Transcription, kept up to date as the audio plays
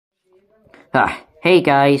Hey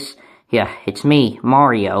guys, yeah, it's me,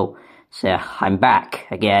 Mario. So I'm back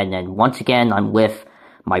again, and once again I'm with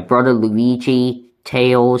my brother Luigi,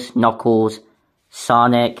 Tails, Knuckles,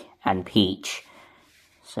 Sonic, and Peach.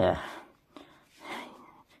 So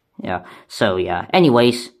yeah.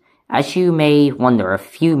 Anyways, as you may wonder, a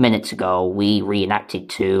few minutes ago we reenacted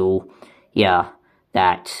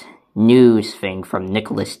that news thing from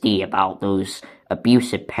Nicholas D about those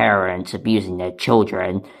abusive parents abusing their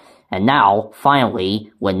children. And now,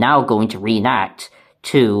 finally, we're now going to reenact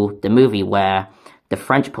to the movie where the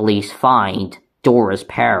French police find Dora's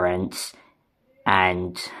parents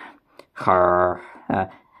and her,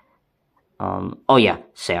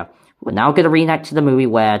 so we're now going to reenact to the movie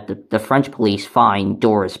where the French police find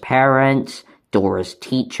Dora's parents, Dora's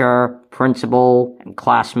teacher, principal, and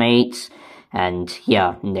classmates, and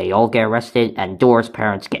they all get arrested, and Dora's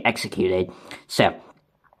parents get executed.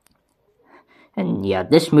 And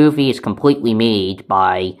this movie is completely made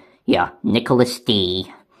by, Nicholas D.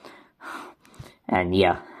 And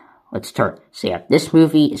let's turn. So this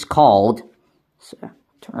movie is called,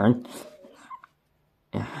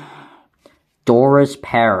 Dora's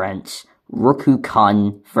Parents, Roku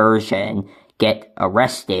version, get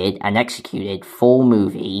arrested and executed, full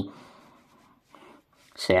movie.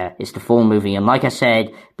 So it's the full movie, and like I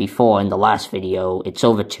said before in the last video, it's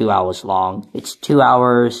over 2 hours long. It's 2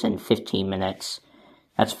 hours and 15 minutes.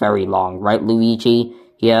 That's very long, right, Luigi?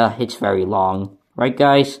 Yeah, it's very long. Right,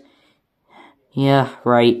 guys? Yeah,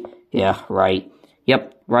 right. Yeah, right.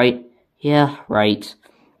 Yep, right. Yeah, right.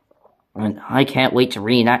 And I can't wait to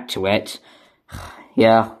reenact to it.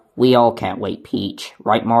 Yeah, we all can't wait, Peach.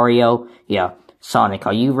 Right, Mario? Yeah. Sonic,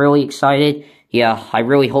 are you really excited? Yeah, I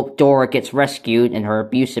really hope Dora gets rescued and her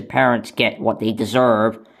abusive parents get what they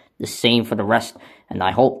deserve. The same for the rest, and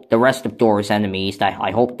I hope the rest of Dora's enemies,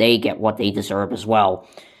 I hope they get what they deserve as well.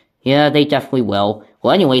 Yeah, they definitely will.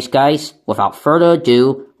 Well, anyways, guys, without further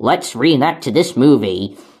ado, let's reenact to this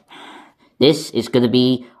movie. This is gonna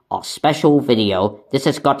be a special video. This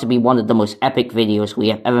has got to be one of the most epic videos we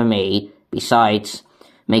have ever made, besides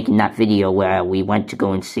making that video where we went to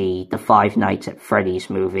go and see the Five Nights at Freddy's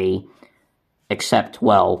movie. Except,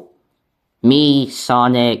 well, me,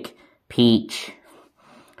 Sonic, Peach,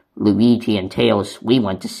 Luigi, and Tails, we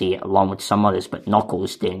went to see it along with some others, but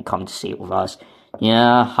Knuckles didn't come to see it with us.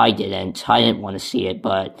 Yeah, I didn't. I didn't want to see it,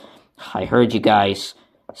 but I heard you guys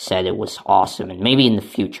said it was awesome, and maybe in the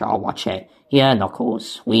future I'll watch it. Yeah,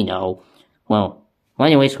 Knuckles, we know. Well,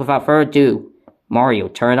 anyways, without further ado, Mario,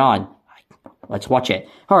 turn it on. Let's watch it.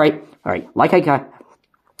 Alright, like I got...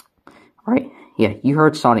 Alright. Yeah, you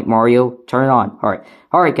heard Sonic, Mario. Turn it on.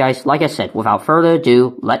 Alright, guys, like I said, without further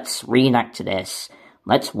ado, let's reenact to this.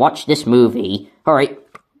 Let's watch this movie. Alright.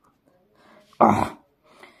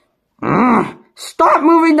 Stop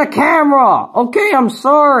moving the camera! Okay, I'm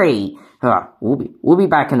sorry. We'll be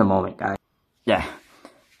back in a moment, guys. Yeah.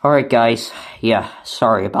 Alright, guys. Yeah,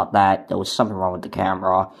 sorry about that. There was something wrong with the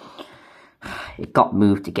camera. It got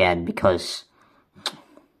moved again because...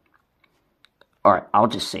 Alright, I'll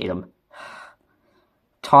just say them.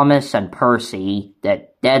 Thomas and Percy, they're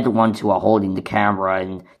the ones who are holding the camera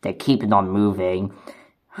and they're keeping on moving.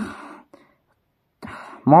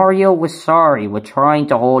 Mario was sorry, we're trying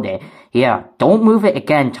to hold it. Yeah, don't move it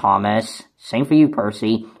again, Thomas. Same for you,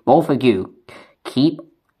 Percy. Both of you. Keep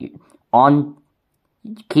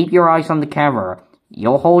your eyes on the camera.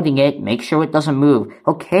 You're holding it, make sure it doesn't move.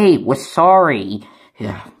 Okay, we're sorry.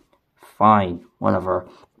 Yeah, fine, whatever.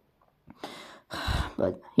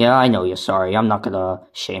 But, yeah, I know you're sorry. I'm not gonna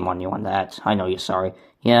shame on you on that. I know you're sorry.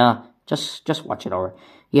 Yeah, just watch it already.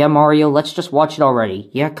 Yeah, Mario, let's just watch it already.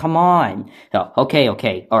 Yeah, come on. Oh, okay.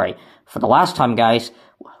 Alright. For the last time, guys,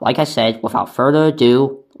 like I said, without further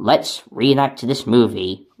ado, let's reenact to this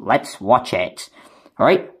movie. Let's watch it.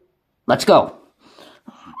 Alright? Let's go.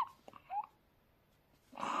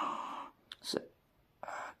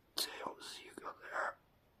 Tails, you go there.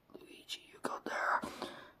 Luigi, you go there.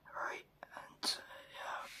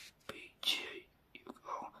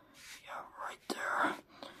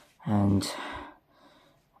 And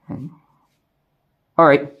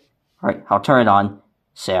alright, I'll turn it on.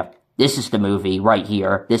 So, this is the movie right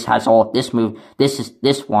here. This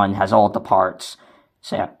one has all the parts.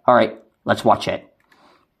 So, alright, let's watch it.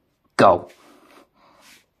 Go.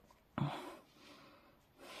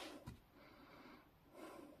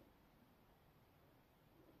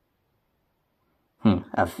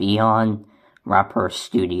 Avion Rapper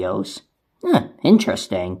Studios.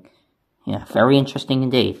 Interesting. Yeah, very interesting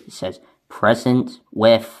indeed. It says, present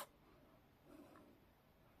with...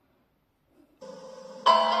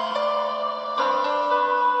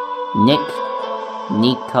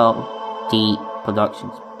 Nico, D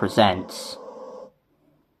Productions presents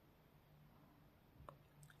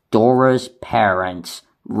Dora's Parents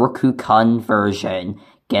Roku version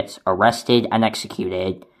gets arrested and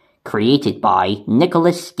executed, created by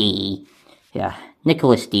Nicholas D. Yeah,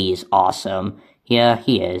 Nicholas D is awesome. Yeah,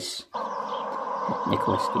 he is.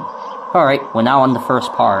 Nicholas D. Alright, we're now on the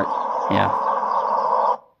first part. Yeah.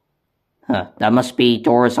 Huh, that must be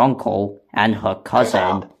Dora's uncle and her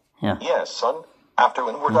cousin. Yeah. Yes, son. After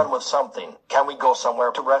when we're done with something, can we go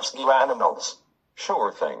somewhere to rescue animals?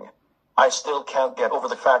 Sure thing. I still can't get over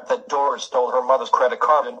the fact that Dora stole her mother's credit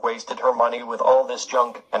card and wasted her money with all this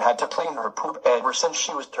junk and had to clean her poop ever since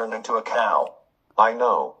she was turned into a cow. I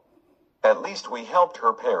know. At least we helped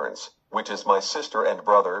her parents, which is my sister and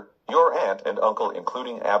brother, your aunt and uncle,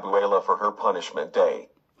 including Abuela, for her punishment day.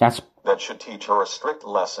 That should teach her a strict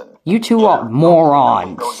lesson. You two are morons.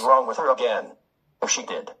 Nothing goes wrong with her again. If she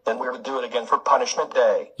did, then we're to do it again for punishment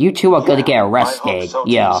day. You two are gonna get arrested. I hope so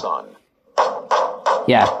too, yeah. son.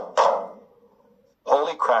 Yeah.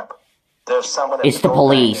 Holy crap. There's someone at It's the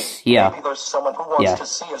police. Yeah. Maybe there's someone who wants to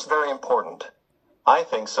see us. Very important. I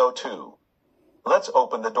think so too. Let's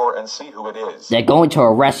open the door and see who it is. They're going to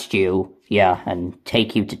arrest you, yeah, and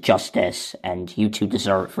take you to justice, and you two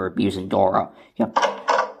deserve it for abusing Dora. Yeah.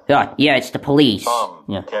 Yeah, it's the police.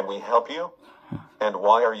 Yeah. Can we help you? And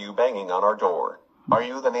why are you banging on our door? Are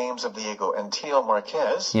you the names of Diego and Tio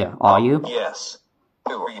Marquez? Yeah, are you? Yes.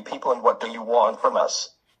 Who are you people and what do you want from us?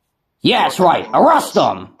 Yeah, that's right. Arrest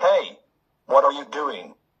them. Hey, what are you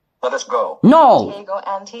doing? Let us go. No. Diego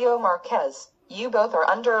and Tio Marquez, you both are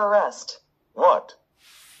under arrest. What?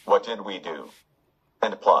 What did we do?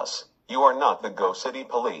 And plus, you are not the Go City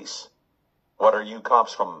Police. What are you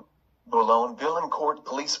cops from? Boulogne-Billancourt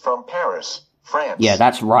Police from Paris, France. Yeah,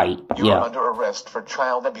 that's right. You're under arrest for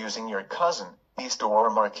child abusing your cousin, Miss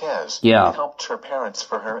Dora Marquez. Yeah. You helped her parents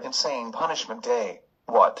for her insane punishment day.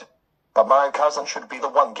 What? But my cousin should be the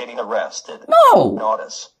one getting arrested. No. Not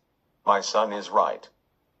us. My son is right.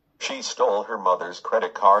 She stole her mother's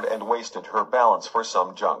credit card and wasted her balance for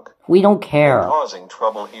some junk. We don't care. Causing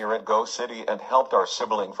trouble here at Go City and helped our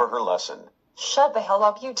sibling for her lesson. Shut the hell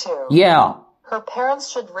up, you two. Yeah. Her parents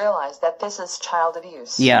should realize that this is child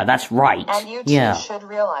abuse. Yeah, that's right. And you two should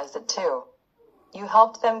realize it too. You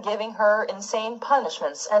helped them giving her insane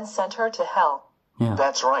punishments and sent her to hell. Yeah.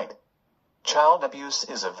 That's right. Child abuse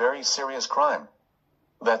is a very serious crime.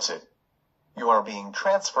 That's it. You are being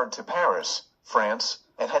transferred to Paris, France,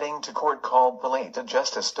 and heading to court called Palais de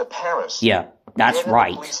Justice de Paris. Yeah, that's get in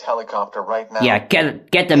right. A police helicopter right now. Yeah,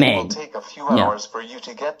 get them in. It will take a few hours for you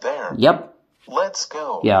to get there. Yep. Let's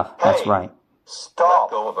go. Yeah, that's right. Let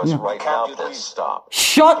Stop. go of us right now, please stop.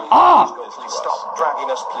 Shut up! Please stop dragging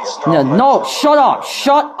us, please stop. No, shut up!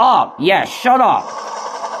 Shut up! Yeah, shut up!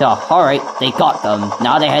 Yeah, alright, they got them.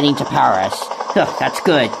 Now they're heading to Paris. That's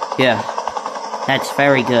good. Yeah. That's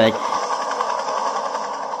very good.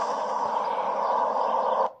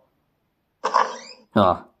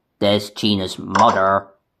 There's Gina's mother.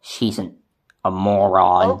 She's a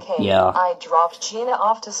moron. Okay, yeah. I dropped Gina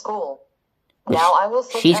off to school. Now I will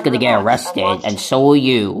sit She's gonna get arrested, and so will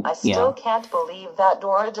you. I still can't believe that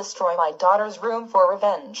Dora destroyed my daughter's room for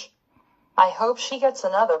revenge. I hope she gets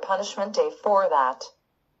another punishment day for that.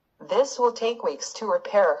 This will take weeks to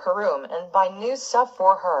repair her room and buy new stuff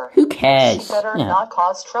for her. Who cares? She better not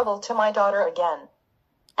cause trouble to my daughter again.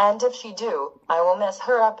 And if she do, I will mess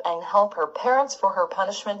her up and help her parents for her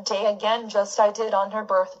punishment day again just I did on her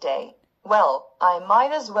birthday. Well, I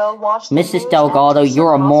might as well watch the Mrs. news Delgado, and do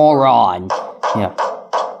you're a some moron. Yeah.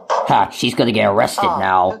 Ha, she's gonna get arrested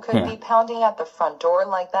now. Who could be pounding at the front door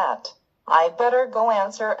like that? I better go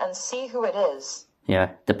answer and see who it is.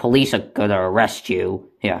 Yeah, the police are gonna arrest you.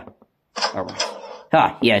 Yeah. Alright.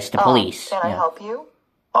 Ah, yeah, it's the police. Can I help you?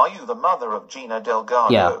 Are you the mother of Gina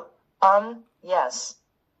Delgado? Yeah. Yes.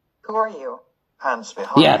 Who are you? Hands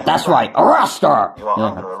behind Yeah, that's right. Arrest her! You are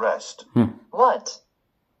under arrest. What?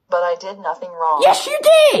 But I did nothing wrong. Yes, you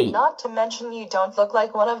did! Not to mention you don't look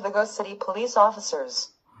like one of the Go City police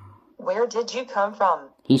officers. Where did you come from?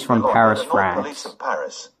 He's from Lord, Paris, the Lord France. Police of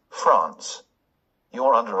Paris, France.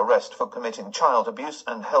 You're under arrest for committing child abuse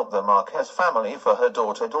and help the Marquez family for her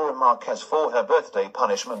daughter Dora Marquez for her birthday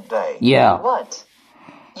punishment day. Yeah. What?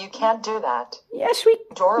 You can't do that. Yes, we...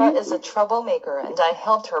 Dora is a troublemaker and I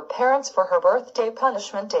helped her parents for her birthday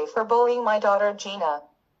punishment day for bullying my daughter Gina.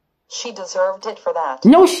 She deserved it for that.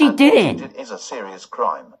 No, she didn't. It is a serious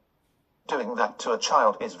crime. Doing that to a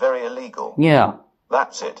child is very illegal. Yeah.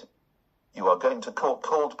 That's it. You are going to court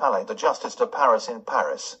called Palais de Justice de Paris in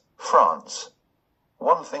Paris, France.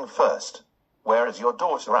 One thing first. Where is your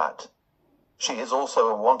daughter at? She is also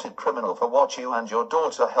a wanted criminal for what you and your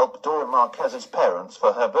daughter helped Dora Marquez's parents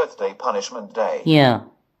for her birthday punishment day. Yeah.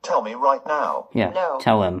 Tell me right now. Yeah, No.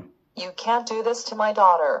 tell him. You can't do this to my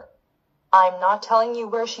daughter. I'm not telling you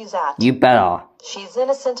where she's at. You better. She's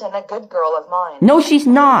innocent and a good girl of mine. No, she's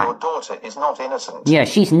Your not. daughter is not innocent. Yeah,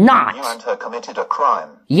 she's not. You and her committed a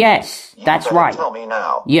crime. Yes, You that's better right. Tell me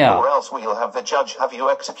now. Yeah. Or else we'll have the judge have you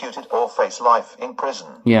executed or face life in prison.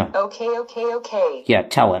 Yeah. Okay. Yeah,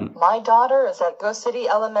 tell him. My daughter is at Go City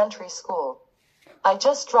Elementary School. I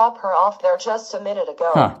just dropped her off there just a minute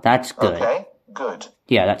ago. Huh, that's good. Okay, good.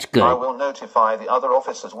 Yeah, that's I good. will notify the other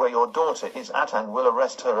officers where your daughter is at and will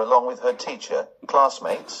arrest her along with her teacher,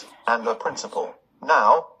 classmates, and the principal.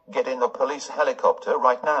 Now, get in the police helicopter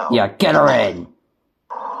right now. Yeah, get her in.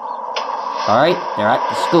 Alright, they're at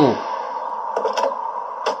the school.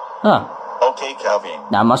 Huh, Okay, Kevin.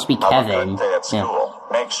 that must be Have a Kevin. good day at Yeah. school.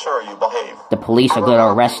 Make sure you behave. The police are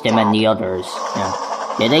gonna arrest him and the others. Yeah.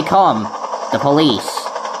 Here they come. The police.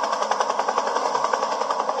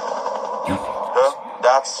 Huh?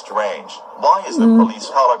 That's strange. Why is the police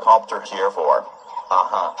helicopter here for?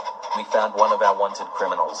 We found one of our wanted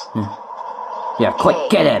criminals. Yeah, quick, Hey,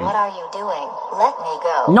 get him. What are you doing? Let me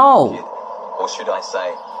go. No! Or should I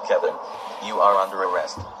say, Kevin, you are under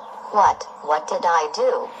arrest. What? What did I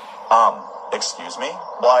do? Excuse me?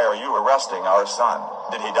 Why are you arresting our son?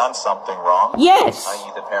 Did he done something wrong? Yes! Are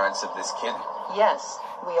you the parents of this kid? Yes,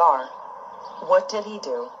 we are. What did he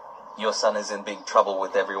do? Your son is in big trouble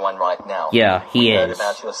with everyone right now. Yeah, he We heard is.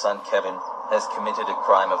 about your son, Kevin, has committed a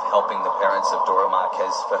crime of helping the parents of Dora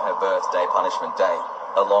Marquez for her birthday punishment day,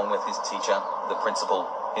 along with his teacher, the principal,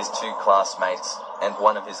 his 2 classmates, and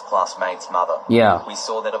one of his classmates' mother. Yeah. We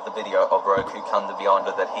saw that of the video of Roku come to beyond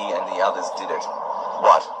that he and the others did it.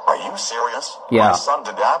 What? Are you serious? Yeah. My son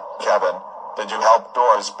did that? Kevin, did you help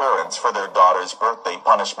Dora's parents for their daughter's birthday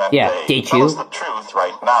punishment Yeah, day? did Tell you? us the truth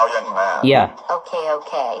right now, young man. Yeah.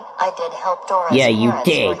 Okay. I did help Dora's Yeah, you parents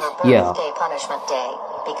did. for her Yeah. birthday punishment day.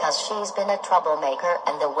 Because she's been a troublemaker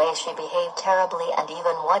and the way she behaved terribly and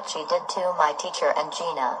even what she did to my teacher and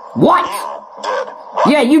Gina. What? You did. What?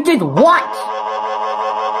 Yeah, you did what?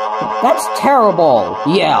 That's terrible.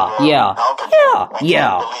 Yeah. How could you? We Yeah.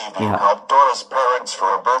 can't believe you helped Dora's parents for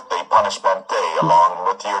a birthday punishment day along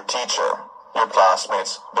with your teacher, your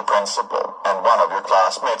classmates, the principal, and one of your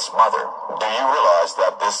classmates' mother. Do you realize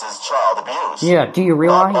that this is child abuse? Yeah, do you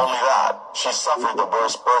realize? Not only that, she suffered the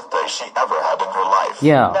worst birthday she ever had in her life.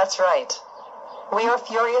 Yeah. That's right. We are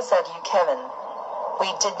furious at you, Kevin.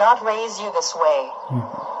 We did not raise you this way.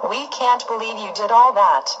 We can't believe you did all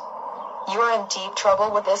that. You're in deep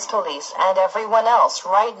trouble with this police and everyone else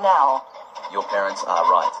right now. Your parents are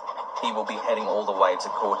right. He will be heading all the way to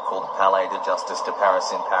court called Palais de Justice de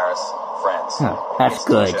Paris in Paris, France. Huh, that's His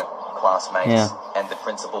good. teacher, classmates, Yeah. and the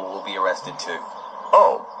principal will be arrested too.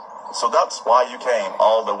 Oh, so that's why you came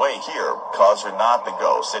all the way here, because you're not the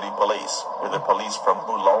Go City Police. You're the police from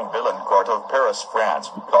Boulogne-Billancourt of Paris, France,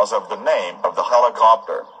 because of the name of the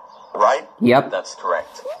helicopter, right? Yep. That's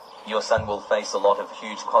correct. Your son will face a lot of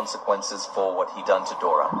huge consequences for what he done to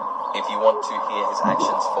Dora. If you want to hear his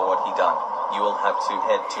actions for what he done, you will have to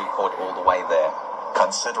head to court all the way there.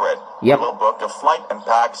 Consider it. Yep. We'll book a flight and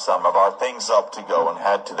pack some of our things up to go and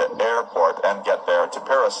head to the airport and get there to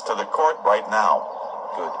Paris to the court right now.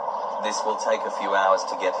 Good. This will take a few hours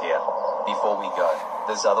to get here. Before we go,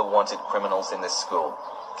 there's other wanted criminals in this school.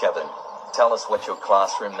 Kevin, tell us what your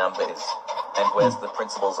classroom number is, and where's the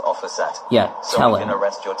principal's office at? Yeah, so tell we can him.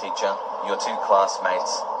 arrest your teacher, your 2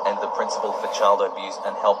 classmates, and the principal for child abuse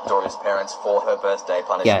and help Dora's parents for her birthday Yeah,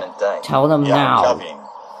 punishment day. tell them Yeah, now. Kevin,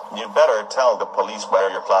 you better tell the police where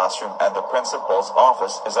your classroom and the principal's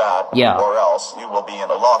office is at, Yeah. or else you will be in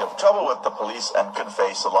a lot of trouble with the police and could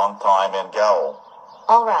face a long time in gaol.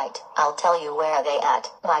 Alright, I'll tell you where they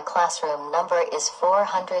at. My classroom number is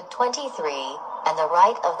 423, and the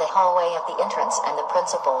right of the hallway of the entrance and the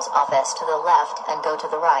principal's office to the left and go to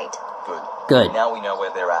the right. Good. Now we know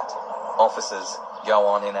where they're at. Officers, go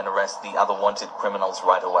on in and arrest the other wanted criminals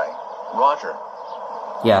right away. Roger.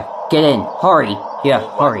 Yeah, get in. Hurry. Yeah, All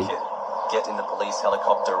right, hurry. kid. Get in the police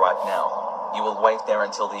helicopter right now. You will wait there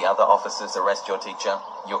until the other officers arrest your teacher,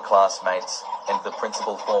 your classmates, and the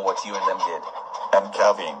principal for what you and them did. And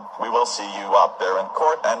Kevin, we will see you up there in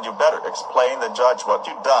court, and you better explain the judge what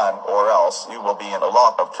you've done, or else you will be in a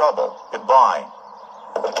lot of trouble. Goodbye.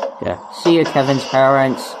 Yeah. See ya, Kevin's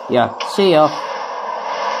parents. Yeah, see ya.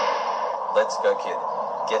 Let's go, kid.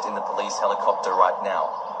 Get in the police helicopter right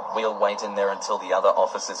now. We'll wait in there until the other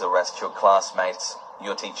officers arrest your classmates,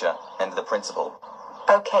 your teacher, and the principal.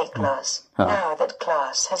 Okay, class. Now that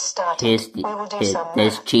class has started, we will do some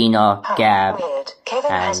there's math. Gina, Gab, Weird.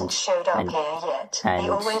 Kevin hasn't showed up here yet. He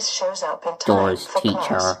always shows up in time Dora's for teacher.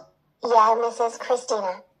 class. Yeah, Mrs.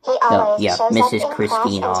 Christina. He always shows Mrs. up in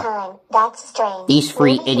Christina. class on time. That's strange. These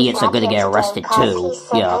three Maybe idiots he's are gonna not get here arrested today 'cause too. he's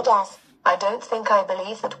sick, I guess. I don't think I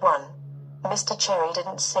believe that one. Mr. Cherry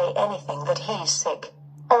didn't say anything that he's sick.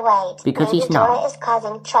 Oh wait, Because maybe he's not. Dora is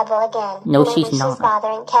causing trouble again. No, maybe she's not. She's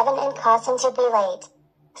bothering Kevin and causing to be late.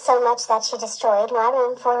 So much that she destroyed my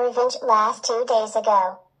room for revenge last 2 days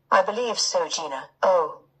ago. I believe so, Gina.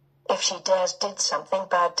 Oh, if she dares did something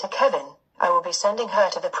bad to Kevin, I will be sending her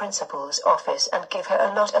to the principal's office and give her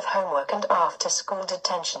a lot of homework and after-school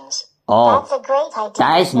detentions. Oh, That's a great idea.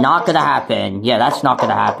 that is not gonna happen. Yeah, that's not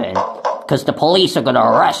gonna happen. Because the police are gonna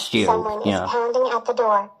arrest you. Someone is pounding at the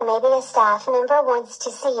door. Maybe a staff member wants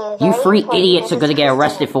to see you. You Very three important, idiots are gonna get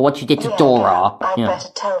arrested for what you did to Dora. I'd better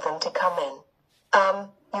tell them to come in.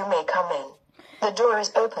 You may come in. The door is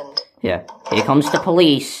opened. Yeah, here comes the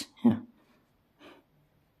police.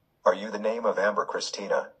 Are you the name of Amber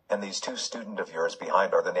Christina, and these two students of yours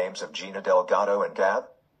behind are the names of Gina Delgado and Gab?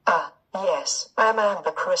 Yes, I'm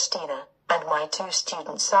Amber Christina, and my two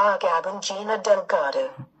students are Gab and Gina Delgado.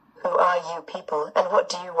 Who are you people, and what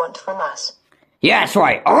do you want from us? Yeah, that's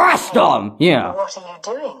right. Arrest them! Yeah. What are you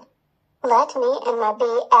doing? Let me and my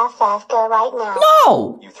BFF go right now.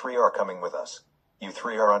 No! You three are coming with us. You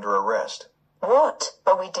three are under arrest. What?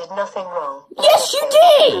 But we did nothing wrong. Yes, you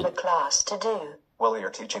We have did! a class to do. Well,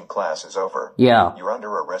 your teaching class is over. Yeah. You're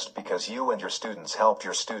under arrest because you and your students helped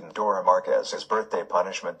your student Dora Marquez's birthday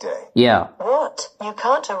punishment day. Yeah. What? You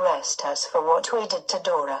can't arrest us for what we did to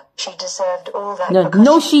Dora. She deserved all that No, because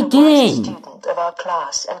no, she's she the didn't. worst student of our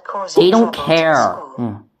class and causing They don't trouble care. to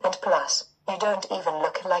school. And plus, you don't even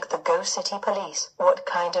look like the Go City police. What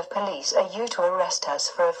kind of police are you to arrest us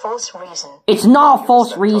for a false reason? It's not a false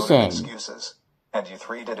That code of reason. Excuses. And you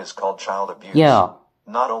three did is called child abuse. Yeah.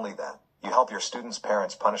 Not only that, you help your students'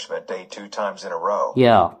 parents' punishment day 2 times in a row.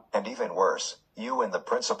 Yeah. And even worse, you and the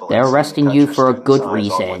principal... They're arresting cut you your for a students' good eyes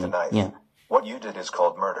off with reason. a knife. Yeah. What you did is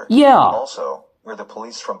called murder. Yeah. Also, we're the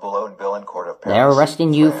police from Boulogne Billancourt of Paris. They're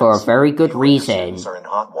arresting you for a France. very good You and your reason. students are in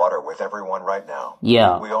hot water with everyone right now.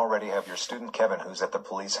 Yeah. We already have your student Kevin who's at the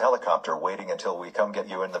police helicopter waiting until we come get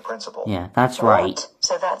you and the principal. Yeah, that's right.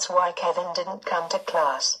 So that's why Kevin didn't come to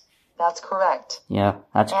class. That's correct. Yeah,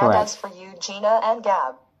 that's And correct. as for you, Gina and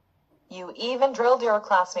Gab, you even drilled your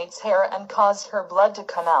classmate's hair and caused her blood to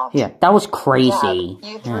come out. Yeah, that was crazy. Gab,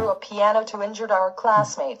 you threw a piano to injure our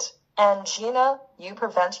classmate. And Gina, you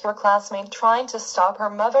prevent your classmate trying to stop her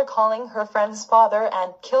mother calling her friend's father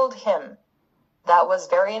and killed him. That was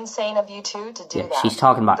very insane of you two to do Yeah, that. she's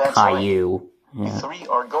talking about That's Caillou. You Yeah. three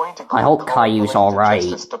are going to I hope call Caillou's the alright.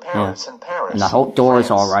 justice to parents in Paris, And I hope Dora's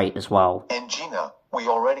France. alright as well. And Gina, we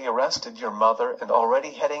already arrested your mother and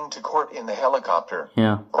already heading to court in the helicopter.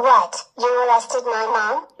 Yeah. What? You arrested my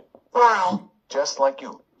mom? Why? Just like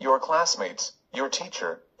you, your classmates, your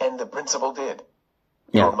teacher, and the principal did.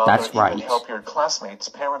 Yeah, Your mother that's even right. helped your classmates'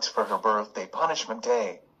 parents for her birthday punishment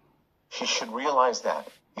day. She should realize that.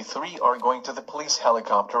 You three are going to the police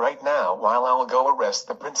helicopter right now while I'll go arrest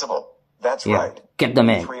the principal. That's Yeah, right. get them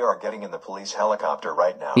You in. three are getting in the police helicopter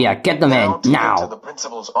right now. Yeah, get them Now in to get to now. the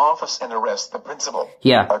principal's office and arrest the principal.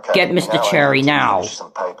 Yeah, Okay, get Mr. now I Cherry need to now. finish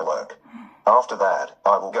some paperwork. After that,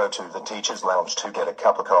 I will go to the teacher's lounge to get a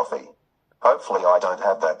cup of coffee. Hopefully I don't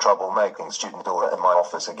have that trouble-making student Dora in my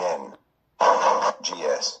office again.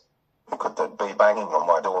 GS. Who could that be banging on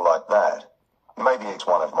my door like that? Maybe it's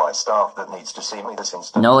one of my staff that needs to see me this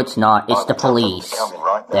instant. No, it's not. It's I the will tell them to police. come in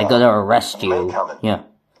right They're now. gonna arrest You may you. come in. Yeah.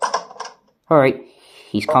 Alright,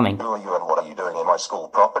 he's coming. Who are you and what are you doing in my school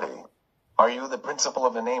property? Are you the principal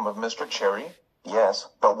of the name of Mr. Cherry? Yes,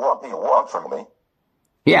 but what do you want from me?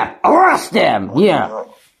 Yeah, arrest him! What are you Yeah.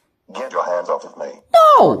 doing? Get your hands off of me.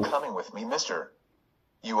 No! Coming with me, mister.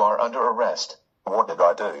 You are under arrest. What did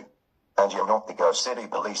I do? And you're not the Go City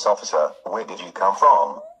police officer. Where did you come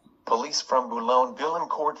from? Police from Boulogne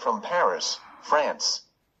Billancourt from Paris, France.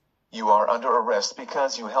 You are under arrest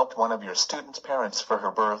because you helped one of your students' parents for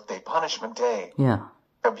her birthday punishment day. Yeah.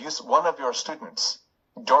 Abused one of your students,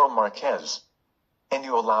 Dora Marquez. And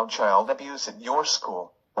you allowed child abuse at your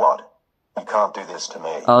school. What? You can't do this to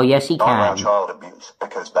me. Oh, yes, he I allow can. child abuse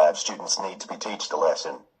because bad students need to be taught a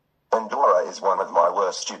lesson. And Dora is one of my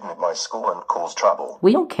worst students at my school and cause trouble.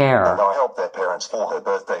 We don't care. And I help their parents for her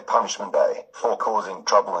birthday punishment day for causing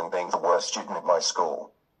trouble and being the worst student at my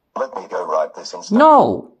school. Let me go right this instant.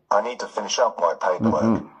 No! I need to finish up my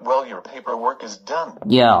paperwork. Well, your paperwork is done.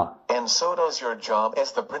 Yeah. And so does your job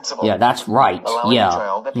as the principal. Yeah, that's right. Allowing Yeah.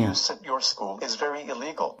 child Yeah. abuse at your school is very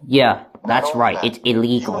illegal. Yeah. That's right. That, it's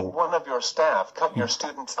illegal. You and one of your staff cut your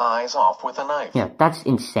student's eyes off with a knife. Yeah, that's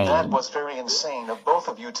insane. That was very insane of both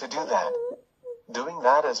of you to do that. Doing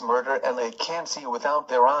that is murder and they can't see without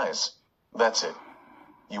their eyes. That's it.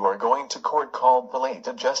 You are going to court called Palais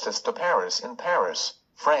de Justice de Paris in Paris,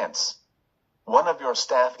 France. One of your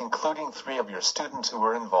staff, including 3 of your students who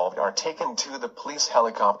were involved, are taken to the police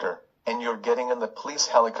helicopter. And you're getting in the police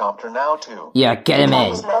helicopter now, too. Yeah, get him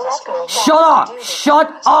in. Shut up! Shut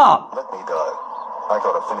up! Let me go. I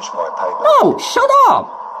gotta finish my paper. No, shut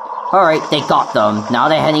up! Alright, they got them. Now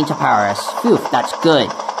they're heading to Paris. Phew, that's good.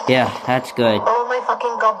 Yeah, that's good. Oh my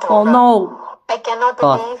fucking god, Dora. Oh no! I cannot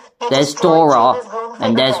believe you There's destroyed Dora, Gina's room for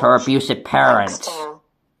and there's her revenge. abusive parents. Thanks to you.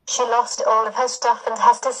 She lost all of her stuff and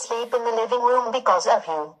has to sleep in the living room because of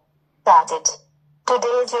you. That's it. Today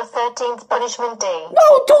is your 13th punishment day.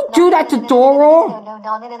 No, don't do that to Dora!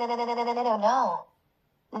 No.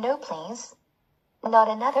 No, please. Not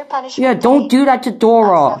another punishment. Yeah, don't do that to I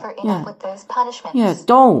Dora. suffer enough with those punishments. Yeah,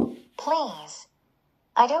 don't. Please.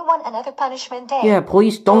 I don't want another punishment day. Yeah,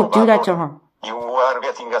 please don't do that to her. You are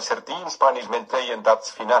getting a 13th punishment day and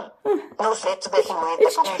that's final. No sense getting with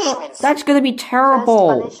the punishments. That's gonna be First terrible.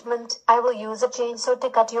 punishment, I will use a chainsaw to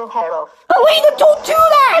cut your hair off. Elena, don't do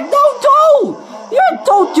that! No, don't! Yeah,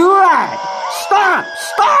 don't do that! Stop!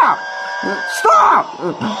 Stop! Stop!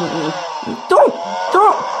 Don't!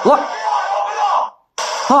 What?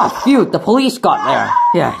 Oh, phew, the police got there.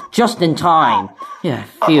 Yeah, just in time. Yeah,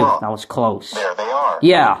 phew, that was close. There they are.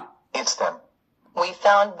 Yeah. It's them. We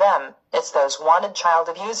found them. It's those wanted child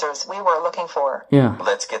abusers we were looking for. Yeah.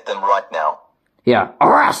 Let's get them right now. Yeah,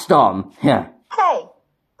 arrest them! Yeah. Hey,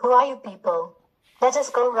 who are you people? Let us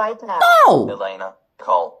go right now. No! Elena,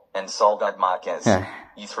 Cole, and Solgard Marquez.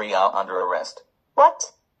 You 3 are under arrest.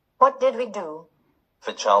 What? What did we do?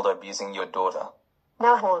 For child abusing your daughter.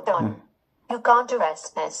 Now hold on. You can't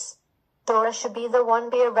arrest us. Dora should be the one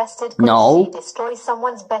be arrested. No. She destroyed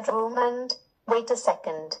someone's bedroom and... Wait a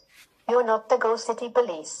second. You're not the Ghost City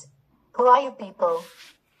Police. Who are you people?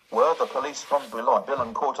 We're the police from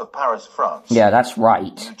Boulogne Court of Paris, France. Yeah, that's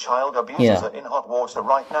right. You child abusers are in hot water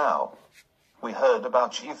right now. We heard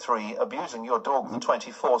about you 3 abusing your dog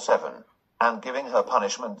 24/7 and giving her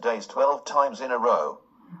punishment days 12 times in a row.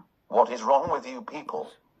 What is wrong with you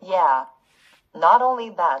people? Yeah. Not only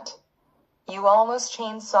that. You almost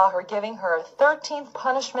chainsaw her, giving her a 13th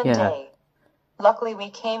punishment day. Luckily, we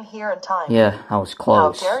came here in time. Yeah, that was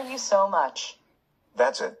close. How dare you so much?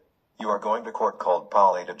 That's it. You are going to court called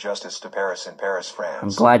Palais de Justice de Paris in Paris, France. I'm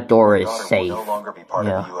glad Dora is Your daughter safe. will no longer be part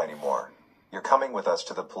of you anymore. You're coming with us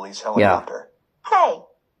to the police helicopter. Hey,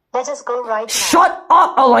 let us go right now. Shut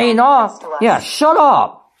up, Elena! Yeah, shut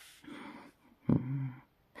up!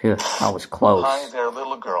 Phew, that was close. Hi there,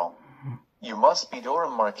 little girl. You must be Dora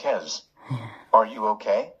Marquez. Are you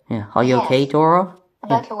okay? Yeah, are you okay, Dora?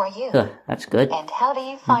 But who are you? That's good. And how do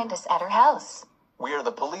you find us at her house? We are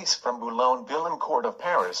the police from Boulogne Court of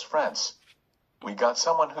Paris, France. We got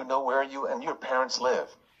someone who know where you and your parents live.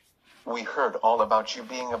 We heard all about you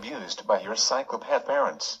being abused by your psychopath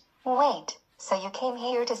parents. Wait, so you came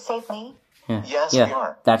here to save me? Yes, we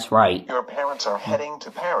are. That's right. Your parents are heading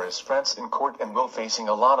to Paris, France in court and will facing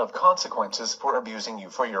a lot of consequences for abusing you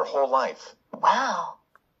for your whole life. Wow.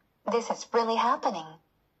 This is really happening.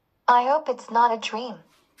 I hope it's not a dream.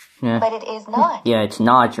 Yeah. But it is not. Yeah, it's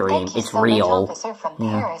not a dream. Thank you It's so real. much, officer from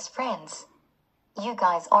Paris, France. You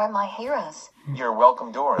guys are my heroes. You're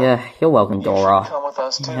welcome, Dora. Yeah, you're welcome, Dora. You should come with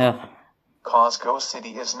us, too. Yeah. Cause Ghost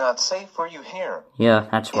City is not safe for you here. Yeah,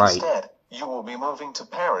 that's right. Instead, you will be moving to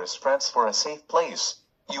Paris, France for a safe place.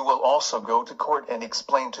 You will also go to court and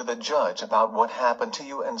explain to the judge about what happened to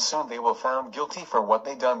you and soon they will found guilty for what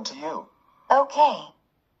they done to you. Okay.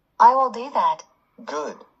 I will do that.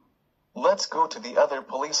 Good. Let's go to the other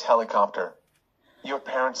police helicopter. Your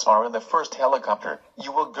parents are in the first helicopter.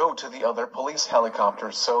 You will go to the other police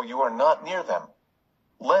helicopter so you are not near them.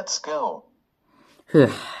 Let's go.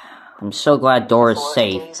 I'm so glad Dora's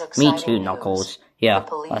safe. Today's Me exciting too, news. Knuckles. Yeah, The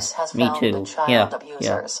police has me found too. the child Yeah,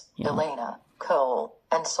 abusers, yeah. Elena, Cole,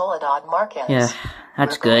 and Soledad Marquez. Yeah,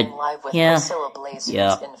 that's We're going good. live with Yeah. Priscilla Blazers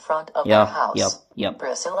Yeah. in front of Yeah, their house. yep.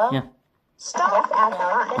 Priscilla? Yeah. Stop at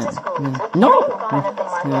let us go. No. Gone at the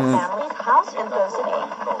Marquez family's house in Ghost City.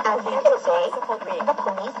 As you can say, the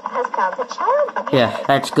police has found the child abuser. Yeah,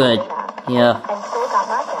 that's good. Yeah. And so got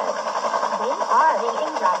Marquez. We are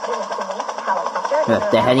being dragged in a police helicopter.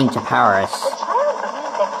 They're heading to Paris. The child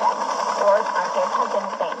abuse victim, Doris Marquez, has been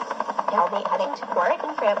framed. He'll be heading to court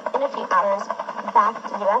in France in a few hours. Back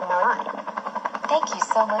to U.S. Line. Thank you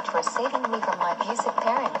so much for saving me from my abusive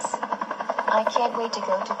parents. I can't wait to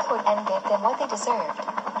go to court and get them what they deserved.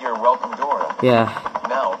 You're welcome, Dora. Yeah.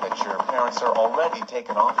 Now that your parents parents are already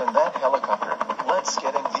taken off in that helicopter. Let's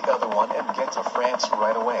get in the other one and get to France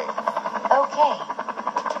right away. Okay.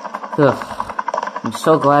 Ugh. I'm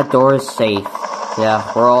so glad Dora's safe. Yeah,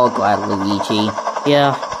 we're all glad, Luigi.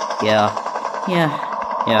 Yeah.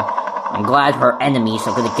 I'm glad her enemies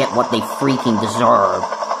are gonna get what they freaking deserve.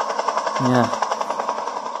 Yeah.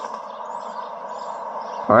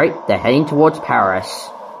 Alright, they're heading towards Paris.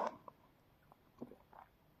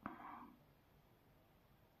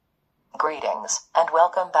 Greetings, and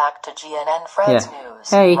welcome back to GNN France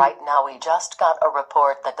News. Hey. Right now we just got a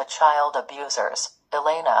report that the child abusers,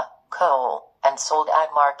 Elena, Cole, and Soledad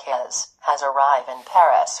Marquez, has arrived in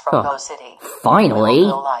Paris from Go City. Finally? We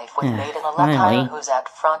will go live with Maiden Aleptire, who's at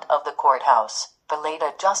front of the courthouse.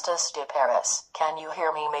 Beleda Justice de Paris. Can you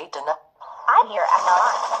hear me, Maiden? I'm here at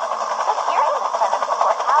Milan. Just here in front of the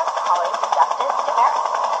courthouse, College of Justice de Paris.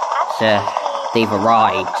 They've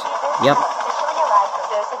arrived. Yep. Officially arrived from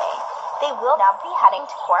Go City. They will now be heading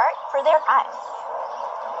to court for their crimes.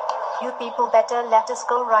 You people better let us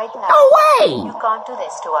go right now. No way! You can't do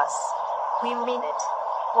this to us. We mean it.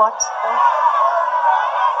 What?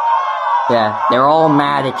 Yeah, they're all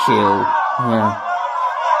mad at you. Yeah.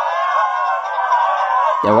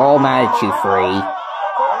 They're all mad at you, Free.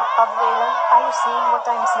 Abuela, are you seeing what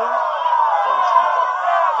I'm seeing?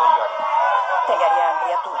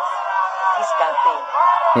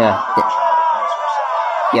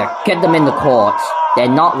 Yeah, get them in the courts. They're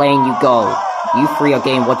not letting you go. You three are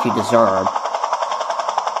getting what you deserve.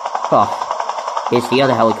 Oh, here's the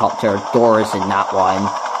other helicopter. Dora's in that one.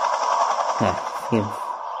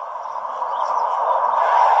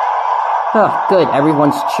 Oh, good.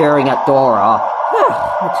 Everyone's cheering at Dora.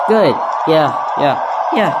 That's good. Yeah. Oh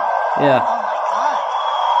my god.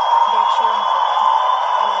 They're cheering for me.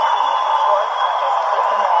 And now you can court on this case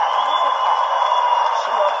in their music test. She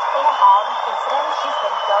will explain all the incidents she's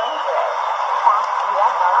been going through. Back to you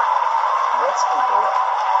at Milan. Let's go, Dora.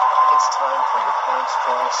 It's time for your parents'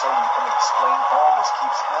 trial so you can explain all this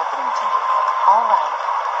keeps happening to you. Alright.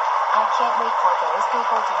 I can't wait for those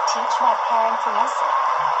people to teach my parents a lesson.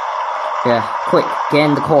 Yeah, quick, get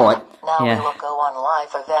in the court. Now we will go on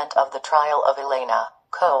live event of the trial of Elena,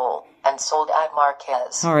 Cole, and Soledad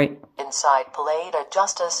Marquez. Alright. Inside Palais de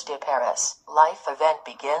Justice de Paris. Life event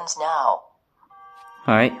begins now.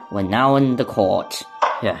 Alright, we're now in the court.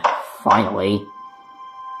 Yeah, finally.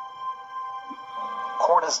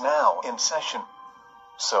 Court is now in session.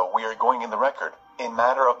 So we are going in the record in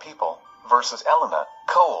matter of people versus Elena,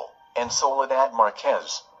 Cole, and Soledad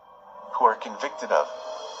Marquez, who are convicted of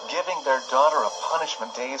giving their daughter a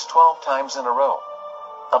punishment days 12 times in a row,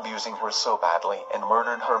 abusing her so badly and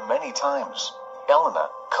murdered her many times. Elena,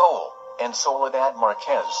 Cole, and Soledad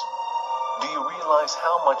Marquez, do you realize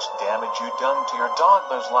how much damage you've done to your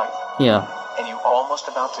toddler's life? Yeah. And you almost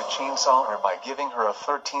about to chainsaw her by giving her a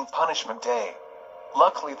 13th punishment day.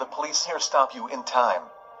 Luckily the police here stop you in time.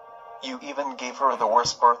 You even gave her the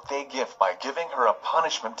worst birthday gift by giving her a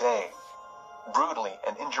punishment day. Brutally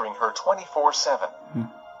and injuring her 24/7.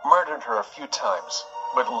 Murdered her a few times,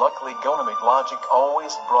 but luckily Gonamic logic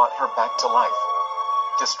always brought her back to life.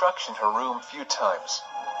 Destruction her room few times.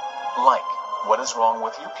 Like, what is wrong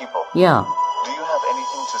with you people? Yeah. Do you have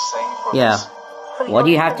anything to say for Yeah. this? What do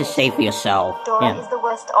you have to say for yourself? Dora is the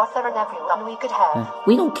worst author and everyone we could have.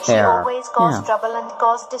 We don't She care. always caused trouble and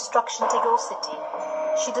caused destruction to Go City.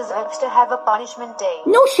 She deserves to have a punishment day.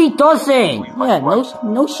 No, she doesn't. Yeah,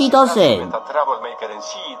 no, she doesn't.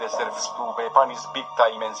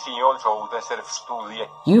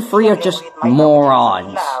 You three are just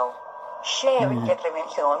morons.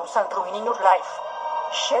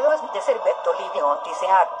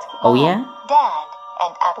 Oh yeah? Dad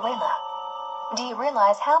and Abuela, do you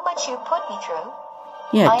realize how much you put me through?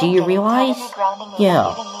 Yeah, do you realize?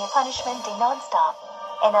 Yeah. Giving me a punishment day non-stop.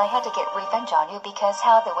 And I had to get revenge on you because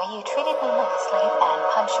how the way you treated me like a slave and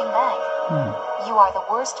punching back. You are the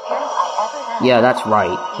worst parent I ever had. Yeah, that's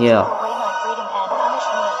right. You Yeah. took away my freedom and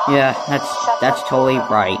punished me a lot. Yeah, that's totally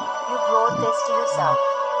right. You brought this to yourself.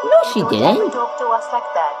 No, she Don't ever didn't. talk to us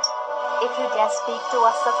like that. If you dare speak to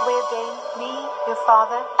us that way again, me, your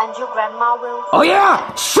father, and your grandma will... Oh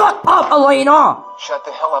yeah! Shut up, Elena! Shut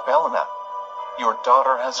the hell up, Elena. Your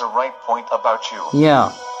daughter has a right point about you.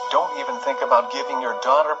 Yeah. Don't even think about giving your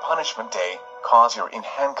daughter punishment day, cause you're in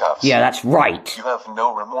handcuffs. Yeah, that's right. You have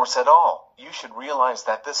no remorse at all. You should realize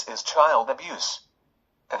that this is child abuse.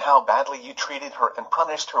 And how badly you treated her and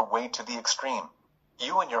punished her way to the extreme.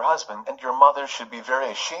 You and your husband and your mother should be very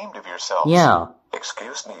ashamed of yourselves. Yeah.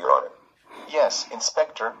 Excuse me, Your Honor. Yes,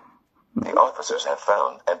 Inspector. The officers have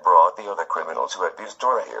found and brought the other criminals who abused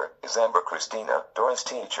Dora here. Is Amber Christina, Dora's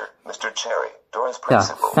teacher, Mr. Cherry, Dora's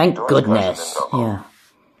principal, thank Dora's goodness. cousin and uncle, Yeah.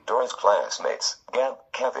 Dora's classmates, Gab,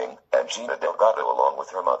 Kevin, and Gina Delgado along with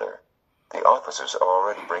her mother. The officers are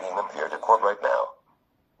already bringing them here to court right now.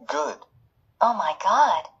 Good. Oh my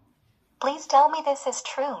god. Please tell me this is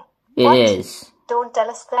true. It is. Don't tell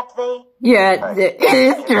us that they... Yeah, it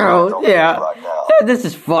is true. Yeah. This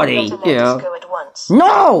is funny. Let Yeah. us go at once.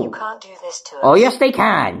 No! You can't do this to us. Oh, yes, they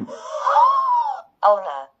can.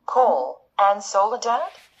 Elena, Cole, and Soledad?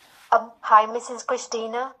 Hi, Mrs.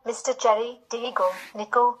 Christina, Mr. Cherry, Diego,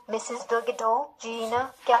 Nico, Mrs. Delgado,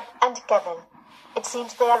 Gina, Gab, and Kevin. It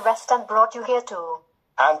seems they arrested and brought you here too.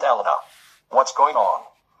 And Elena, what's going on?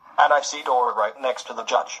 And I see Dora right next to the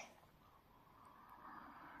judge.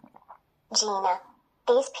 Gina,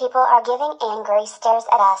 these people are giving angry stares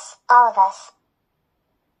at us, all of us.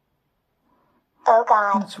 Oh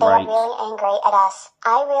God, That's they right. are really angry at us.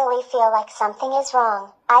 I really feel like something is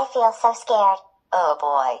wrong. I feel so scared. Oh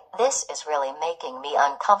boy, this is really making me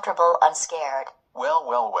uncomfortable and scared.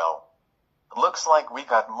 Well. Looks like we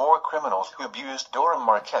got more criminals who abused Dora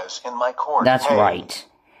Marquez in my court. That's Hey. right.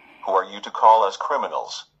 Who are you to call us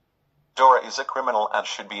criminals? Dora is a criminal and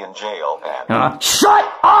should be in jail, and...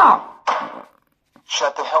 Shut up!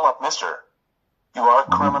 Shut the hell up, mister. You are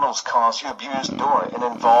criminals cause you abused Dora and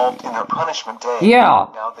involved in her punishment day. Yeah.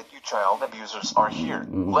 Now that you child abusers are here,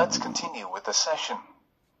 let's continue with the session.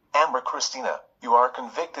 Amber Christina, you are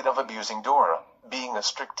convicted of abusing Dora. Being a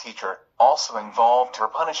strict teacher also involved her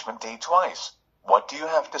punishment day twice. What do you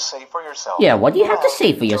have to say for yourself? Yeah, what do you have to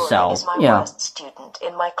say for Dora yourself? is my Yeah. worst student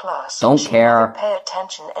in my class. Don't she care. Never pay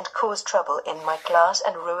attention and cause trouble in my class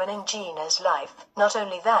and ruining Gina's life. Not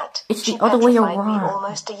only that, It's the she other way petrified me around.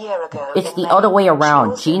 almost a year ago. It's in the May. other way around.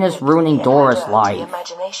 She also Gina's lived ruining in Dora's her dirty life.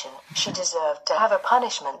 Imagination. She deserved to have a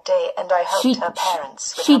punishment day, and I hoped her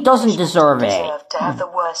parents would she have doesn't punishment. deserve it. Deserved to have the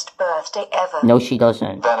worst birthday ever. No, she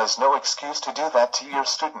doesn't. That is no excuse to do that to your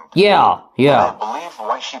student. Yeah. I believe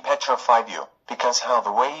why she petrified you, because how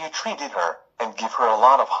the way you treated her and give her a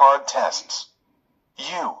lot of hard tests.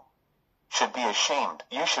 You should be ashamed.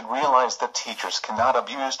 You should realize that teachers cannot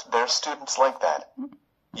abuse their students like that.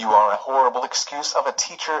 You are a horrible excuse of a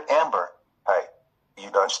teacher, Amber. Hey, you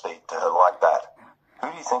don't speak to her like that.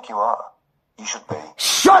 Who do you think you are? You should be...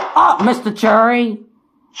 Shut up, Mr. Cherry!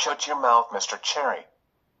 Shut your mouth, Mr. Cherry.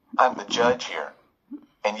 I'm the judge here.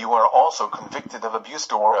 And you are also convicted of abuse,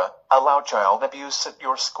 Dora. Allow child abuse at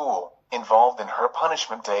your school, involved in her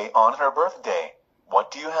punishment day on her birthday.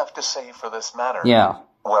 What do you have to say for this matter? Yeah.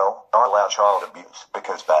 Well, I allow child abuse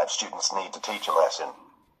because bad students need to teach a lesson.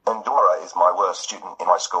 And Dora is my worst student in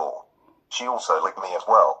my school. She also licked me as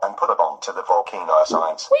well and put a bomb to the volcano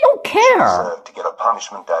science. We don't She care. deserved to get a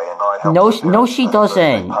punishment day, and I helped No, her no, get she her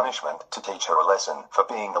birthday doesn't. punishment to teach her a lesson for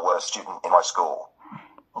being the worst student in my school.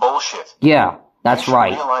 Bullshit. Yeah, that's You should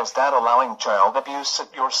right. realize that allowing child abuse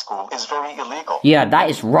at your school is very illegal. Yeah, that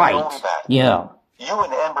is right. Not only that, Yeah. you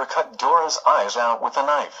and Amber cut Dora's eyes out with a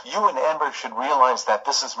knife. You and Amber should realize that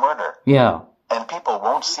this is murder. Yeah. And people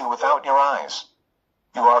won't see without your eyes.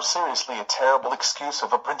 You are seriously a terrible excuse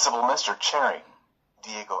of a principal, Mr. Cherry.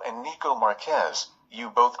 Diego and Nico Marquez, you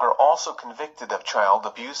both are also convicted of child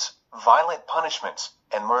abuse, violent punishments,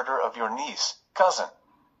 and murder of your niece, cousin.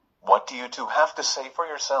 What do you two have to say for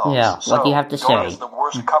yourselves? Yeah, what do you have to Dora say? is the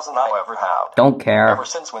worst cousin I ever had. Don't care. Ever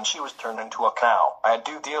since when she was turned into a cow, I had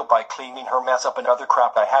to deal by cleaning her mess up and other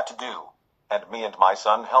crap I had to do. And me and my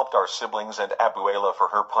son helped our siblings and Abuela for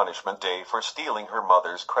her punishment day for stealing her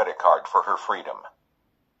mother's credit card for her freedom.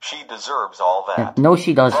 She deserves all that. No,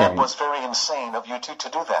 she That doesn't. was very insane of you two to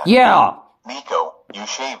do that. Yeah. Nico, you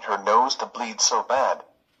shaved her nose to bleed so bad.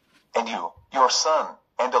 And you, your son,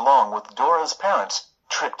 and along with Dora's parents,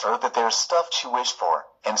 tricked her that there's stuff she wished for,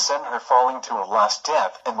 and sent her falling to her last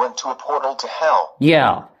death and went to a portal to hell.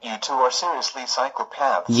 Yeah. You two are seriously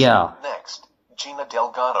psychopaths. Yeah. Next, Gina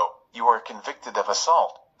Delgado, you are convicted of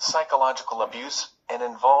assault, psychological abuse, and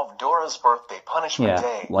involved Dora's birthday punishment Yeah.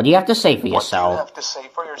 day. What do you have to say for What do you yourself? have to say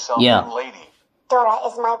for yourself, Yeah. young lady? Dora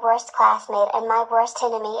is my worst classmate and my worst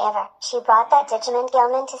enemy ever. She brought that Digimon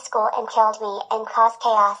Gilman to school and killed me and caused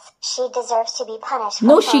chaos. She deserves to be punished for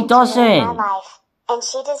No, she trying to ruin doesn't. my life. And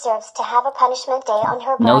she deserves to have a punishment day on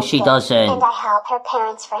her birthday. No, she doesn't. And I help her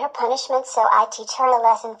parents for her punishment, so I teach her a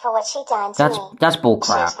lesson for what she done to me. That's Says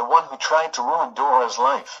bullcrap. the one who tried to ruin Dora's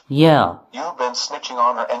life. Yeah. You've been snitching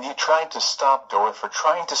on her, and you tried to stop Dora for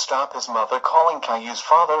trying to stop his mother calling Caillou's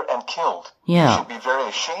father and killed. Yeah. You should be very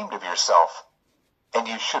ashamed of yourself. And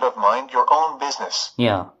you should have mind your own business.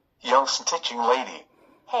 Yeah. Young snitching lady.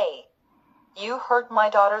 Hey, you hurt my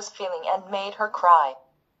daughter's feeling and made her cry.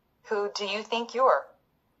 Who do you think you're?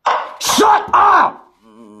 Shut up!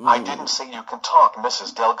 I didn't say you can talk,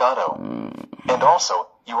 Mrs. Delgado. And also,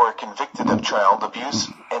 you are convicted of child abuse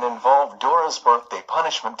and involved Dora's birthday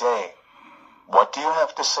punishment day. What do you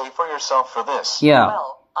have to say for yourself for this? Yeah.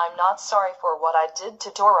 Well, I'm not sorry for what I did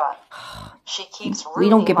to Dora. She keeps ruining we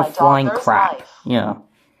don't give a my flying daughter's crap. life. Yeah.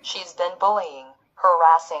 She's been bullying,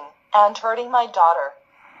 harassing, and hurting my daughter.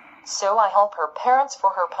 So I help her parents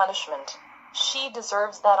for her punishment. She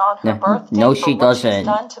deserves that on her birthday No, for she what doesn't. she's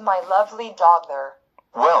done to my lovely dog there.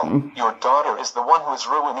 Well, your daughter is the one who is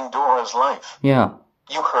ruining Dora's life. Yeah.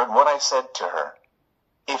 You heard what I said to her.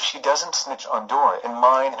 If she doesn't snitch on Dora and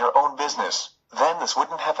mind her own business, then this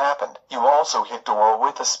wouldn't have happened. You also hit Dora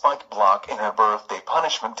with a spike block in her birthday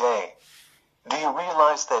punishment day. Do you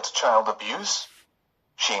realize that's child abuse?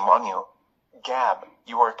 Shame on you. Gab,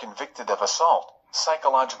 you are convicted of assault,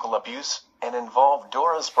 psychological abuse, and involved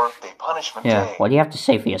Dora's birthday punishment day. Yeah, what do you have to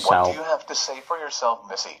say for yourself? What do you have to say for yourself,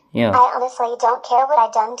 Missy? Yeah. I honestly don't care what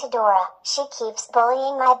I've done to Dora. She keeps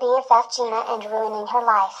bullying my BFF Gina and ruining her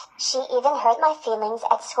life. She even hurt my feelings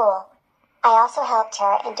at school. I also helped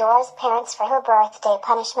her and Dora's parents for her birthday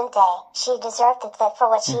punishment day. She deserved it for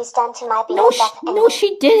what she's done to my BFF No,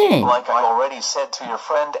 she didn't. Like I already said to your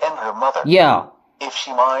friend and her mother. Yeah. If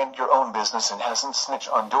she mind your own business and hasn't snitched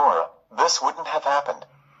on Dora, this wouldn't have happened.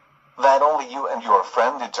 That only you and your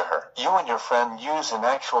friend did to her. You and your friend used an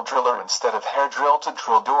actual driller instead of hair drill to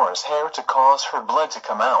drill Dora's hair to cause her blood to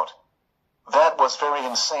come out. That was very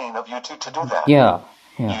insane of you two to do that. Yeah.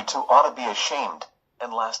 You two ought to be ashamed.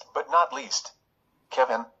 And last but not least,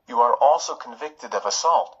 Kevin, you are also convicted of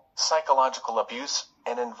assault, psychological abuse,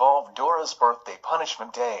 and involved Dora's birthday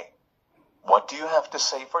punishment day. What do you have to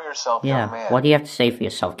say for yourself, young man? What do you have to say for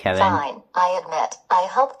yourself, Kevin? Fine, I admit. I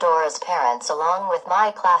helped Dora's parents along with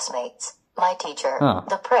my classmates, my teacher,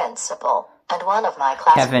 the principal, and one of my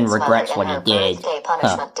classmates' Kevin regrets what he did. Birthday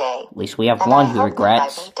punishment day. At least we have And one I who helped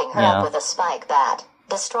regrets. by beating her up with a spike bat,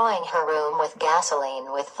 destroying her room with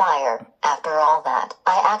gasoline with fire. After all that,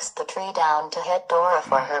 I axed the tree down to hit Dora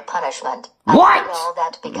for her punishment. What? I did all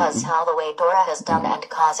that because how the way Dora has done and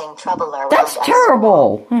causing trouble around That's us.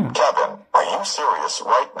 terrible. Kevin, are you serious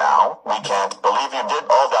right now? We can't believe you did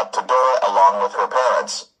all that to Dora along with her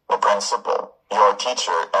parents, the principal, your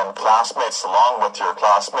teacher, and classmates along with your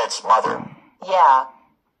classmate's mother. Yeah.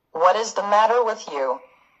 What is the matter with you?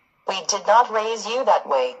 We did not raise you that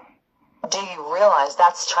way. Do you realize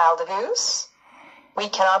that's child abuse? We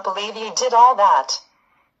cannot believe you did all that.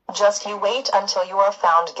 Just you wait until you are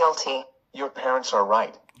found guilty. Your parents are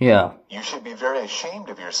right. Yeah. You should be very ashamed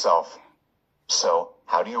of yourself. So,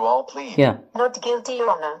 how do you all plead? Yeah. Not guilty, Your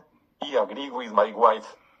Honor. I agree with my wife.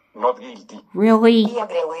 Not guilty. Really? I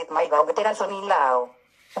agree with my dog, Terasolilao.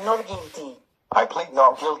 Not guilty. I plead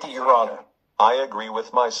not guilty, Your Honor. I agree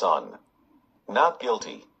with my son. Not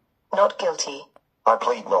guilty. Not guilty. I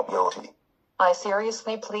plead not guilty. I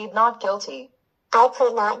seriously plead not guilty. I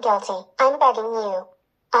plead not guilty. I'm begging you.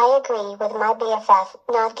 I agree with my BFF,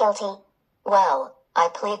 not guilty. Well, I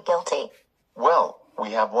plead guilty. Well,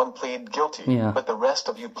 we have one plead guilty, but the rest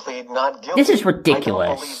of you plead not guilty. This is ridiculous.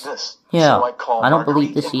 I don't believe this. Yeah, so I call I don't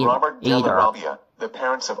believe this and Robert either. Della Rabbia, the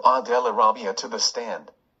parents of Della Rabbia, to the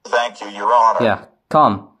stand. Thank you, Your Honor. Yeah,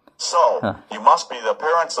 come. So, you must be the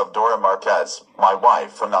parents of Dora Marquez. My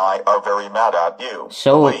wife and I are very mad at you.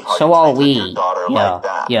 So are we. Your daughter like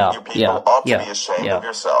that. You people ought to be ashamed of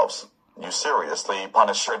yourselves. You seriously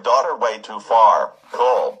punish your daughter way too far.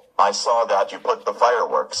 Cole, I saw that you put the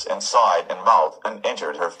fireworks inside and mouth and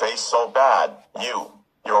injured her face so bad. You,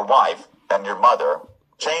 your wife, and your mother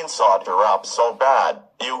chainsawed her up so bad.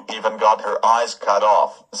 You even got her eyes cut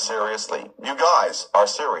off. Seriously, you guys are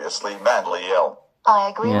seriously mentally ill. I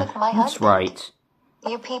agree with my husband. That's right.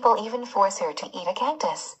 You people even force her to eat a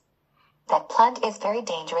cactus. That plant is very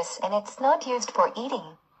dangerous and it's not used for eating.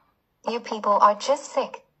 You people are just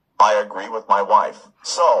sick. I agree with my wife.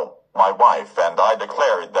 So, my wife and I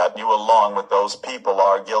declared that you along with those people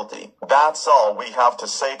are guilty. That's all we have to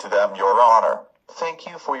say to them, Your Honor. Thank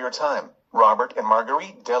you for your time, Robert and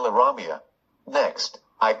Marguerite Della Rabbia. Next,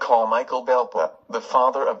 I call Michael Belpa, the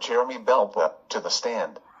father of Jeremy Belpa, to the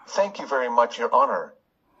stand. Thank you very much, Your Honor.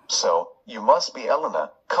 So, you must be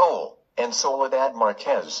Elena, Cole, and Soledad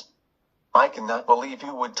Marquez. I cannot believe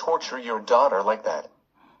you would torture your daughter like that.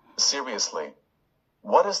 Seriously.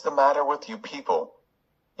 What is the matter with you people?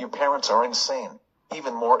 You parents are insane.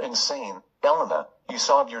 Even more insane, Elena, you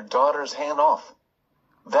sawed your daughter's hand off.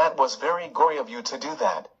 That was very gory of you to do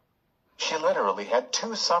that. She literally had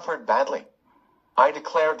suffered badly. I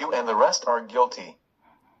declare you and the rest are guilty.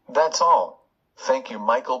 That's all. Thank you,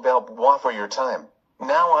 Michael Belbois, for your time.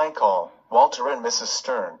 Now I call Walter and Mrs.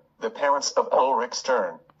 Stern, the parents of Ulrich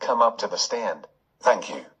Stern, come up to the stand. Thank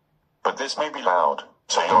you. But this may be loud.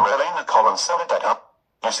 So you're Elena Collins Solidata.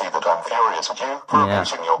 You see that I'm furious at you for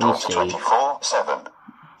abusing your daughter 24/7.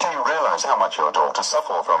 Do you realize how much your daughter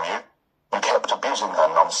suffered from you? You kept abusing her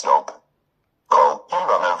non-stop. Cole, you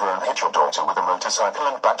ran over and hit your daughter with a motorcycle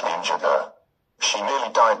and badly injured her. She nearly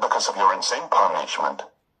died because of your insane punishment.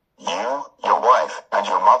 You, your wife, and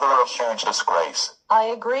your mother are a huge disgrace. I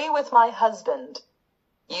agree with my husband.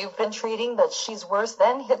 You've been treating that she's worse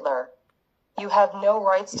than Hitler. You have no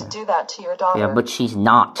rights to do that to your daughter. Yeah, but she's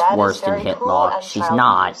not worse than Hitler. She's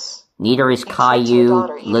not. Abuse. Neither is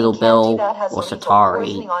Caillou, Little Bill, or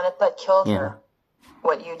Satari. On it that killed her.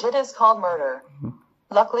 What you did is called murder.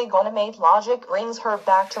 Luckily, Gonymed logic brings her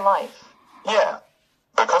back to life. Yeah,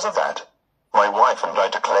 because of that, my wife and I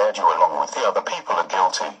declared you along with the other people are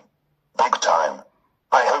guilty. Big time.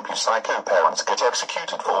 I hope you psycho parents get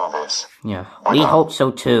executed for all this. Yeah, we hope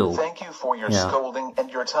so too. Thank you for your scolding and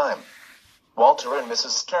your time. Walter and Mrs.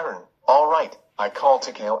 Stern. All right, I call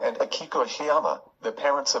Takeo and Akiko Ishiyama, the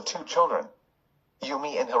parents of 2 children,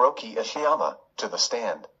 Yumi and Hiroki Ishiyama, to the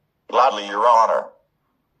stand. Gladly, Your Honor.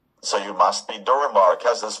 So you must be Dora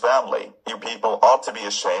Marquez's family. You people ought to be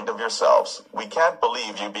ashamed of yourselves. We can't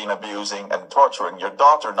believe you've been abusing and torturing your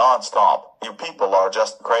daughter non-stop. You people are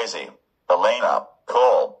just crazy. Elena,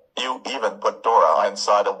 Cole, you even put Dora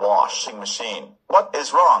inside a washing machine. What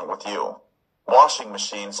is wrong with you? Washing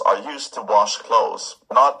machines are used to wash clothes,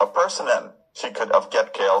 not a person in. She could have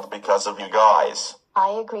get killed because of you guys. I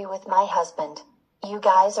agree with my husband. You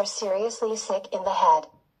guys are seriously sick in the head.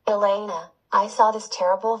 Elena, I saw this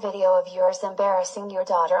terrible video of yours embarrassing your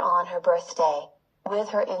daughter on her birthday, with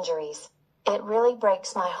her injuries. It really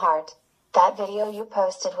breaks my heart. That video you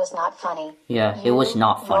posted was not funny. Yeah, it was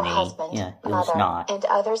not funny. Your husband, yeah, it mother, was not. and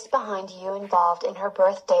others behind you involved in her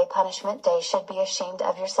birthday punishment day should be ashamed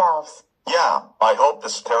of yourselves. Yeah, I hope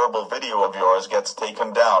this terrible video of yours gets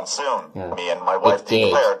taken down soon. Yeah. Me and my wife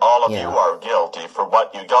declared all of you are guilty for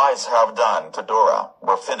what you guys have done to Dora.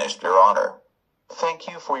 We're finished, Your Honor. Thank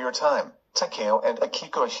you for your time, Takeo and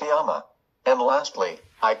Akiko Ishiyama. And lastly,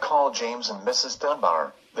 I call James and Mrs.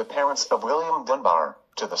 Dunbar, the parents of William Dunbar,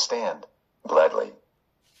 to the stand. Gladly.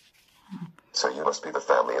 So you must be the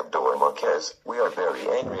family of Dora Marquez. We are very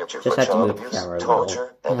angry at you for child abuse,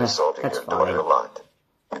 torture, and assaulting your daughter a lot.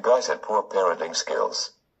 You guys had poor parenting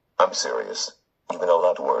skills. I'm serious. Even a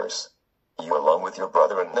lot worse. You, along with your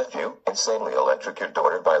brother and nephew, insanely electric your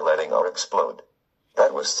daughter by letting her explode.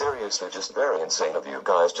 That was seriously just very insane of you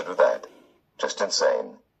guys to do that. Just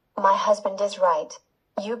insane. My husband is right.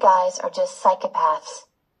 You guys are just psychopaths.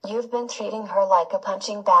 You've been treating her like a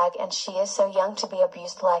punching bag and she is so young to be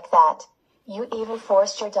abused like that. You even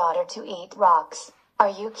forced your daughter to eat rocks. Are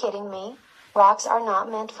you kidding me? Rocks are not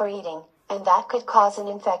meant for eating. And that could cause an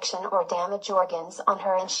infection or damage organs on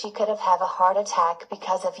her and she could have had a heart attack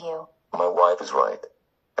because of you. My wife is right.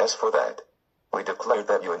 As for that, we declared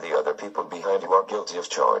that you and the other people behind you are guilty as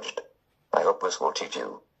charged. I hope this will teach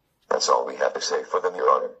you. That's all we have to say for them, Your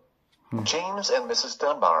Honor. James and Mrs.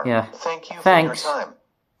 Dunbar, thank you for your time.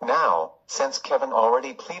 Now, since Kevin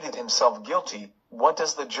already pleaded himself guilty, what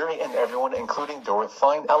does the jury and everyone including Dora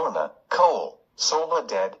find Elena, Cole,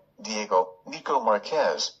 Soledad, Diego, Nico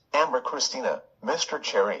Marquez, Amber Christina, Mr.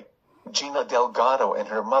 Cherry, Gina Delgado and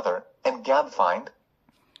her mother, and Gab find?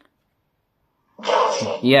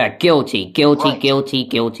 Yeah, guilty. Kevin,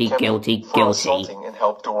 Guilty. For assaulting and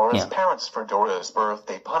helped Dora's parents for Dora's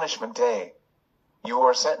birthday punishment day. You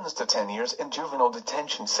are sentenced to 10 years in juvenile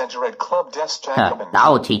detention center at Club Des Jacobins.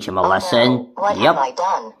 That'll teach him a lesson. No. What have I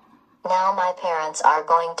done? Now my parents are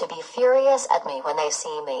going to be furious at me when they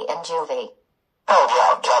see me in juvie. Oh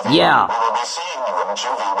yeah, Kevin. Yeah. We will be seeing you in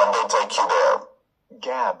juvie when they take you there.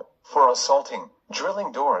 Gab, for assaulting,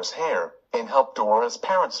 drilling Dora's hair, and helped Dora's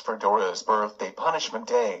parents for Dora's birthday punishment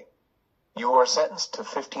day. You are sentenced to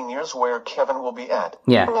 15 years where Kevin will be at.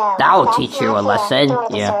 Yeah, No, that'll teach you a lesson. Dora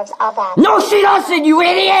deserves all that. No, she doesn't, you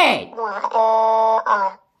idiot!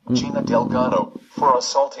 Gina Delgado, for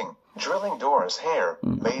assaulting, drilling Dora's hair,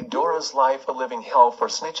 made Dora's life a living hell for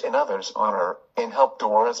Snitch and others on her, and helped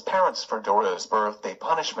Dora's parents for Dora's birthday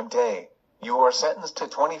punishment day. You are sentenced to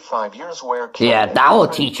 25 years where Kevin Yeah, that'll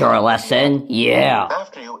teach her a lesson. Yeah.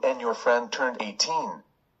 After you and your friend turned 18,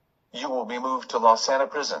 you will be moved to Los Santa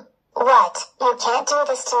Prison. What? You can't do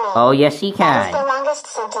this to me. Oh, yes, he That is the can. longest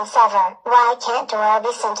sentence ever. Why can't Dora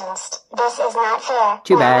be sentenced? This is not fair.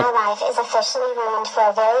 Too bad. My life is officially ruined for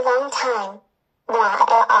a very long time.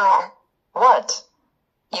 What?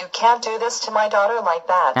 You can't do this to my daughter like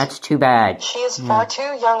that. That's too bad. She is far too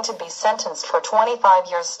young to be sentenced for 25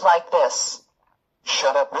 years like this.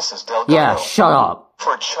 Shut up, Mrs. Delgado. Yeah, shut up.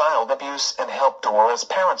 For child abuse and help Dora's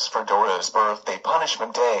parents for Dora's birthday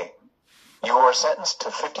punishment day. You are sentenced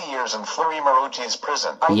to 50 years in Fleury Maroji's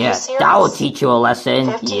prison. Are you serious? That will teach you a lesson.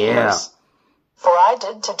 50 years. For I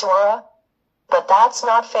did to Dora. But that's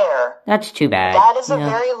not fair. That's too bad. That is a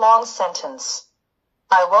very long sentence.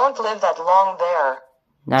 I won't live that long there.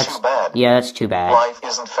 That's too bad. Yeah, that's too bad. Life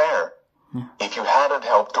isn't fair. If you hadn't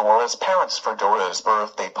helped Dora's parents for Dora's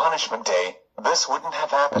birthday punishment day, this wouldn't have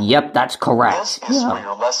happened. Yep, that's correct. This is for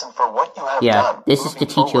your lesson for what you have done. This is to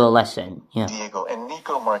teach you a lesson. Yeah. Diego and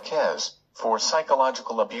Nico Marquez for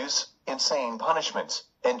psychological abuse, insane punishments,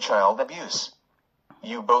 and child abuse.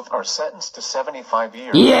 You both are sentenced to 75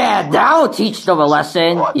 years. Yeah, that'll teach them a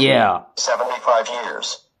lesson. What? Yeah. 75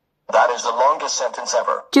 years. That is the longest sentence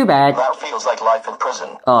ever. Too bad. That feels like life in prison.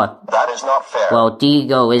 That is not fair. Well,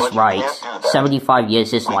 Diego is But you right. can't do that. 75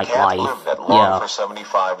 years is We like can't life. live that long for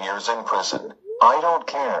 75 years in prison. I don't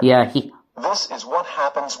care. Yeah, This is what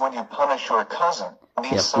happens when you punish your cousin.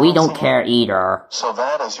 we don't care either. So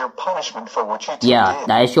that is your punishment for what you did. Yeah,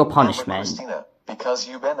 that is your punishment. Christina, because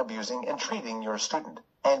you've been abusing and treating your student,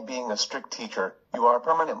 and being a strict teacher, you are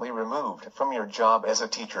permanently removed from your job as a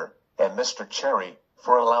teacher. And Mr. Cherry,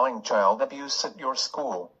 for allowing child abuse at your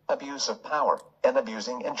school, abuse of power, and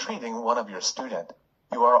abusing and treating one of your student.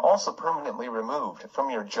 You are also permanently removed from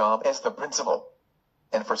your job as the principal.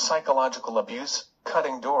 And for psychological abuse,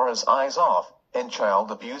 cutting Dora's eyes off, and child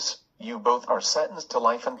abuse, you both are sentenced to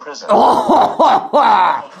life in prison.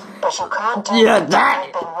 Yeah,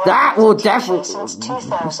 that will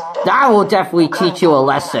definitely teach you a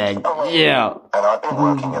lesson. Yeah. And I've been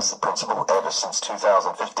working as the principal ever since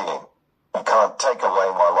 2015. You can't take away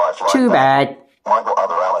my life like Too bad. My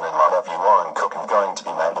brother Alan and my nephew Warren Cook are going to be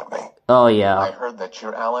mad at me. Oh, yeah. I heard that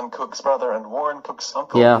you're Alan Cook's brother and Warren Cook's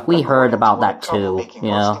uncle. Yeah, we heard about that too.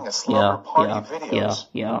 Yeah.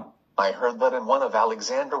 I heard that in one of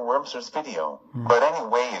Alexander Wormser's video. But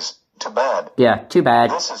anyways, too bad. Yeah, too bad.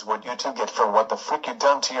 This is what you two get for what the frick you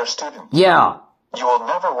done to your student. Yeah. You will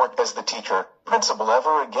never work as the teacher, principal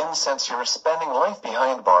ever again since you're spending life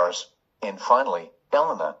behind bars. And finally,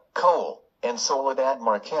 Elena, Cole, and Soledad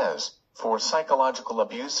Marquez, for psychological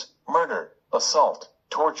abuse, murder, assault,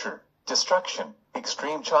 torture, destruction,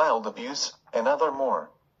 extreme child abuse, and other more,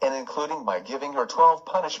 and including by giving her 12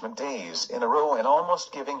 punishment days in a row and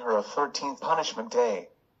almost giving her a 13th punishment day.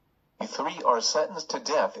 You three are sentenced to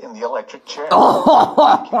death in the electric chair.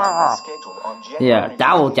 Yeah,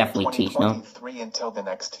 that will definitely teach, no? Until the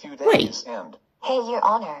next few days. Wait. Hey, Your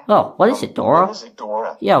Honor. Oh, what is it, Dora? What is it,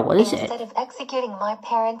 Dora? Yeah, what is it? Instead of executing my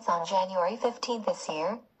parents on January 15th this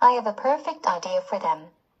year, I have a perfect idea for them.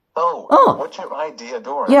 Oh, what's your idea,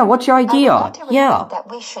 Dora? Yeah, what's your idea? I would like to recommend that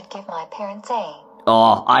we should give my parents a...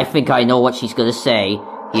 Oh, I think I know what she's gonna say.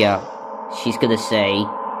 Yeah, she's gonna say...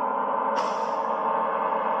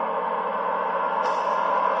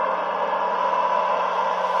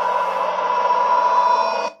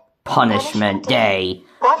 Punishment Day.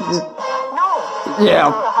 What? No.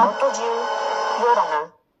 Yeah. How could you? Your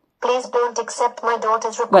Honor, please don't accept my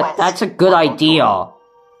daughter's request. But that's a good idea.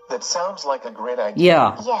 That sounds like a great idea.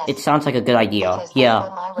 Yeah, yes, it sounds like a good idea. Yeah.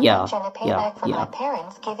 And a payback for my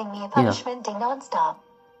parents giving me a punishment day nonstop.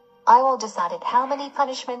 I will decide how many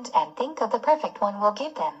punishments and think of the perfect one we'll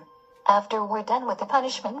give them. After we're done with the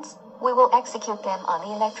punishments, we will execute them on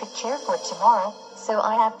the electric chair for tomorrow, so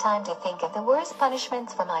I have time to think of the worst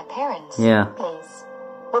punishments for my parents. Yeah. Please,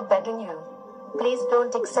 we're begging you. Please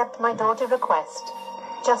don't accept my daughter's request.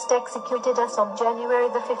 Just executed us on January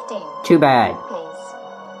the 15th. Too bad. Please.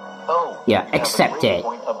 Oh. Yeah, accept it.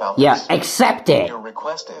 Yeah, accept it. Your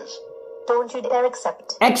request is... Don't you dare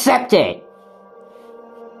accept. Accept it.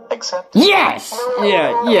 Accept? Yes!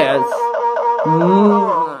 Yeah, yes.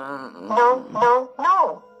 No, no,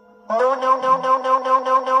 no. No, no, no, no, no, no,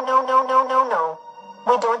 no, no, no, no, no, no, no.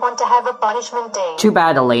 We don't want to have a punishment day. Too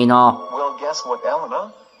bad, Elena. Well, guess what,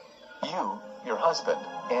 Elena? You, your husband,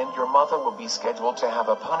 and your mother will be scheduled to have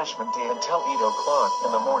a punishment day until 8 o'clock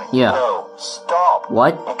in the morning. Yeah. No, stop.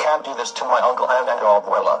 What? You can't do this to my uncle and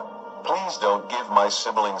abuela. Please don't give my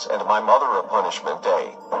siblings and my mother a punishment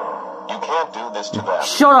day. You can't do this to them.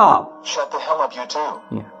 Shut up! Shut the hell up, you two.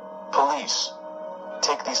 Yeah. Police,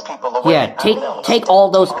 take these people away. Yeah, take all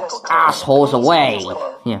those assholes away.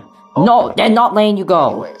 Yeah. No, they're not letting you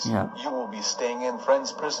go. Anyways, Yeah. you will be staying in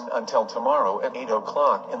Friends Prison until tomorrow at 8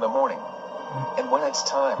 o'clock in the morning. And when it's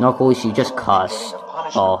time... Knuckles, you just cussed.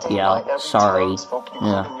 Oh, yeah, sorry.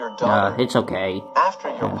 Yeah, it's okay. After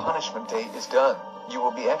your punishment day is done, you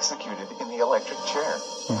will be executed in the electric chair.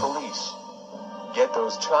 Police, Get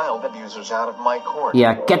those child abusers out of my court.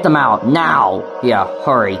 Yeah, get them out, now! Yeah,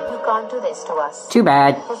 hurry. You can't do this to us. Too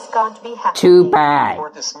bad. This can't be happening. Too bad.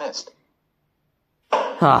 Court dismissed.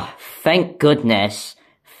 Ah, thank goodness.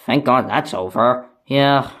 Thank God that's over.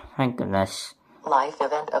 Yeah, thank goodness. Live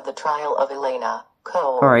event of the trial of Elena,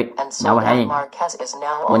 Cole, Alright, and now Soledad Marquez is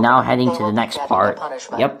now we're over. now heading They to will the be next getting part. a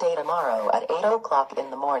punishment Yep. day tomorrow at 8 o'clock in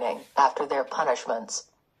the morning. After their punishments,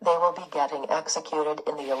 they will be getting executed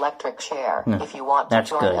in the electric chair. If you want to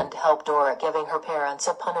join and help Dora giving her parents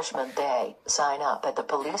a punishment day, sign up at the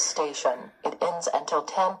police station. It ends until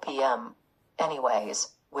 10 p.m. Anyways,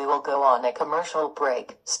 we will go on a commercial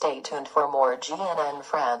break. Stay tuned for more GNN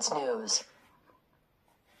France news.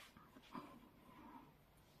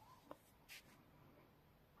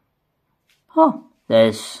 Oh,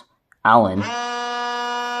 there's Alan.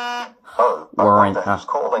 Oh,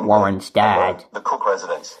 Warren's dad. The Cook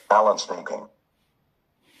residence. Alan speaking.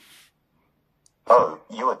 Oh,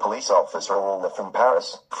 you a police officer all from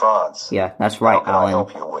Paris, France? Yeah, that's right, What can Alan. I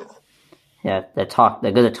help you with? Yeah, they're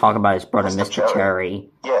gonna talk about his brother, Mr. Cherry.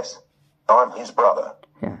 Yes, I'm his brother.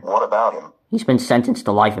 Yeah. What about him? He's been sentenced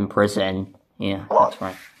to life in prison. Yeah, What? that's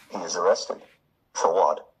right. He is arrested. For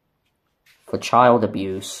what? For child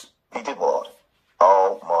abuse. He did what?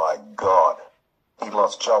 Oh my God. He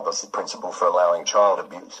lost job as the principal for allowing child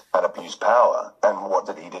abuse and abused power. And what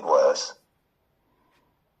did he do worse?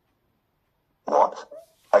 What?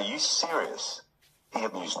 Are you serious? He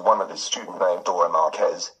abused one of his students named Dora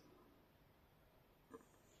Marquez.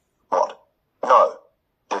 What? No.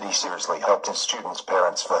 Did he seriously help his student's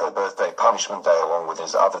parents for her birthday punishment day along with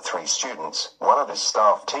his other 3 students, one of his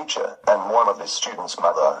staff teacher, and one of his student's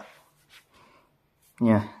mother?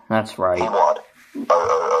 Yeah, that's right. He what?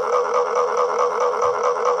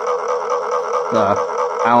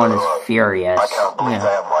 Alan is furious. I can't believe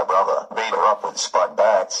that my brother beat her up with spiked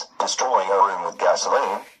bats, destroying her room with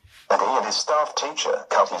gasoline, and he and his staff teacher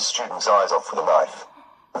cut his student's eyes off with a knife.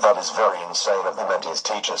 That is very insane of him and his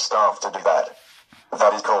teacher staff to do that.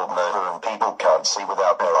 That is called murder and people can't see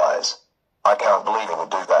without their eyes. I can't believe he would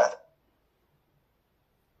do that.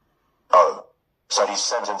 Oh, so he's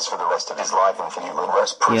sentenced for the rest of his life in Fevre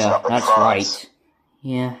prison up in France. Right.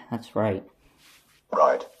 Yeah, that's right.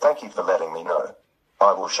 Right, thank you for letting me know.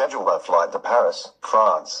 I will schedule a flight to Paris,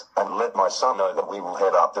 France, and let my son know that we will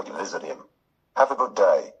head up to visit him. Have a good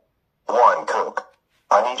day. Wine cook,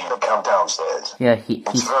 I need you to come downstairs. Yeah, he's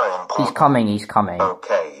very important. He's coming.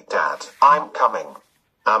 Okay, Dad, I'm coming.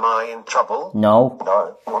 Am I in trouble? No.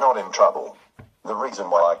 No, we're not in trouble. The reason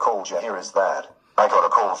why I called you here is that I got a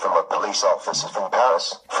call from a police officer from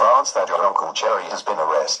Paris, France, that your Uncle Cherry has been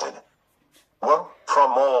arrested. Well,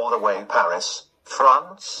 from all the way Paris,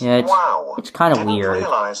 France? Yeah, wow. It's kind of Didn't weird.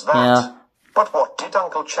 realize that. Yeah. But what did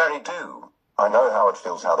Uncle Cherry do? I know how it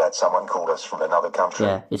feels how that someone called us from another country.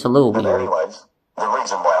 Yeah, it's a little But weird. anyways, the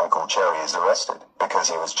reason why Uncle Cherry is arrested, because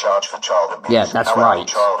he was charged for child abuse. Yeah, that's allowing right.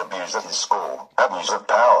 Child abuse at his school, abuse of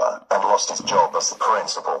power, and lost his job as the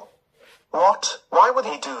principal. What? Why would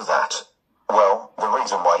he do that? Well, the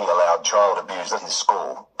reason why he allowed child abuse at his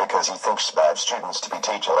school, because he thinks bad students to be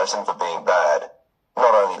teach a lesson for being bad.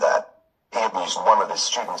 Not only that, he abused one of his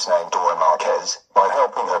students named Dora Marquez by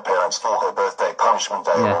helping her parents for her birthday punishment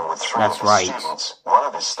day along with 3 of his students, one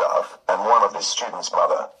of his staff, and one of his students'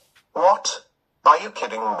 mother. What? Are you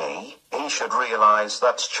kidding me? He should realize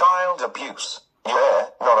that's child abuse. Yeah,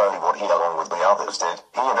 not only what he along with the others did,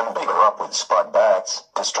 he even beat her up with spiked bats,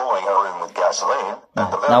 destroying her room with gasoline,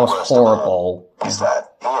 and the very That was worst of horrible. all is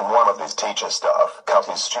that he and one of his teacher staff cut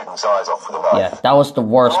his students' eyes off with a knife. Yeah, that was the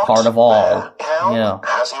worst part of all. Hell? Yeah.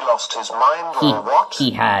 Has he lost his mind or what? He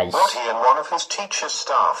has. What he and one of his teacher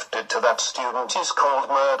staff did to that student is called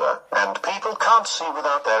murder, and people can't see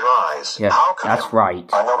without their eyes. Yeah, How can that's right.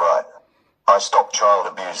 I know, right. I stopped child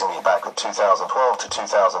abusing you back in 2012 to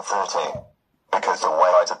 2014. Because the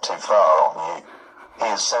rides are too far on you. He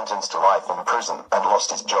is sentenced to life in prison and lost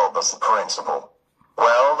his job as the principal.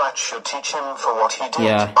 Well, that should teach him for what he did.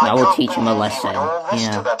 Yeah, that will teach him a lesson. All this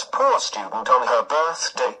to Yeah. that poor student on her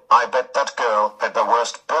birthday. I bet that girl had the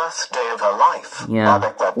worst birthday of her life. I Yeah,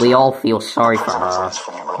 bet that we all feel sorry for prison her. is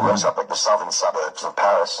for you rose up in the southern suburbs of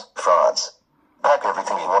Paris, France. Pack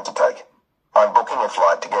everything you want to take. I'm booking a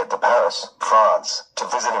flight to get to Paris, France, to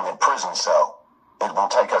visit him in prison cell. It will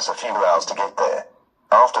take us a few hours to get there.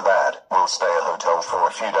 After that, we'll stay at a hotel for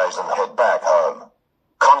a few days and head back home.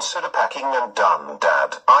 Consider packing and done,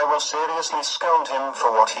 Dad. I will seriously scold him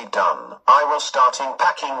for what he done. I will start in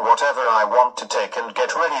packing whatever I want to take and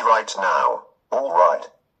get ready right now. All right.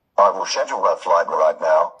 I will schedule that flight right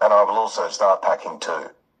now, and I will also start packing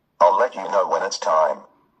too. I'll let you know when it's time.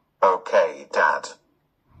 Okay, Dad.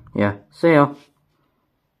 Yeah, see ya.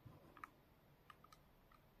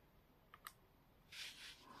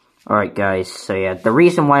 Alright guys, so yeah, the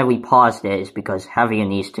reason why we paused it is because Javier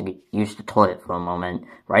needs to use the toilet for a moment.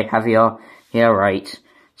 Right, Javier? Yeah, right.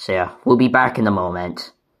 So yeah, we'll be back in a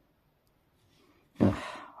moment.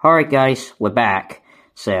 Alright guys, we're back.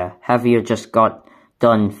 So yeah, Javier just got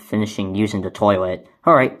done finishing using the toilet.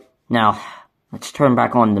 Alright, now, let's turn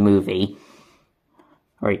back on the movie.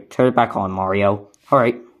 Alright, turn it back on, Mario.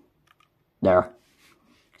 Alright. There.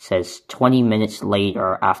 It says 20 minutes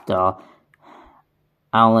later after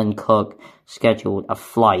Alan Cook scheduled a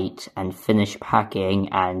flight and finished packing,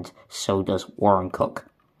 and so does Warren Cook.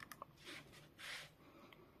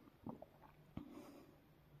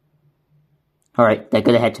 Alright, they're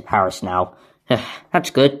gonna head to Paris now. That's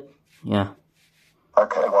good. Yeah.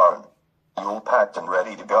 Okay, Warren. You all packed and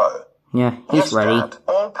ready to go? Yeah, he's ready. Dad,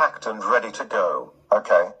 all packed and ready to go.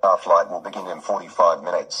 Okay, our flight will begin in 45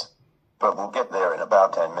 minutes. But we'll get there in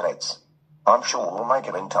about 10 minutes. I'm sure we'll make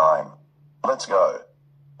it in time. Let's go.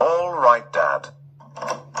 All right, Dad.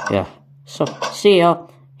 Yeah. So, see ya.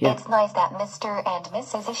 Yeah. It's nice that Mr. and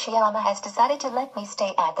Mrs. Ishiyama has decided to let me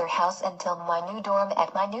stay at their house until my new dorm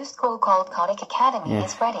at my new school called Kodak Academy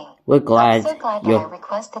is ready. We're glad. I'm so glad that I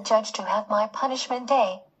request the judge to have my punishment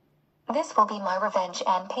day. This will be my revenge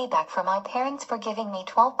and payback for my parents for giving me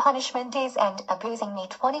 12 punishment days and abusing me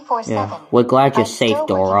 24/7. Yeah. We're glad you're safe,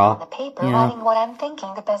 Dora. On the paper, writing what I'm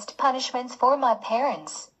thinking the best punishments for my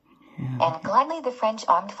parents. And gladly the French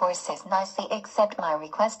armed forces nicely accept my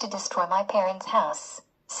request to destroy my parents' house.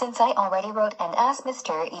 Since I already wrote and asked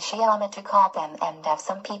Mr. Ishiyama to call them and have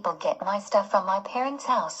some people get my stuff from my parents'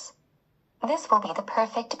 house. This will be the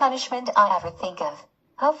perfect punishment I ever think of.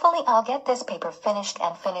 Hopefully I'll get this paper finished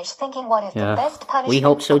and finish thinking what is the best punishment we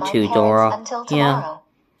hope so for my too, parents Dora. Until tomorrow.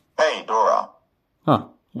 Hey, Dora. Huh.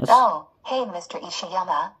 Yes. Oh, hey Mr.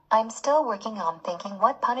 Ishiyama. I'm still working on thinking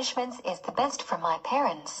what punishments is the best for my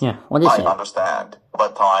parents. Yeah, what is it? I understand,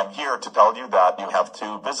 but I'm here to tell you that you have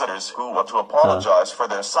two visitors who want to apologize for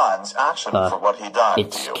their son's action for what he done to you.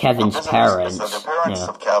 It's Kevin's parents. The parents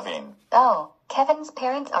of Kevin. Oh, Kevin's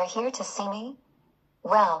parents are here to see me?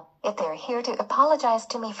 Well, if they're here to apologize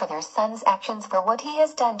to me for their son's actions for what he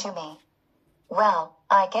has done to me, well,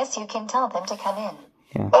 I guess you can tell them to come in.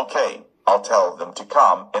 Yeah. Okay, I'll tell them to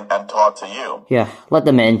come in and talk to you. Yeah, let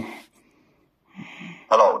them in.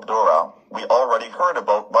 Hello, Dora. We already heard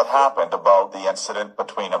about what happened about the incident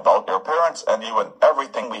between about your parents and you, and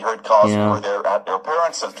everything we heard cause you were there at your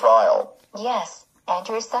parents' trial. Yes, and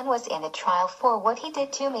your son was in the trial for what he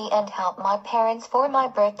did to me and helped my parents for my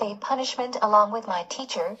birthday punishment along with my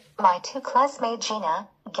teacher, my two classmates Gina,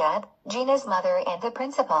 Gab, Gina's mother and the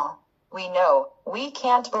principal. We know. We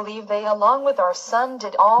can't believe they, along with our son,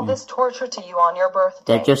 did all this torture to you on your birthday.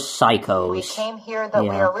 They're just psychos. We came here that we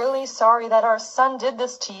are really sorry that our son did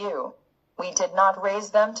this to you. We did not raise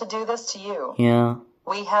them to do this to you. Yeah.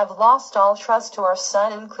 We have lost all trust to our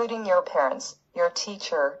son, including your parents, your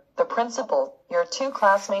teacher, the principal, your two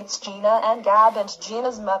classmates Gina and Gab, and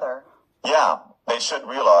Gina's mother. Yeah. They should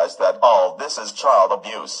realize that all this is child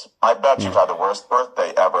abuse. I bet you had the worst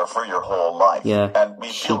birthday ever for your whole life. Yeah, and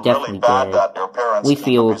we feel really bad that your parents we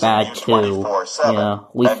feel bad too. Yeah,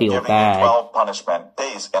 we feel bad. 12 punishment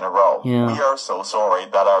days in a row. Yeah. We are so sorry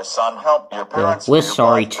that our son helped your parents. We're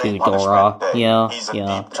sorry too, Dora. Yeah, he's in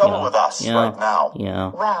deep trouble with us right now. Yeah.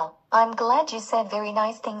 Well, I'm glad you said very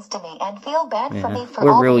nice things to me and feel bad for me for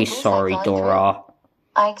We're all really the abuse sorry, I've gone Dora. through.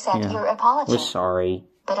 I accept your apology. We're sorry.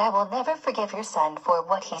 But I will never forgive your son for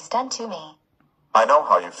what he's done to me. I know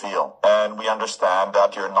how you feel, and we understand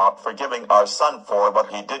that you're not forgiving our son for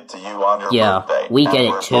what he did to you on your birthday. Yeah, we get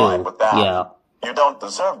it too. Yeah. You don't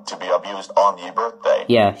deserve to be abused on your birthday.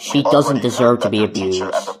 Yeah, she doesn't deserve to be abused. The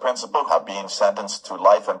teacher and the principal have been sentenced to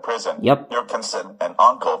life in prison. Yep. Your cousin and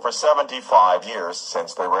uncle for 75 years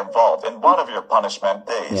since they were involved in one of your punishment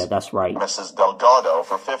days. Yeah, that's right. Mrs. Delgado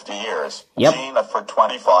for 50 years. Yep. Gina for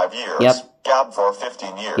 25 years. Yep. Gab for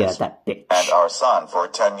 15 years. Yeah, that bitch. And our son for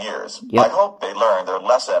 10 years. Yep. I hope they learn their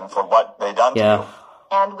lesson for what they done to you.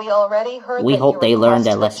 And we already heard we that hope you they learned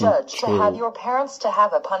their requested lesson the judge too. to have your parents to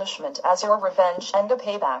have a punishment as your revenge and a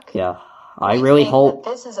payback. Yeah, I really hope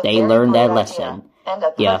they learn their lesson. And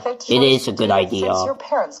a yeah, perfect it is a good idea. Since your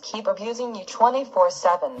parents keep abusing you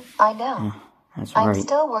 24/7. I know. That's right. I'm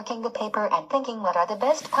still working the paper and thinking what are the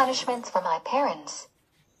best punishments for my parents.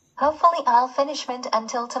 Hopefully I'll finish it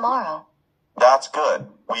until tomorrow. That's good.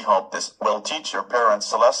 We hope this will teach your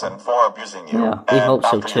parents a lesson for abusing you. Yeah, we hope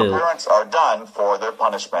so after too. Your parents are done for their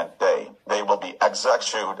punishment day, they will be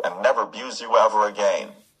executed and never abuse you ever again.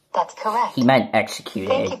 That's correct. He meant executed.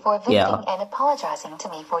 Thank you for visiting and apologizing to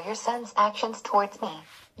me for your son's actions towards me.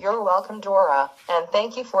 You're welcome, Dora, and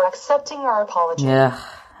thank you for accepting our apology. Yeah,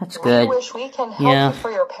 That's good. We wish we can help you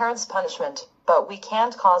for your parents' punishment, but we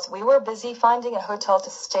can't cause we were busy finding a hotel to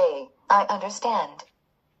stay. I understand.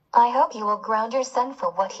 I hope you will ground your son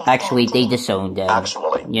for what he's Actually, done they to me. disowned him.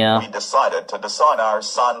 Actually, yeah. we decided to disown our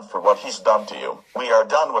son for what he's done to you. We are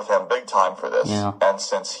done with him big time for this. Yeah. And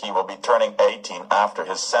since he will be turning 18 after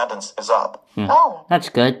his sentence is up. Oh. That's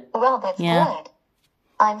good. Well, that's good.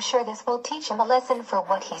 I'm sure this will teach him a lesson for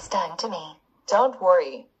what he's done to me. Don't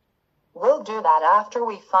worry. We'll do that after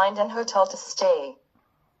we find an hotel to stay.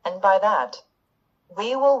 And by that,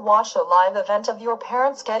 we will watch a live event of your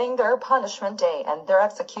parents getting their punishment day and their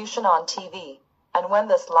execution on TV. And when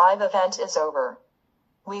this live event is over,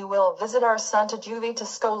 we will visit our son to juvie to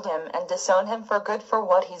scold him and disown him for good for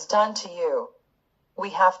what he's done to you.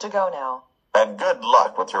 We have to go now. And good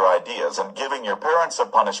luck with your ideas and giving your parents a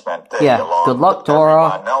punishment day along good luck,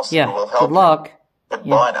 Dora. Good luck.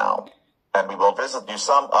 Goodbye now. And we will visit you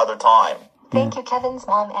some other time. Thank you, Kevin's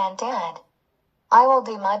mom and dad. I will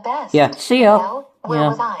do my best. Yeah, see ya. Now, where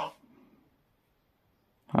was I?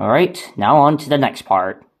 Alright, now on to the next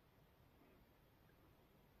part.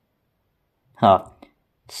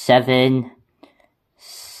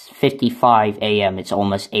 7:55 a.m. It's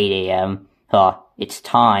almost 8 a.m. It's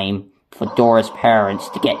time for Dora's parents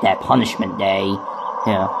to get their punishment day.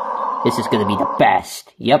 Yeah, this is gonna be the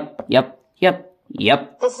best. Yep.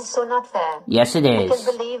 This is so not fair. Yes, it is. I can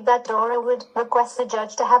believe that Dora would request the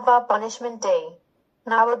judge to have our punishment day.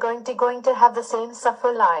 Now we're going to have the same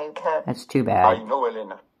suffer like her. That's too bad. I know,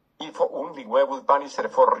 Elena. If only we would punish her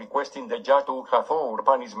for requesting the judge to have our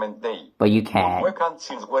punishment day. But you can't. We can't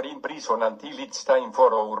since we're in prison until it's time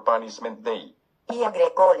for our punishment day. Yeah,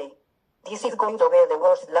 Grecoli. This is going to be the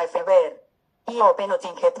worst life ever.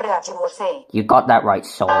 You got that right,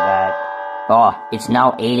 Soledad. It's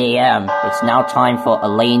now 8 a.m. It's now time for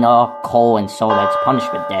Elena, Cole, and Soledad's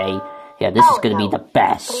punishment day. Yeah, this is going to be the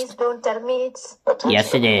best. Please don't tell me it's...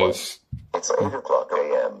 Yes, it is. It's 8 o'clock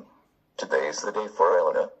a.m. Today is the day for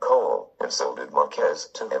Elena, Cole, and Soledad Marquez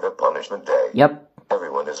to have a punishment day. Yep.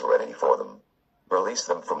 Everyone is ready for them. Release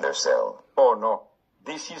them from their cell. Oh no,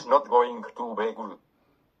 this is not going to be good.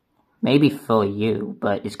 Maybe for you,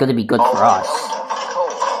 but it's going to be good for us.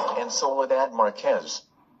 Cole and Soledad Marquez.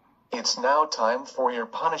 It's now time for your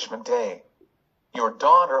punishment day. Your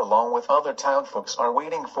daughter, along with other townfolks, are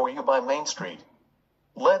waiting for you by Main Street.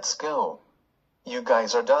 Let's go. You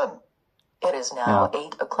guys are done. It is now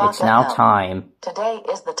 8 o'clock. It's now time. Today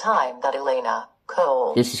is the time that Elena,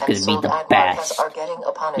 Cole, this is going to be the and best. Are getting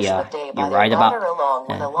a punishment day by you're right their about. daughter, along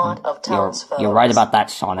with a lot of townsfolk. You're right about that,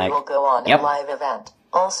 Sonic. We will go on a live event.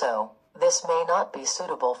 Also, this may not be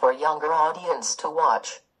suitable for younger audience to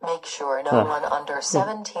watch. Make sure no one under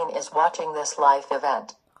 17 is watching this live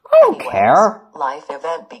event. I don't care. Live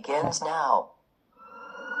event begins now.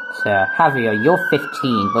 So, Javier, you're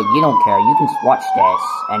 15, but you don't care. You can watch this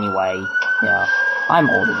anyway. Yeah, I'm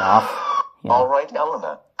old enough. Yeah. All right,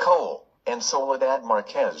 Elena, Cole, and Soledad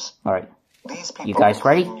Marquez. All right. These people, you guys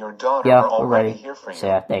ready? Your daughter, yeah, are all we're ready. Here for you.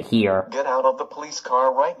 So, they're here. Get out of the police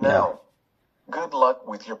car right now. Good luck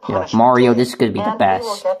with your punishment. Mario, this is going to be the best. And we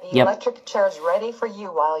will get the electric chairs ready for you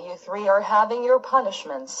while you three are having your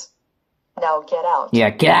punishments. Now get out. Yeah,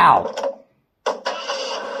 get out.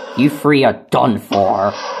 You three are done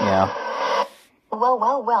for. Yeah. Well,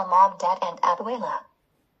 Mom, Dad, and Abuela.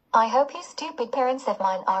 I hope you stupid parents of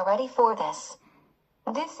mine are ready for this.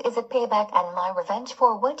 This is a payback and my revenge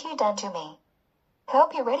for what you done to me.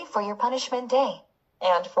 Hope you're ready for your punishment day.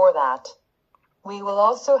 And for that, we will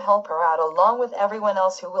also help her out along with everyone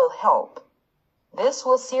else who will help. This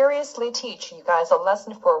will seriously teach you guys a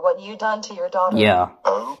lesson for what you done to your daughter. Yeah.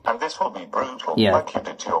 Oh, and this will be brutal. Yeah. Like you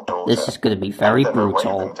did to your daughter. This is going to be very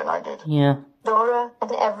brutal. Yeah. Dora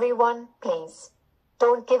and everyone, please.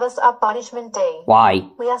 Don't give us our punishment day. Why?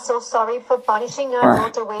 We are so sorry for punishing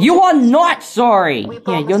our daughter. You are not sorry.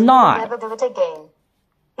 Yeah, you're not. We'll never do it again.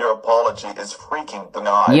 Your apology is freaking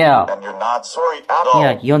denied. Yeah. And you're not sorry at all.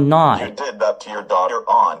 Yeah, you're not. You did that to your daughter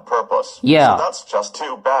on purpose. Yeah. So that's just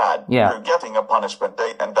too bad. Yeah. You're getting a punishment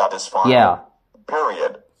date and that is fine. Yeah.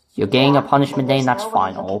 Period. You're getting a punishment day and that's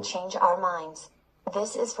final. We can change our minds.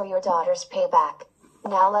 This is for your daughter's payback.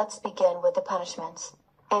 Now let's begin with the punishments.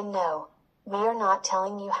 And no, we are not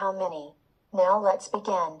telling you how many. Now let's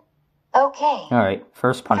begin. Okay. Alright,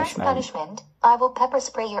 first punishment. First punishment, I will pepper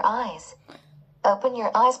spray your eyes. Open your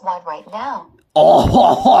eyes wide right now. Oh,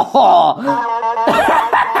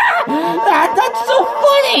 that's so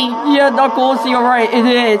funny! Yeah, Knuckles, you're right, it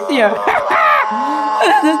is, yeah.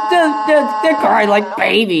 They're crying like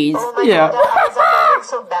babies, yeah.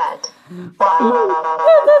 So bad.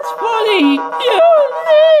 That's funny, yeah, it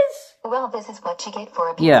is. Well, this is what you get for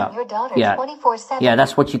abusing your daughter 24/7. Yeah,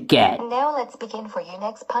 that's what you get. Now let's begin for your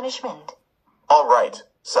next punishment. All right.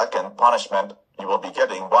 Second punishment. You will be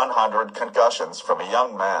getting 100 concussions from a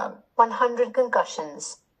young man. 100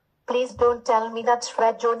 concussions. Please don't tell me that's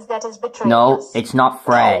Fred Jones that is betraying No, us. it's not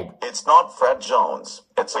Fred. No, it's not Fred Jones.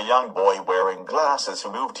 It's a young boy wearing glasses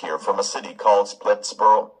who moved here from a city called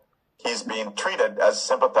Splitsboro. He's been treated as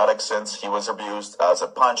sympathetic since he was abused as a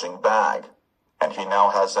punching bag. And he now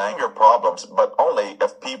has anger problems, but only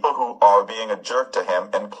if people who are being a jerk to him,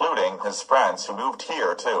 including his friends who moved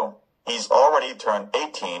here too. He's already turned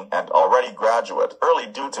 18 and already graduate early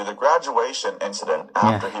due to the graduation incident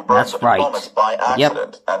after he burned the diplomas by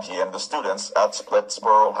accident, and he and the students at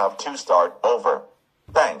Splitsboro have to start over.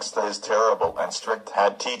 Thanks to his terrible and strict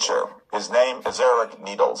head teacher. His name is Eric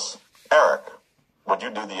Needles. Eric, would you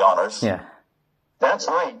do the honors? Yeah. That's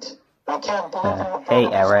right. I can't believe you hey,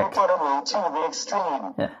 Eric. to the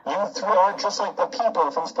extreme. Yeah. You three are just like the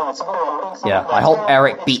people from Splitsboro. Yeah, I hope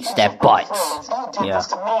Eric beats their butts. Yeah.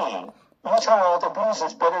 You child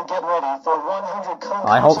abusers better get ready for 100 concussions.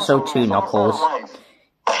 I hope so too, Knuckles.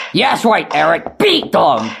 Yeah, that's right, Eric. Beat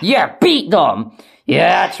them. Yeah, beat them.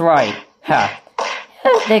 Yeah, that's right. Huh.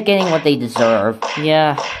 They're getting what they deserve.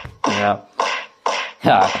 Yeah. Yeah.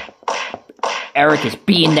 Huh. Eric is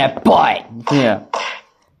beating their butt. Yeah.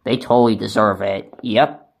 They totally deserve it.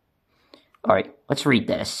 Yep. Alright, let's read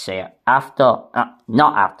this. Say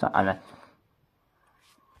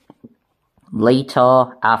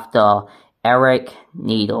later, after Eric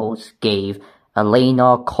Needles gave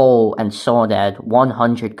Elena, Cole, and Soledad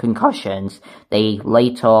 100 concussions, they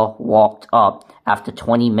later walked up after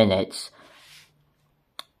 20 minutes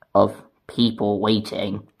of people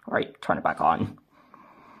waiting. Alright, turn it back on.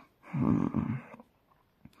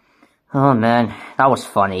 Oh man, that was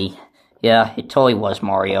funny. Yeah, it totally was,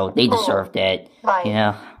 Mario. They deserved it. Right.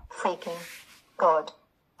 Yeah. Freaking God.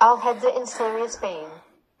 Our heads are in serious pain.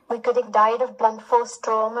 We could have died of blunt force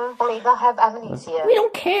trauma or either have amnesia. We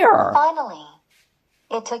don't care. Finally.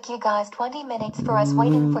 It took you guys 20 minutes for us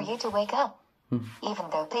waiting for you to wake up. Even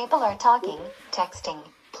though people are talking, texting,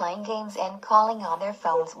 playing games, and calling on their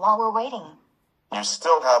phones while we're waiting. You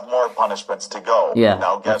still have more punishments to go. Yeah,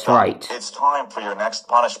 now get that's up. right. It's time for your next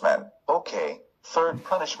punishment. Okay, third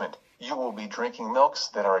punishment. You will be drinking milks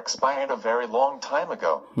that are expired a very long time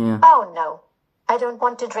ago. Yeah. Oh no. I don't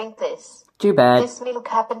want to drink this. Too bad. This milk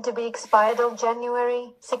happened to be expired on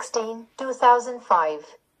January 16,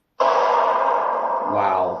 2005.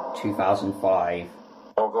 Wow, 2005.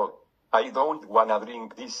 Oh God, I don't wanna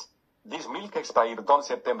drink this. This milk expired on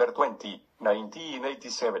September 20,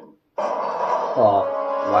 1987. Oh,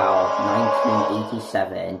 wow,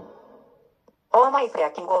 1987. Oh my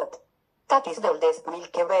freaking God. That is the oldest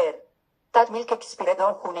milk ever. That milk expired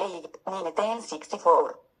on June 8,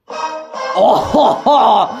 1964.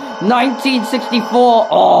 Oh, 1964.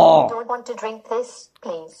 Oh. I don't want to drink this,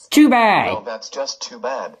 please. Too bad. Well, that's just too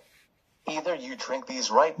bad. Either you drink these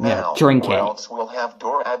right now, drink or it. else we'll have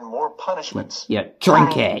Dora add more punishments. Yeah,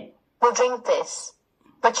 drink it. We'll drink this.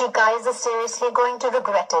 But you guys are seriously going to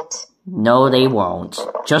regret it. No, they won't.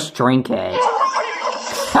 Just drink it.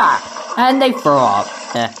 Ha! And they throw up.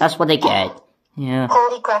 That's what they get. Yeah.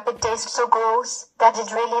 Holy crap, it tastes so gross that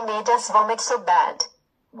it really made us vomit so bad.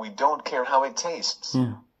 We don't care how it tastes.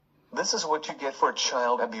 Yeah. This is what you get for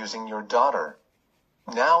child abusing your daughter.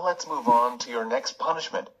 Now let's move on to your next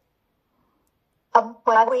punishment. What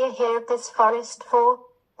are we here at this forest for?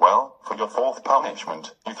 Well, for your fourth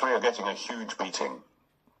punishment, you three are getting a huge beating.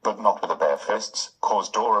 But not with the bare fists, cause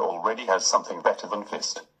Dora already has something better than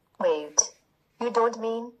fist. Wait, you don't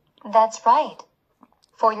mean? That's right.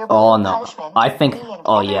 For your punishment, I think,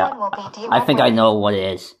 oh yeah, I think I know what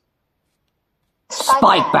it is.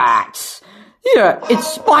 Spike bats! Yeah, it's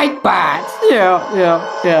spike bats!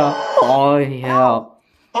 Yeah. Oh yeah.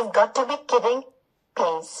 You've got to be kidding.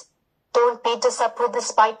 Please, don't beat us up with the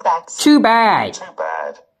spike bats. Too bad. Too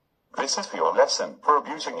bad. This is for your lesson for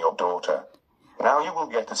abusing your daughter. Now you will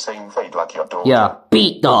get the same fate like your daughter. Yeah,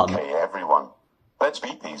 beat them. Okay, everyone. Let's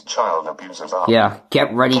beat these child abusers up. Yeah,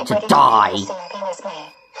 get ready to die.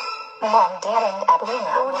 Mom, Dad, and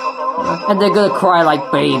Abuela. And they're gonna cry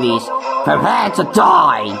like babies. Prepare to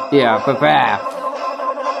die. Yeah, prepare.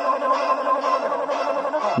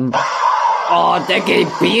 Oh, they're getting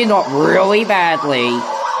beaten up really badly.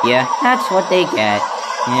 Yeah, that's what they get.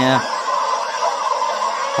 Yeah.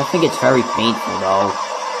 I think it's very painful, though.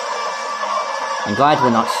 I'm glad we're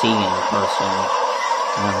not seeing it in person.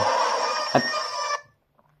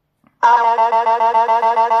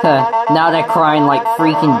 Now they're crying like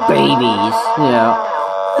freaking babies. Yeah.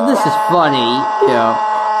 This is funny. Yeah.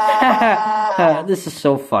 This is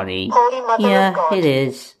so funny. Holy Mother of God. It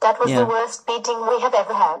is. That was the worst beating we have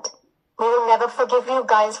ever had. We will never forgive you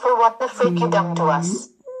guys for what the freak you done to us.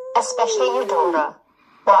 Especially you, Dora.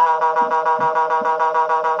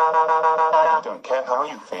 I don't care how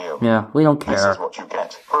you feel. Yeah, we don't care. This is what you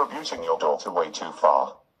get for abusing your daughter way too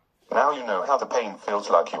far. Now you know how the pain feels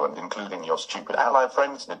like you and including your stupid ally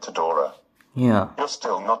friends did to Dora. Yeah. You're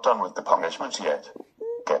still not done with the punishment yet.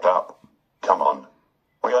 Get up. Come on.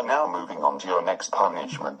 We are now moving on to your next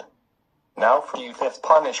punishment. Now for your fifth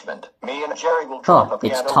punishment. Me and Jerry will drop a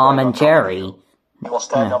piano. It's Tom and Jerry. You will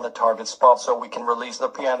stand on the target spot so we can release the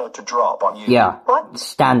piano to drop on you. Yeah. What?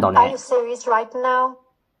 Stand on Are it. you serious right now?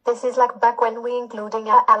 This is like back when we, including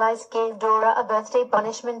our allies, gave Dora a birthday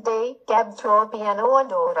punishment day, Gab throw a piano on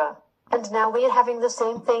Dora. And now we're having the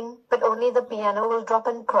same thing, but only the piano will drop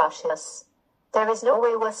and crush us. There is no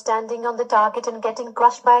way we're standing on the target and getting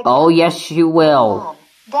crushed by... Oh, yes, you will. Mom,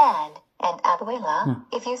 Dad, and Abuela,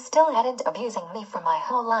 if you still hadn't abusing me for my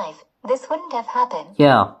whole life, this wouldn't have happened.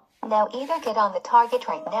 Yeah. Now either get on the target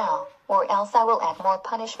right now, or else I will add more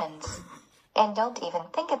punishments. And don't even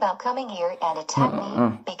think about coming here and attack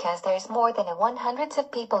me, because there's more than 100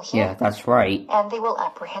 of people here. Yeah, that's right. And they will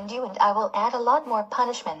apprehend you and I will add a lot more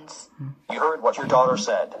punishments. You heard what your daughter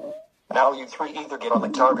said. Now you three either get on the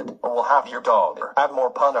target, or we'll have your dog add more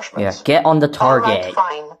punishments. Yeah, get on the target. Alright,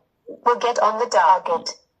 fine. We'll get on the target.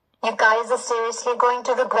 You guys are seriously going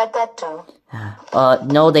to regret that too.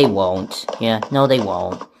 No they won't. Yeah, no they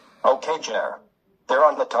won't. Okay, Jer. They're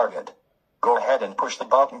on the target. Go ahead and push the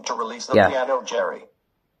button to release the piano, Jerry.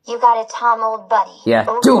 You got it, Tom, old buddy. Yeah,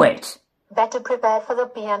 do it! Better prepare for the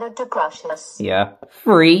piano to crush us. Yeah.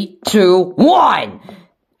 3, 2, 1!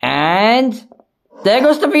 And... there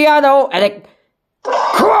goes the piano, and it...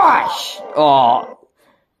 crush! Oh.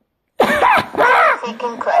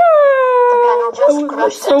 Freaking crap. The piano just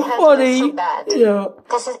crushed so and has funny. so bad. Yeah.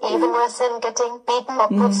 This is even worse than getting beaten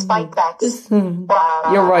up with spike bats.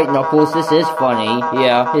 You're right, Knuckles, this is funny.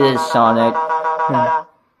 Yeah, it is Sonic. Yeah.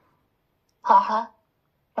 Haha.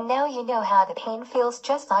 Now you know how the pain feels,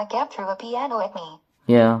 just like Gab threw a piano at me.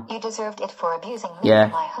 Yeah. You deserved it for abusing me for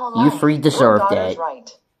my whole life. You three deserved Your it.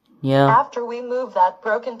 right. Yeah. After we move that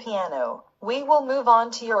broken piano, we will move on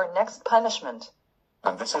to your next punishment.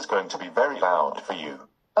 And this is going to be very loud for you.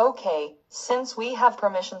 Okay, since we have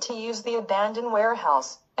permission to use the abandoned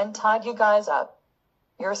warehouse and tied you guys up,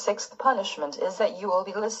 your sixth punishment is that you will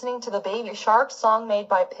be listening to the Baby Shark song made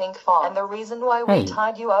by Pink Fawn. And the reason why we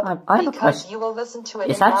tied you up because you will listen to it.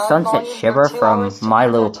 Is that Sunset Shiver from My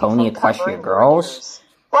Little Pony Equestria Girls?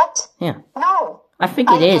 What? Yeah. No. I think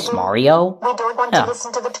it is, Mario. We don't want to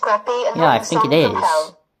listen to the crappy annoying I think song it from is.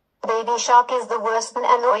 hell. Baby Shark is the worst and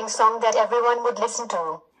annoying song that everyone would listen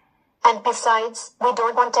to. And besides, we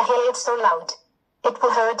don't want to hear it so loud. It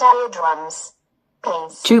will hurt our eardrums.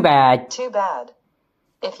 Please. Too bad. Too bad.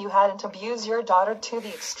 If you hadn't abused your daughter to the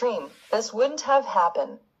extreme, this wouldn't have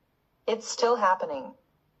happened. It's still happening.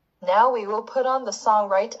 Now we will put on the song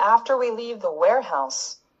right after we leave the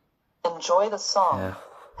warehouse. Enjoy the song. Yeah.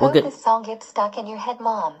 Hope this song gets stuck in your head,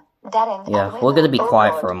 Mom. Dad and we're gonna be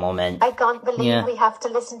quiet for a moment. I can't believe we have to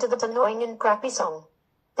listen to that annoying and crappy song.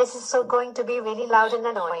 This is so going to be really loud and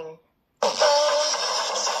annoying.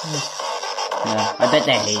 Yeah, I bet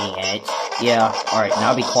they're hating it. Yeah, alright,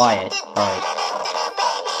 now be quiet. Alright.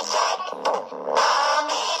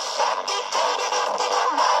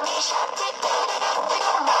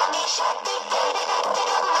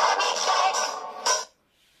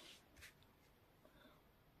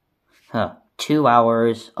 Huh. 2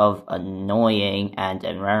 hours of annoying and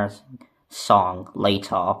embarrassing song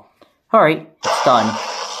later. Alright, it's done.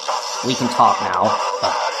 We can talk now.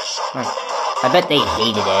 I bet they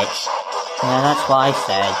hated it. Yeah, that's what I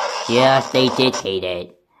said. Yeah, they did hate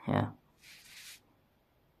it. Yeah.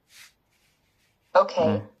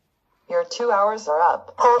 Okay. Your 2 hours are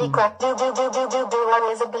up. Holy crap, do do do do do do, our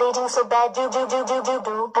ears are bleeding so bad, do do do do do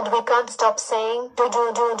do, and we can't stop saying, do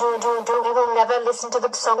do do do do do, we will never listen to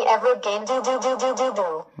the song ever again, do do do do do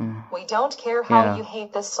do. We don't care how you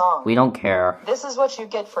hate this song. We don't care. This is what you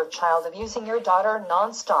get for child abusing your daughter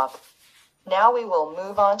non-stop. Now we will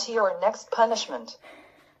move on to your next punishment.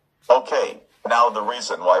 Okay, now the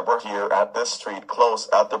reason why we're here at this street close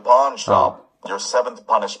at the pawn shop. Your seventh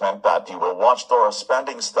punishment that you will watch Dora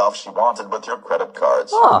spending stuff she wanted with your credit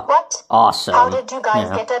cards. What? Awesome. How did you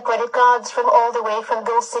guys get our credit cards from all the way from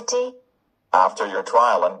Ghost City? After your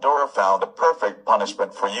trial and Dora found a perfect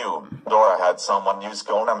punishment for you, Dora had someone use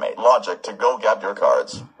Gonamate logic to go get your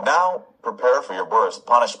cards. Now, prepare for your worst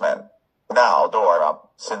punishment. Now, Dora,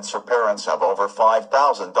 since your parents have over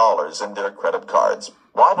 $5,000 in their credit cards,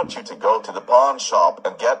 Why don't you go to the pawn shop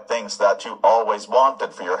and get things that you always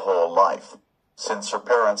wanted for your whole life? Since your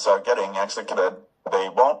parents are getting executed, they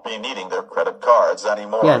won't be needing their credit cards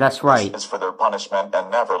anymore. Yeah, that's right. This is for their punishment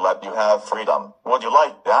and never let you have freedom. Would you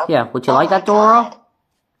like that? Yeah, would you like that, Dora?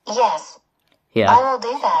 Yes. Yeah. I will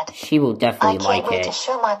do that. She will definitely like it. I can't wait to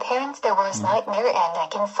show my parents their worst nightmare and I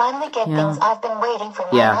can finally get things I've been waiting for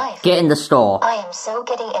my life. Get in the store. I am so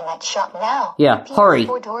getting in that shop now. Yeah, hurry.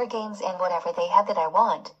 For Dora games and whatever they have that I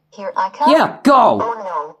want. Here I come. Yeah, go!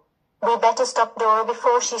 Oh no. We better stop Dora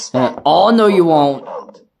before she spends. Oh no, you won't.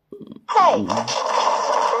 Hey!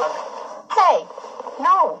 Hey!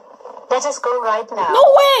 No! Let us go right now. No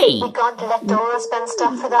way! We can't let Dora spend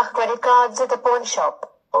stuff with our credit cards at the pawn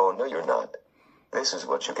shop. Oh no, you're not. This is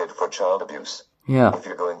what you get for child abuse. Yeah. If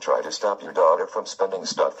you're going to try to stop your daughter from spending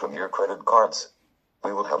stuff from your credit cards,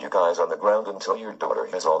 we will have you guys on the ground until your daughter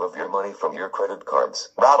has all of your money from your credit cards.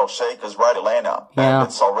 Rattleshake is right, Elena. Yeah. And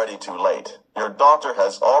it's already too late. Your daughter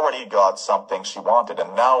has already got something she wanted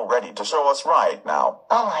and now ready to show us right now.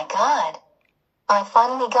 Oh my god. I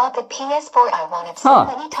finally got the PS4 I wanted so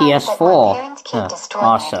many times PS4. that my parents keep destroying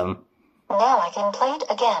awesome. it. Now I can play it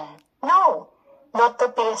again. No, not the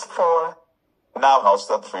PS4. Now how's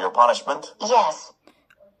that for your punishment? Yes.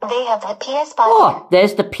 They have the PS5. Oh,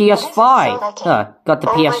 there's the PS5. Got the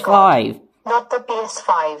PS5. Not the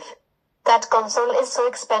PS5. That console is so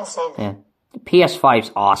expensive. Yeah. The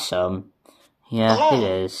PS5's awesome. Yeah, it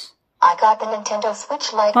is. I got the Nintendo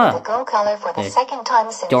Switch Lite with the Go Color for the second time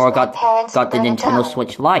since Dora my parents got the Nintendo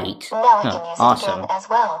Switch Lite. Now I can use it again as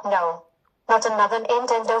well. No, not another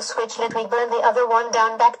Nintendo Switch. Let me burn the other one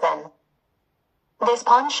down back then. This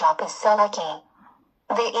pawn shop is so lucky.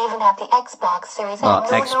 They even have the Xbox Series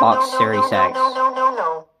X. Xbox Series X.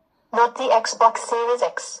 No. Not the Xbox Series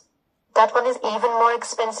X. That one is even more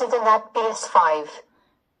expensive than that PS5.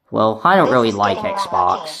 Well, I don't really like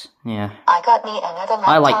Xbox. Yeah. I got me another laptop.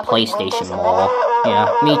 I like PlayStation more.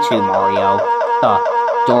 Yeah, me too, Mario.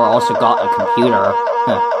 Dora also got a computer.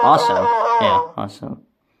 Awesome. Yeah, awesome.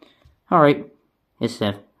 Alright.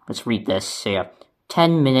 Let's read this here.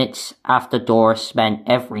 10 minutes after Dora spent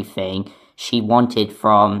everything she wanted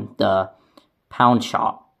from the pound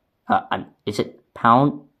shop. Is it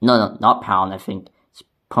pound? No, not pound. I think it's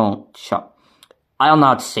pawn shop. I don't know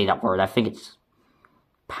how to say that word. I think it's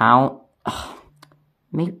pound.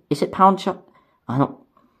 Maybe is it pound shop? I don't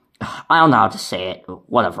know how to say it.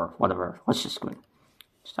 Whatever. Let's just go.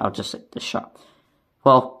 I'll just say the shop.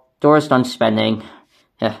 Well, Dora's done spending.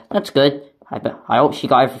 Yeah, that's good. I hope she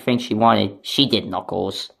got everything she wanted. She did,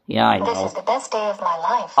 Knuckles. Yeah, I know. This is the best day of my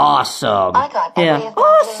life. Awesome. I got every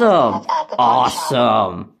awesome. At the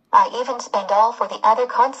awesome. Shop. I even spent all for the other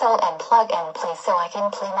console and plug and play so I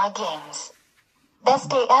can play my games. Best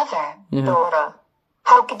day ever. Yeah. Dora,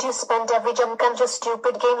 how could you spend every junk on just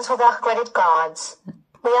stupid games with our credit cards?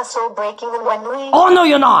 We are so breaking them when we... Oh, no,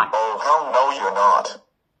 you're not! Oh, hell no, you're not.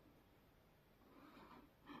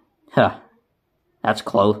 Huh. That's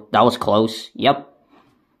close. That was close. Yep.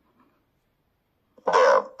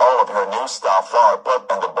 There, all of her new stuff are put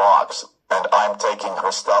in the box, and I'm taking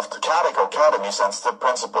her stuff to Cadic Academy since the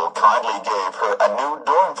principal kindly gave her a new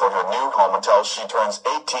dorm for her new home until she turns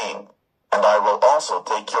 18. And I will also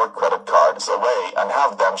take your credit cards away and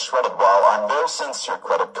have them shredded while I'm there since your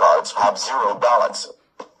credit cards have zero balance.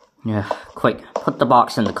 Yeah, quick, put the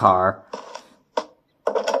box in the car.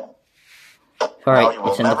 Alright,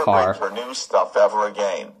 it's in the car. Now you will never bring her new stuff ever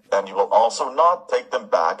again, and you will also not take them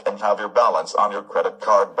back and have your balance on your credit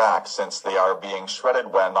card back since they are being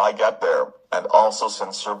shredded when I get there, and also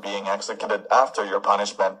since you're being executed after your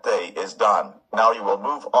punishment day is done. Now you will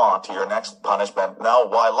move on to your next punishment now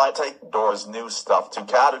while I take Dora's new stuff to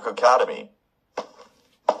Cadic Academy.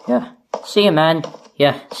 Yeah, see ya, man.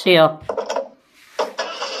 Yeah, see ya.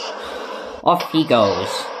 Off he goes.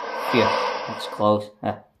 Phew, that's close.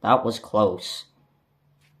 That was close.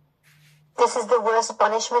 This is the worst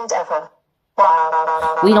punishment ever.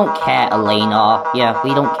 We don't care, Elena. Yeah,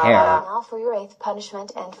 we don't care. Now for your 8th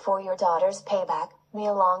punishment and for your daughter's payback, me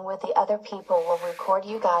along with the other people will record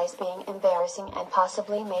you guys being embarrassing and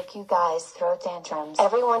possibly make you guys throw tantrums.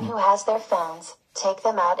 Everyone who has their phones, take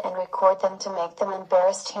them out and record them to make them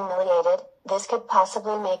embarrassed, humiliated. This could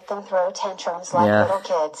possibly make them throw tantrums like little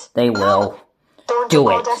kids. They will. Don't do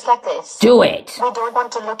it. Us like this. Do it. We don't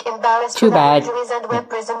want to look embarrassed. Too bad. And wear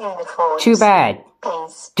prison uniforms. Too bad.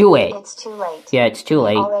 Please. Do it. It's too late. Yeah, it's too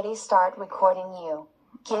late. Already start recording you.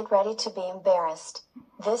 Get ready to be embarrassed.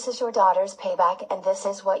 This is your daughter's payback and this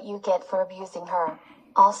is what you get for abusing her.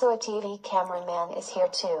 Also a TV cameraman is here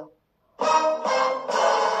too. No.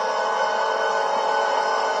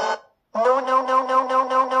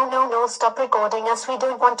 no, stop recording us. We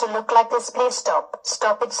don't want to look like this, please stop.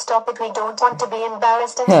 Stop it, we don't want to be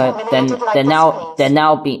embarrassed and humiliated like this,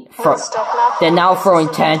 please. They're now throwing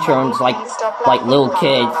tantrums like little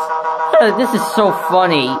kids. This is so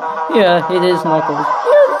funny. Yeah, it is, Knuckles.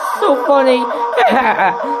 Yeah, it's so funny.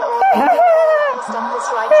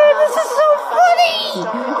 This is so funny.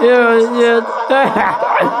 Yeah.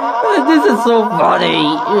 This is so funny.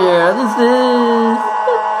 Yeah, this is.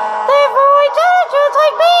 They're throwing tantrums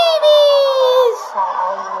like babies.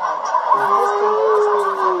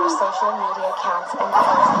 Social media accounts and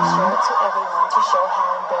post and share it to everyone to show how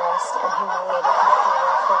embarrassed and humiliated you feel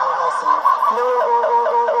for your listener.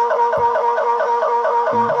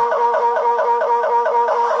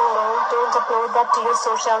 Don't upload that to your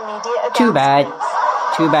social media accounts. Too bad.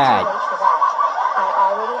 Too late for that. I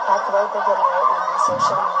already upload the video on my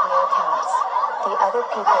social media accounts. The other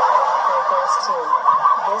people will upload theirs too.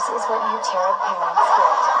 This is what you terrible parents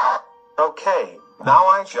get. Okay, now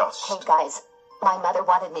I just... Hey guys. My mother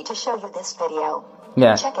wanted me to show you this video.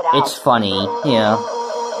 Yeah, check it out. it's funny. Yeah.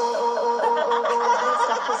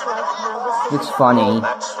 It's funny.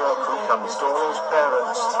 That's Roku comes Dora's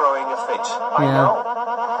parents throwing a fit. I Yeah. know.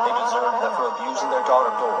 They deserve that for abusing their daughter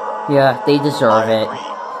Dora. Yeah, they deserve it.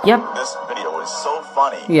 Yep. This video is so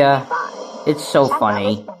funny. Yeah, it's so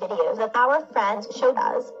funny. Videos that our friends showed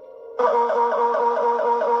us.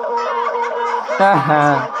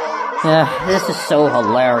 Yeah, this is so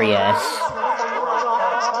hilarious.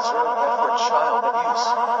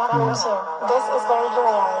 This is very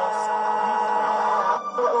hilarious.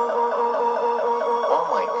 Oh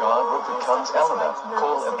my god, Roku comes Elena,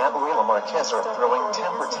 Cole, and Abuela Marquez are throwing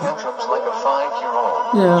temper tantrums like a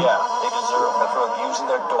 5-year-old. Yeah. They deserve that for abusing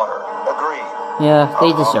their daughter. Agreed. Yeah,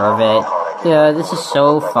 they deserve it. Yeah, this is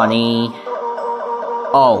so funny.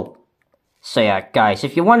 Oh. So yeah, guys,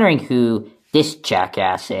 if you're wondering who this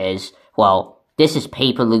jackass is, well, this is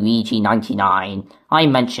Paper Luigi 99. I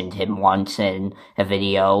mentioned him once in a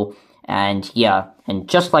video. And yeah, and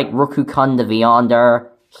just like Roku-kun the Beyonder,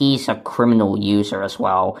 he's a criminal user as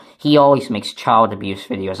well. He always makes child abuse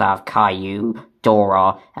videos out of Caillou,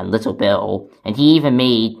 Dora, and Little Bill. And he even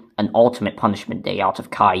made an Ultimate Punishment Day out of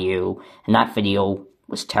Caillou. And that video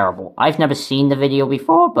was terrible. I've never seen the video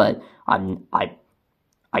before, but I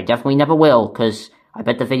definitely never will, because I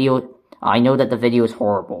know that the video is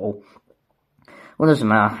horrible. What does it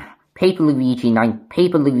matter? Paper Luigi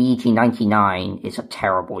 99 is a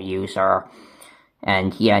terrible user.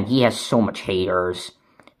 And yeah, and he has so much haters.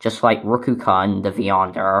 Just like Roku-kun the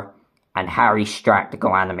Beyonder and Harry Strack the Go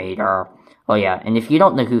Animator. Oh yeah, and if you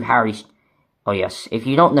don't know who if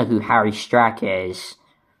you don't know who Harry Strack is,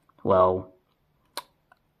 well,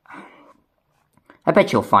 I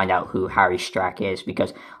bet you'll find out who Harry Strack is,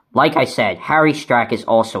 because like I said, Harry Strack is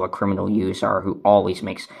also a criminal user who always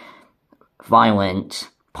makes violent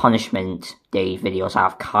Punishment Day videos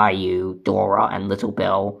out of Caillou, Dora, and Little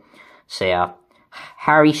Bill. So yeah,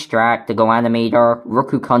 Harry Strack, the Go Animator,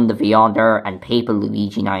 Roku-kun the Beyonder, and Paper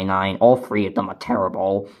Luigi 99, all three of them are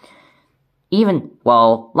terrible. Even,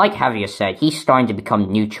 well, like Javier said, he's starting to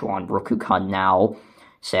become neutral on Roku-kun now.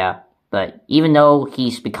 So yeah, but even though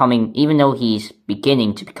he's beginning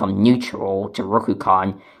to become neutral to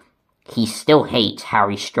Roku-kun, he still hates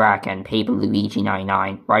Harry Strack and Paper Luigi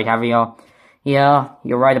 99, right, Javier? Yeah,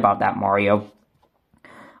 you're right about that, Mario.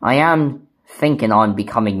 I am thinking on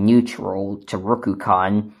becoming neutral to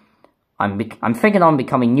Roku-kun. I'm thinking on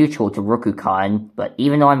becoming neutral to Roku-kun, but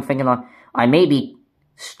even though I may be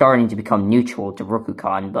starting to become neutral to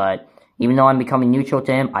Roku-kun, but even though I'm becoming neutral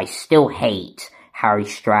to him, I still hate Harry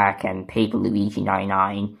Strack and Paper Luigi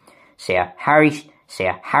 99. So yeah, Harry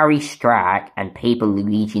Strack and Paper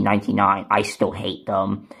Luigi 99, I still hate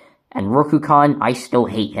them. And Roku-kun, I still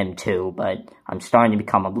hate him too, but I'm starting to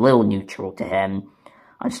become a little neutral to him.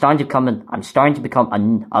 I'm starting to become a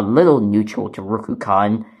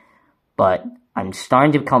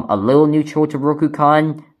little neutral to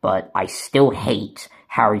Roku-kun, but I still hate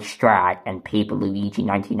Harry Strack and Paper Luigi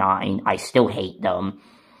 99. I still hate them.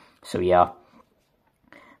 So yeah.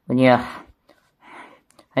 But yeah.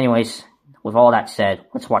 Anyways, with all that said,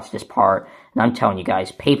 let's watch this part. And I'm telling you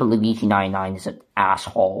guys, Paper Luigi 99 is an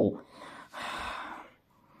asshole.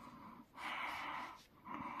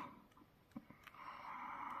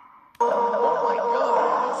 Oh my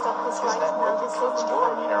god. Is that Roku-kun's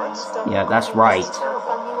Dora parents? Yeah, that's right.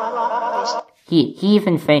 He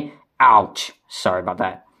even ouch. Sorry about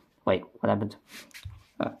that. Wait, what happened?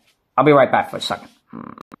 I'll be right back for a second.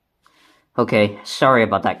 Okay, sorry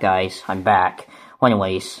about that, guys. I'm back. Well,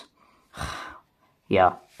 anyways,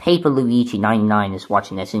 yeah, Paper Luigi 99 is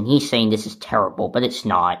watching this, and he's saying this is terrible, but it's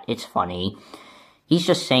not. It's funny. He's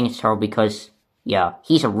just saying it's terrible because, yeah,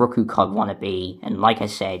 he's a Roku card wannabe, and like I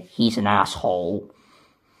said, he's an asshole.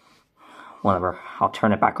 Whatever, I'll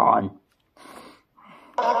turn it back on.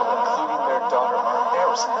 Including their daughter are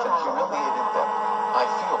embarrassed and humiliated them. I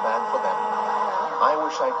feel bad for them. I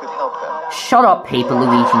wish I could help them. Shut up, Paper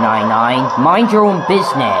Luigi 99. Mind your own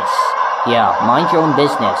business. Yeah, mind your own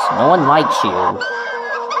business. No one likes you.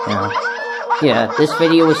 Yeah, this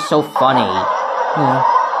video is so funny.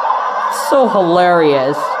 Yeah. So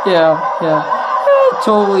hilarious. Yeah. It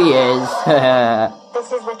totally is.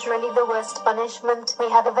 This is literally the worst punishment we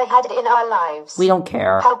have ever had in our lives. We don't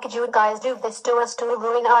care. How could you guys do this to us to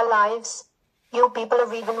ruin our lives? You people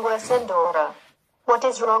are even worse than Dora. What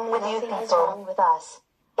is wrong with you people? Nothing is wrong with us.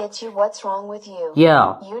 It's you what's wrong with you.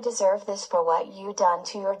 Yeah. You deserve this for what you done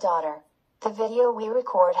to your daughter. The video we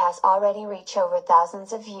record has already reached over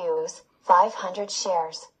thousands of views, 500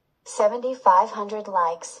 shares, 7,500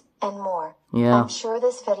 likes, and more. Yeah. I'm sure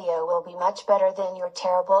this video will be much better than your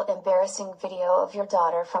terrible, embarrassing video of your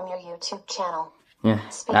daughter from your YouTube channel. Yeah,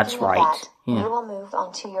 that's right. That, yeah. We will move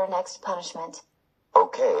on to your next punishment.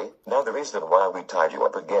 Okay, now the reason why we tied you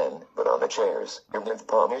up again, but on the chairs, your ninth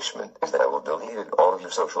punishment is that I will delete all of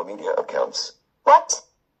your social media accounts. What?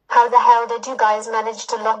 How the hell did you guys manage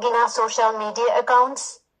to log in our social media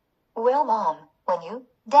accounts? Well, Mom, when you,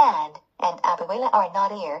 Dad, and Abuela are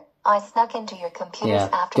not here, I snuck into your computers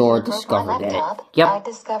after Dora you broke my laptop. Yep. I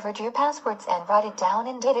discovered your passwords and wrote it down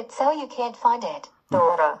and did it so you can't find it.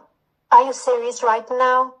 Dora, are you serious right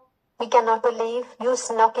now? We cannot believe you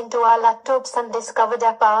snuck into our laptops and discovered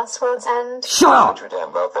our passwords and... Shut up! Shut your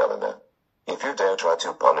damn mouth, Elena. If you dare try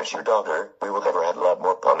to punish your daughter, we will never have a lot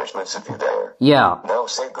more punishments if you dare. Yeah. Now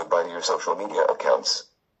say goodbye to your social media accounts.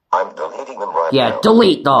 I'm deleting them right now. Yeah,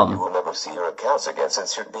 delete them. You will never see your accounts again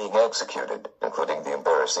since you're being executed, including the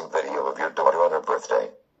embarrassing video of your daughter on her birthday.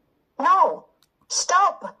 No!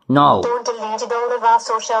 Stop! No. Don't delete all of our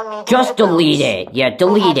social media Just accounts. delete it. Yeah,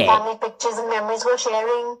 delete we it. Family pictures and memories we're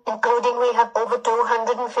sharing, including we have over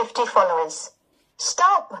 250 followers.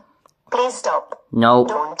 Stop! Please stop. No.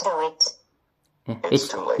 Don't do it. It's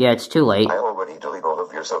too late. Yeah, it's too late. I already deleted all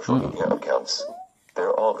of your social media accounts.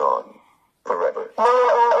 They're all gone. Forever.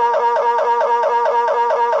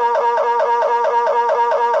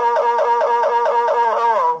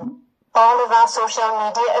 All of our social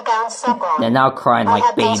media accounts are gone. They're now crying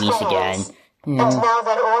like babies again. Yeah. And now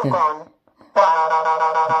they're all gone.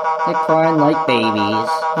 They're crying like babies.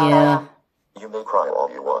 Yeah. You may cry all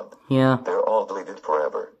you want. Yeah. They're all deleted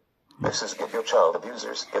forever. This is Get Your Child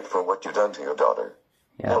Abusers. Get for what you done to your daughter.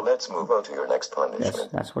 Yeah. Now let's move on to your next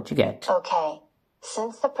punishment. That's what you get. Okay.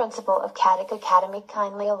 Since the principal of Caddick Academy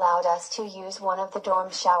kindly allowed us to use one of the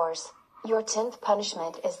dorm showers, your 10th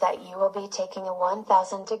punishment is that you will be taking a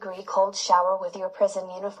 1,000-degree cold shower with your prison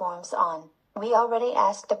uniforms on. We already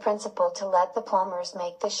asked the principal to let the plumbers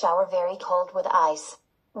make the shower very cold with ice.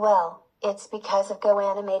 Well, it's because of Go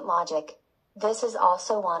Animate logic. This is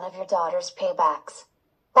also one of your daughter's paybacks.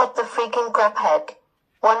 What the freaking crap heck?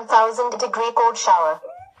 1,000-degree cold shower.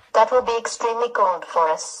 That will be extremely cold for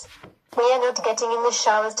us. We are not getting in the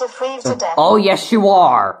showers to freeze to death. Oh, yes, you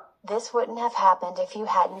are. This wouldn't have happened if you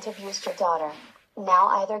hadn't abused your daughter. Now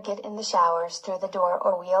either get in the showers through the door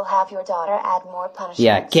or we'll have your daughter add more punishments.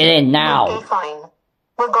 Yeah, get in now. Okay, fine.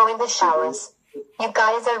 We'll go in the showers. You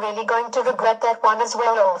guys are really going to regret that one as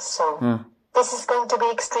well also. This is going to be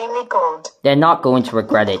extremely cold. They're not going to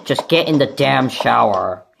regret it. Just get in the damn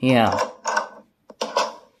shower. Yeah.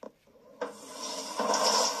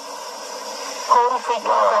 Holy freaking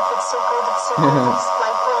crap, it's so cold, it's so cold. It's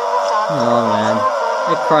like we're in the dark. Oh, man.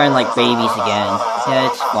 They're crying like babies again. Yeah,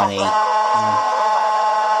 it's funny.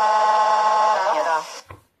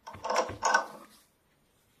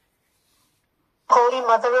 Holy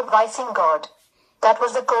Mother of Rising God. That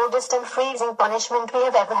was the coldest and freezing punishment we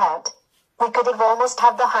have ever had. We could have almost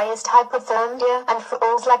had the highest hypothermia and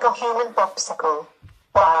froze like a human popsicle.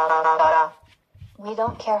 We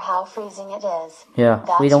don't care how freezing it is. Yeah,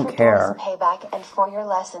 we don't care. That's for Dora's payback and for your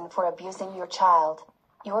lesson for abusing your child.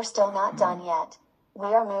 You're still not done yet. We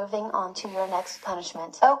are moving on to your next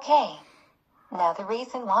punishment. Okay. Now the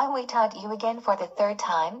reason why we taught you again for the 3rd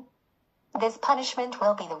time. This punishment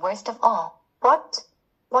will be the worst of all. What?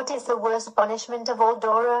 What is the worst punishment of all,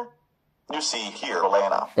 Dora? You see here,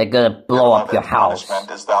 Elena. They're gonna blow up your house.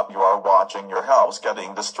 Punishment is that you are watching your house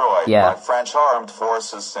getting destroyed by French armed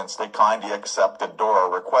forces since they kindly accepted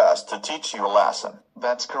Dora's request to teach you a lesson.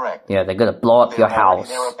 That's correct. Yeah, they're gonna blow up your house.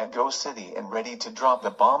 They're at Ghost City and ready to drop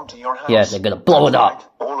the bomb to your house. Yeah, they're gonna blow it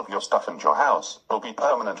up. All of your stuff in your house will be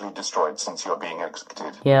permanently destroyed since you're being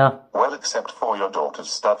executed. Yeah. Well, except for your daughter's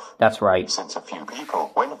stuff. That's right. Since a few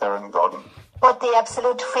people, when they're gone, What the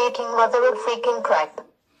absolute freaking mother of freaking crap.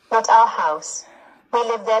 Not our house. We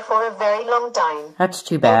lived there for a very long time. That's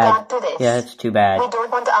too bad. You can't do this. Yeah, it's too bad. We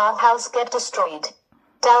don't want our house get destroyed.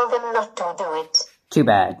 Tell them not to do it. Too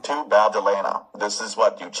bad. Too bad, Elena. This is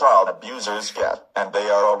what you child abusers get, and they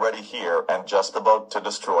are already here and just about to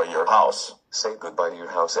destroy your house. Say goodbye to your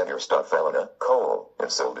house and your stuff, Elena, Cole, and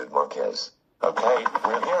so did Marquez. Okay,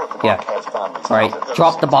 we're here at the Marquez family's house. Right,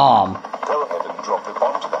 drop the bomb. Go ahead and drop the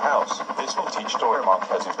bomb to the house. This will teach Dora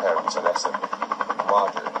Marquez's parents a lesson.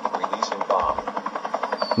 Roger, releasing bomb.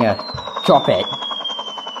 Yeah, drop it.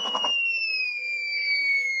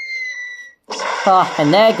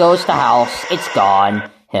 And there goes the house. It's gone.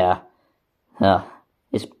 Yeah.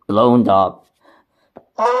 It's blown up.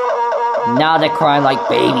 Now they're crying like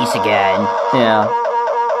babies again. Yeah.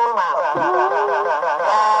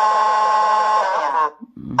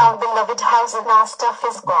 Our beloved house and our stuff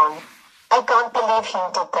is gone. I can't believe you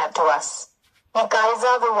did that to us. You guys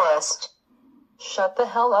are the worst. Shut the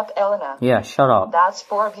hell up, Elena. Yeah, shut up. That's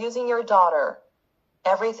for abusing your daughter.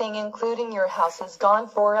 Everything, including your house, is gone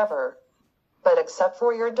forever. But except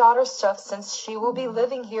for your daughter's stuff, since she will be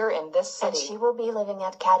living here in this city. And she will be living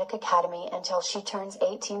at Caddick Academy until she turns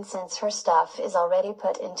 18, since her stuff is already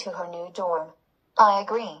put into her new dorm. I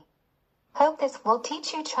agree. Hope this will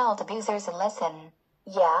teach you child abusers a lesson.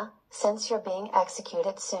 Yeah, since you're being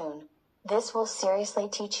executed soon. This will seriously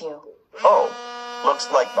teach you. Oh, looks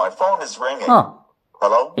like my phone is ringing. Huh.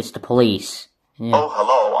 Hello? It's the police. Yeah. Oh,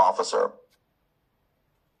 hello, officer.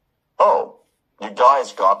 Oh. You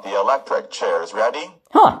guys got the electric chairs ready?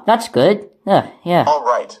 Huh, that's good. Yeah. All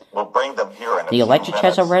right, we'll bring them here in a few minutes. The electric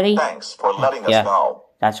chairs are ready? Thanks for letting us know.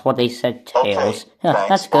 That's what they said, Tails. Okay, Yeah, thanks,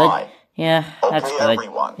 that's good. bye. Yeah, that's Okay, good.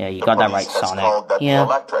 everyone. Yeah, you The got that right, police has Sonic. called that Yeah. the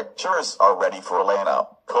electric chairs are ready for Elena,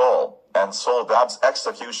 Cole, and Soldad's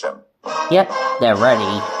execution. Yep, they're ready.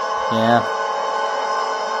 Yeah.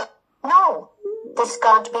 No, this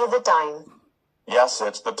can't be the time. Yes,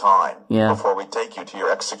 it's the time. Yeah. Before we take you to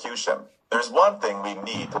your execution, there's one thing we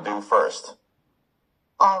need to do first.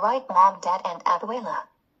 Alright, Mom, Dad, and Abuela.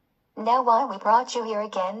 Now why we brought you here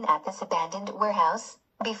again at this abandoned warehouse,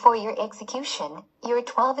 before your execution, your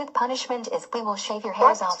 12th punishment is we will shave your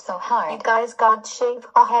hairs off so hard. You guys can't shave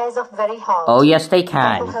our hairs off very hard. Oh, yes, they That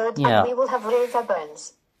can. will hurt, Yeah. and we will have razor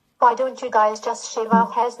burns. Why don't you guys just shave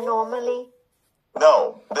our hairs normally?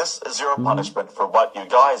 No, this is your punishment for what you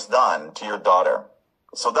guys done to your daughter.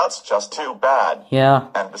 So that's just too bad. Yeah.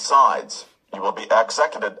 And besides, you will be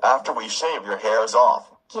executed after we shave your hairs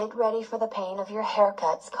off. Get ready for the pain of your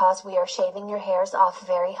haircuts, cause we are shaving your hairs off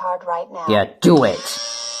very hard right now. Yeah, do it.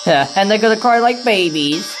 Yeah, and they're gonna cry like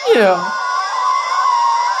babies. Yeah.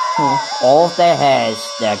 All of their hairs,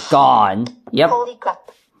 they're gone. Yep. Holy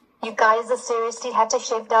crap. You guys seriously had to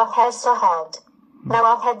shave our hairs so hard. Now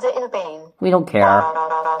our heads are in pain. We don't care.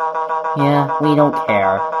 Yeah, we don't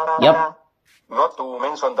care. Yep. Not to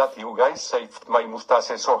mention that you guys saved my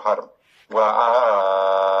mustache so hard.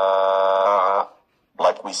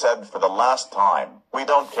 Like we said for the last time, we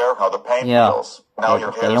don't care how the pain feels. Now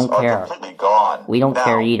your they hairs don't are care. completely gone. We don't now,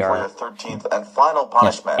 care either. For your 13th and final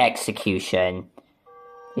punishment. Execution.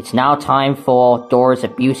 It's now time for Dora's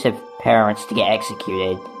abusive parents to get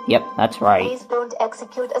executed. Yep, that's right. Please don't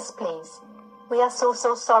execute us, please. We are so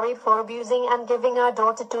sorry for abusing and giving our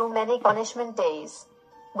daughter too many punishment days.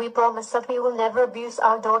 We promise that we will never abuse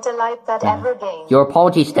our daughter like that ever again. Your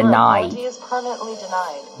apology is denied. Your apology is permanently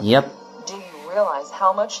denied. Yep. Do you realize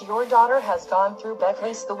how much your daughter has gone through,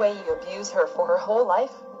 Beckley's, the way you abuse her for her whole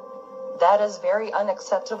life? That is very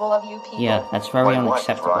unacceptable of you people. Yeah, that's very My wife is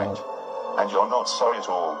unacceptable. right. And you're not sorry at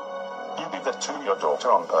all. You did that to your daughter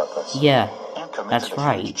on purpose. Yeah, You committed that's a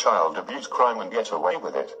right. huge child abuse crime and get away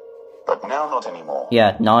with it. But now not anymore.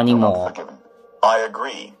 Yeah, not You're anymore. not forgiven. I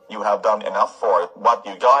agree. You have done enough for what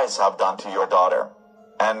you guys have done to your daughter.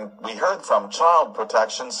 And we heard from Child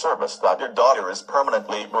Protection Service that your daughter is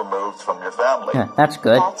permanently removed from your family. Yeah, that's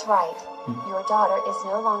good. That's right. Your daughter is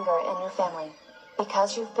no longer in your family.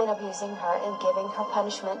 Because you've been abusing her and giving her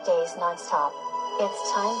punishment days non-stop. It's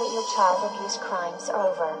time that your child abuse crimes are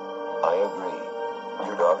over. I agree.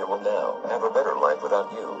 Your daughter will now have a better life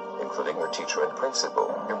without you, including your teacher and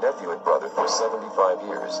principal, your nephew and brother for 75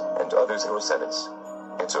 years, and others who are sentenced.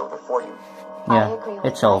 It's over for you. Yeah, I agree with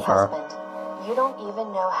it's my over. husband. You don't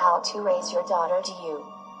even know how to raise your daughter, do you?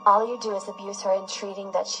 All you do is abuse her and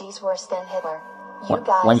treating that she's worse than Hitler. You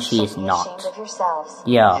guys When she should is be not. ashamed of yourselves.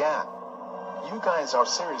 Yeah. Yeah. You guys are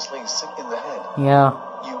seriously sick in the head. Yeah.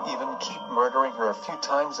 You even keep murdering her a few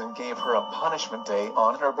times and gave her a punishment day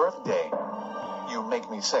on her birthday. You make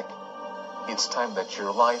me sick. It's time that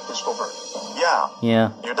your life is over.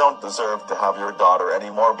 Yeah. You don't deserve to have your daughter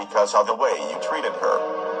anymore because of the way you treated her.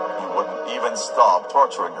 You wouldn't even stop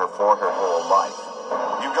torturing her for her whole life.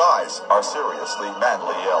 You guys are seriously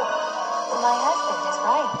mentally ill. My husband is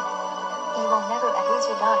right. You will never abuse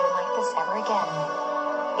your daughter like this ever again.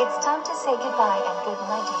 It's time to say goodbye and good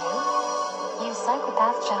night to you. You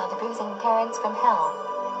psychopath child abusing parents from hell.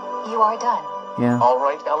 You are done. Yeah. All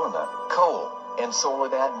right, Elena, Cole, and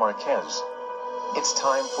Soledad Marquez. It's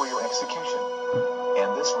time for your execution.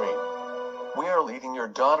 And this rate, we are leading your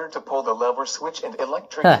daughter to pull the lever switch and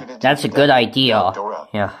electrocute That's a good idea. Dora.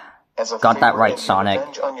 Yeah. Got that right, Sonic.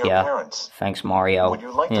 Yeah. Parents. Thanks, Mario. Would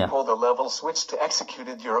you like to pull the level switch to execute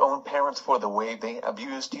your own parents for the way they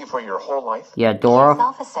abused you for your whole life? Yeah, Dora. Yes,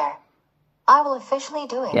 officer. I will officially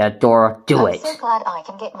do it. Yeah, Dora, do it. I'm so glad I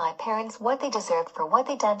can get my parents what they deserved for what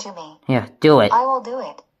they done to me. Yeah, do it. I will do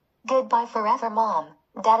it. Goodbye forever, Mom,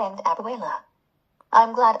 Dad, and Abuela.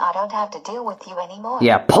 I'm glad I don't have to deal with you anymore.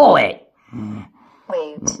 Yeah, pull it!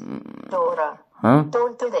 Wait, Dora. Huh?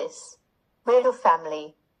 Don't do this. We're your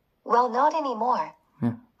family. Well, not anymore.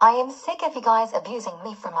 I am sick of you guys abusing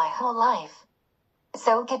me for my whole life.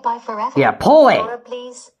 So goodbye forever. Yeah, pull it! Dora,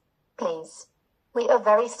 please. Please. We are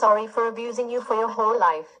very sorry for abusing you for your whole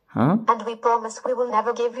life. Huh? And we promise we will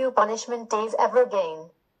never give you punishment days ever again.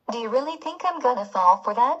 Do you really think I'm gonna fall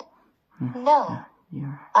for that? No.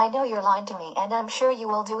 I know you're lying to me, and I'm sure you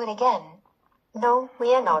will do it again. No,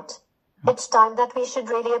 we are not. It's time that we should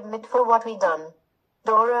really admit for what we done.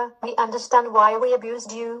 Dora, we understand why we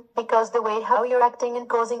abused you, because the way how you're acting and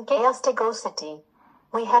causing chaos to Go City.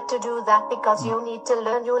 We had to do that because you need to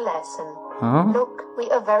learn your lesson. Huh? Look, we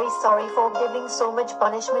are very sorry for giving so much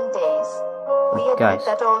punishment days. We admit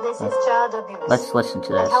that all this is child abuse. Let's listen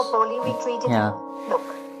to this. And how poorly we treated you. Look,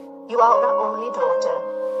 you are our only daughter,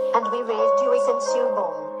 and we raised you since you were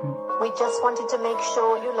born. We just wanted to make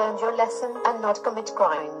sure you learned your lesson and not commit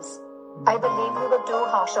crimes. I believe we were too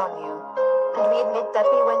harsh on you, and we admit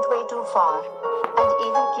that we went way too far, and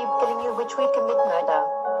even keep killing you, which we commit murder.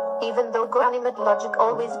 Even though animate logic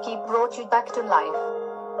always brought you back to life.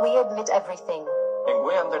 We admit everything. And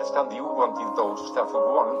we understand you wanted those stuff you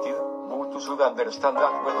wanted, but you should understand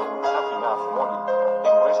that we don't have enough money.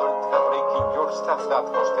 And we result have breaking your stuff that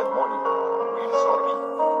costed money. We're sorry.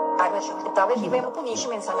 Arășuctave hivem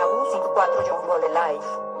punishments and abusing 4 jungle life.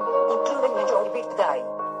 Including major big die.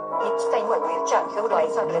 Each time we will change your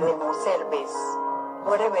lives and remove selves.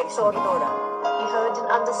 We're very sorry, Dora. You heard and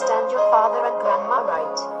understand your father and grandma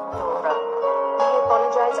right, Dora. We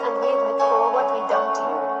apologize and we admit for what we done to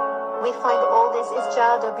you. We find all this is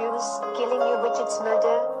child abuse, killing you, which it's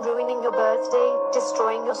murder, ruining your birthday,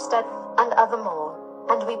 destroying your stuff, and other more.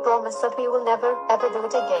 And we promise that we will never, ever do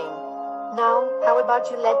it again. Now, how about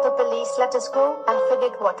you let the police let us go and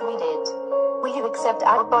forget what we did? Will you accept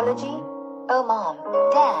our apology? Oh, Mom,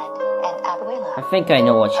 Dad, and Abuela. I think I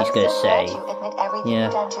know what she's gonna say. You admit everything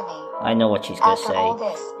you've done to me. I know what she's gonna After say. all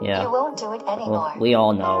this, yeah. You won't do it anymore. Well, we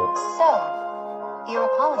all know. So, your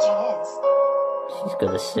apology is... She's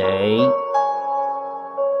gonna say...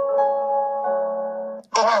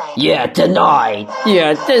 Denied. Yeah, denied!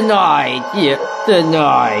 Yeah, denied! Yeah,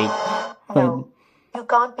 denied! No, you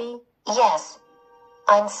can't be. Yes,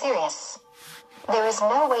 I'm serious. There is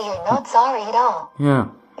no way you're not sorry at all. Yeah.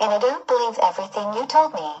 And I don't believe everything you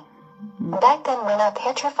told me. Back then when I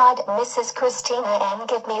petrified Mrs. Christina and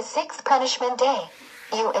gave me 6th punishment day,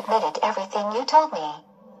 you admitted everything you told me.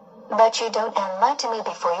 But you don't lie to me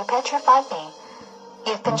before you petrified me.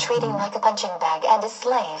 You've been treating like a punching bag and a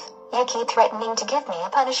slave. You keep threatening to give me a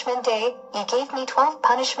punishment day. You gave me 12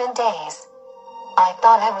 punishment days. I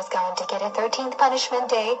thought I was going to get a 13th punishment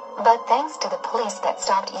day, but thanks to the police that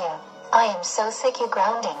stopped you. I am so sick you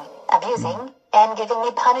grounding, abusing, and giving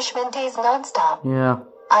me punishment days non-stop. Yeah.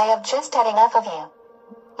 I have just had enough of you.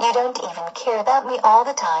 You don't even care about me all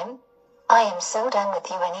the time. I am so done with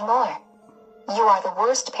you anymore. You are the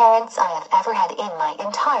worst parents I have ever had in my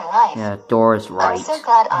entire life. Yeah, Dora's right. I'm so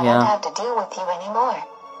glad I don't have to deal with you anymore.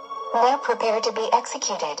 Now prepare to be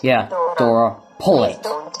executed. Yeah, Dora, pull it.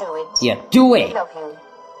 Don't do it. Yeah, do it. I love you.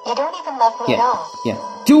 You don't even love me at all. Yeah,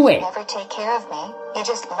 do it. You never take care of me. You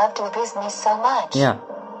just love to abuse me so much. Yeah.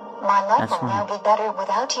 My life will now be better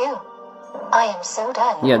without you. I am so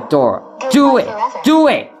done. Yeah, Dora, do it. Do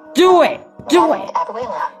it. Do it. Do it.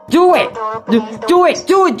 Do it. Do it.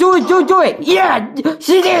 Do it. Do it. Do it. Yeah,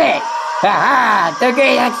 she did it. Haha, they're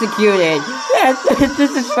getting executed. Yeah,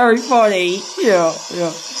 this is very funny. Yeah.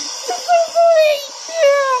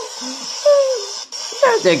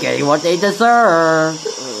 They're getting what they deserve.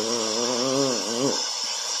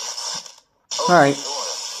 Alright.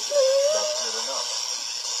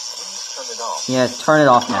 Yeah, turn it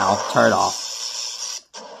off now. Turn it off.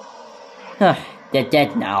 They're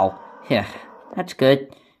dead now. Yeah, that's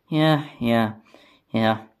good. Yeah.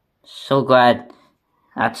 So glad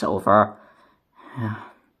that's over. Yeah.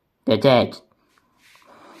 They're dead.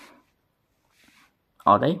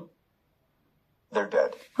 Are they? They're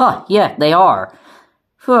dead. Oh, yeah, they are.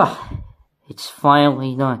 It's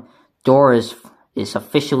finally done. Dora is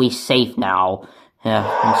officially safe now. Yeah,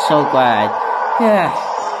 I'm so glad. Yeah,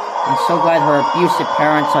 I'm so glad her abusive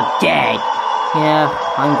parents are dead. Yeah,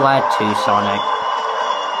 I'm glad too, Sonic.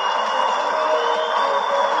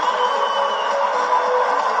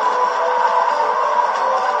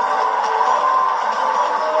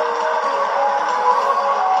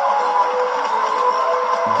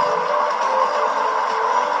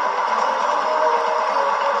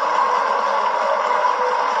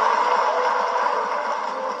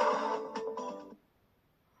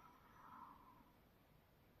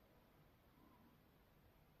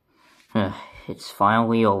 It's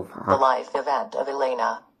finally over. The life event of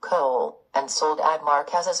Elena, Cole, and Soledad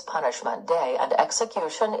Marquez's punishment day and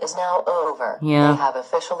execution is now over. Yeah. They have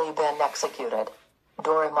officially been executed.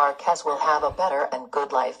 Dora Marquez will have a better and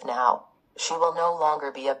good life now. She will no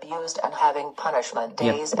longer be abused and having punishment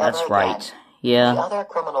days ever that's again. right. Yeah. The other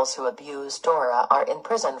criminals who abused Dora are in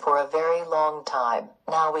prison for a very long time.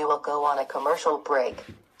 Now we will go on a commercial break.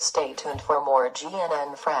 Stay tuned for more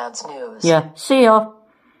GNN France news. Yeah, see ya.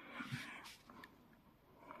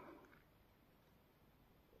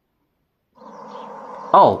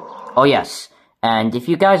 Oh yes. And if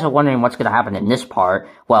you guys are wondering what's going to happen in this part,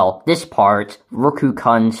 well, this part,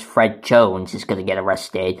 Roku-kun's Fred Jones is going to get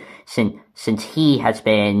arrested since he has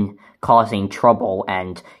been causing trouble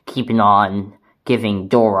and keeping on giving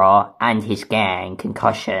Dora and his gang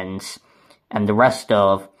concussions and the rest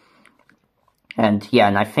of... And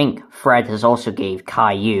I think Fred has also gave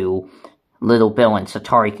Caillou, Little Bill, and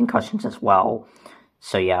Satari concussions as well.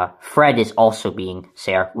 So yeah, Fred is also being...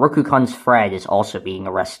 Roku-kun's Fred is also being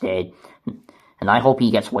arrested. And I hope he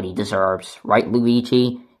gets what he deserves. Right,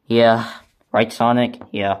 Luigi? Yeah. Right, Sonic?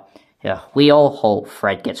 Yeah. We all hope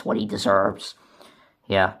Fred gets what he deserves.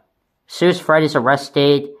 Yeah. As soon as Fred is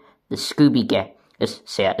arrested, the Scooby gang... As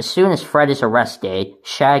soon as Fred is arrested,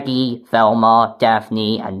 Shaggy, Velma,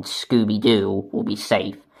 Daphne, and Scooby-Doo will be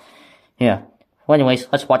safe. Yeah. Well, anyways,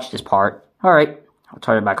 let's watch this part. Alright. I'll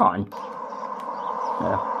turn it back on.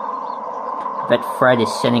 I bet Fred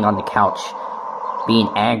is sitting on the couch, being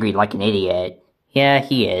angry like an idiot. Yeah,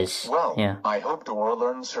 he is. Well, yeah. I hope Dora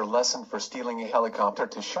learns her lesson for stealing a helicopter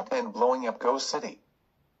to shoot and blowing up Ghost City.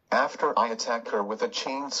 After I attacked her with a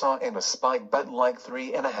chainsaw and a spike bed like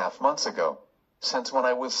 3.5 months ago. Since when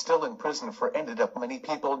I was still in prison for ended up many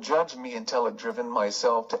people judged me until it driven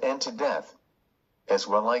myself to end to death. As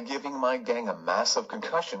well I giving my gang a massive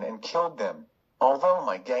concussion and killed them. Although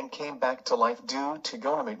my gang came back to life due to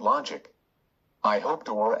Gonamate logic. I hope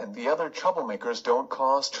Dora and the other troublemakers don't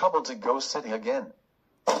cause trouble to Ghost City again.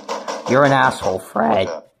 You're an asshole, Fred.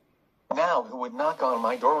 Now who would knock on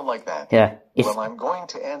my door like that? Yeah. Well, I'm going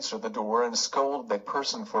to answer the door and scold that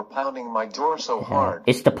person for pounding my door so hard.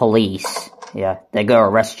 It's the police. Yeah, they're gonna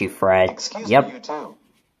arrest you, Fred. Excuse me, you too.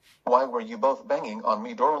 Why were you both banging on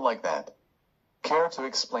me door like that? Care to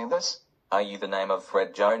explain this? Are you the name of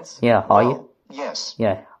Fred Jones? Yeah, are you? Yes.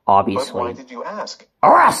 Yeah, obviously. But why did you ask?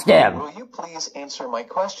 Arrest him! Will you please answer my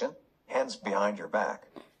question? Hands behind your back.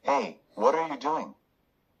 Hey, what are you doing?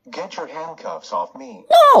 Get your handcuffs off me.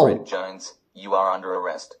 No! Fred Jones, you are under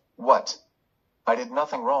arrest. What? I did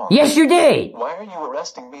nothing wrong. Yes, you did! Why are you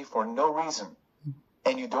arresting me for no reason?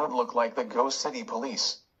 And you don't look like the Ghost City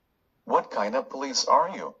police. What kind of police are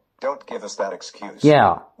you? Don't give us that excuse.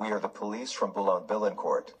 Yeah. We are the police from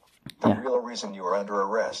Boulogne-Billancourt. The real reason you are under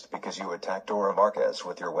arrest because you attacked Dora Marquez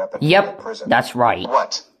with your weapon in prison. That's right.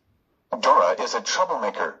 What? Dora is a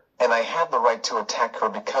troublemaker, and I had the right to attack her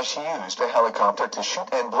because she used a helicopter to shoot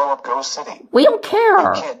and blow up Ghost City. We don't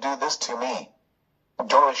care. You can't do this to me.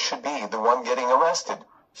 Dora should be the one getting arrested.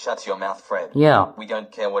 Shut your mouth, Fred. Yeah. We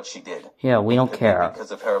don't care what she did. Yeah, we don't care.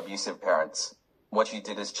 Because of her abusive parents. What she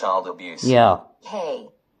did is child abuse. Yeah. Hey,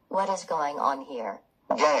 what is going on here?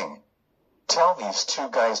 Gang, tell these two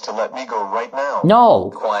guys to let me go right now. No.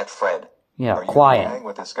 Quiet, Fred. Yeah, quiet. Are you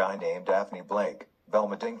with this guy named Daphne Blake,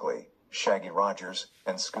 Velma Dinkley, Shaggy Rogers,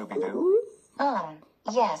 and Scooby-Doo?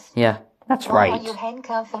 Yes. Yeah, that's Why right. are you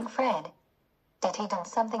handcuffing Fred? Did he do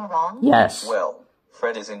something wrong? Yes. Well,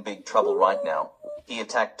 Fred is in big trouble right now. He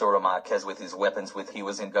attacked Dora Marquez with his weapons when he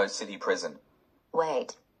was in Ghost City prison.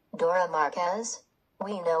 Wait, Dora Marquez?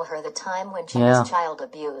 We know her the time when she was child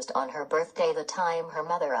abused on her birthday, the time her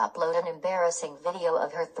mother uploaded an embarrassing video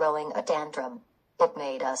of her throwing a tantrum. It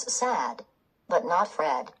made us sad. But not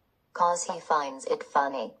Fred. 'Cause he finds it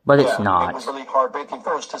funny. But it's not. It was really heartbreaking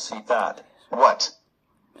for us to see that. What?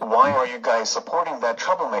 Why are you guys supporting that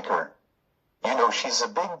troublemaker? You know she's a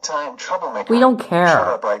big-time troublemaker. We don't care. Shut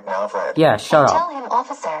up right now, Fred. Yeah, shut up. Tell him,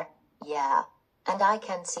 officer. Yeah. And I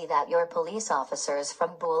can see that you're police officers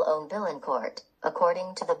from Boulogne-Billancourt,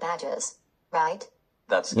 according to the badges. Right?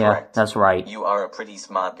 That's Yeah, correct. that's right. You are a pretty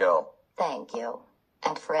smart girl. Thank you.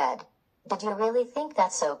 And Fred, did you really think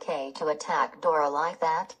that's okay to attack Dora like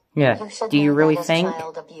that? Yeah. Do you really think?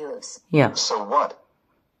 Child abuse. Yeah. So what?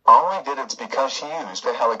 All I did is because she used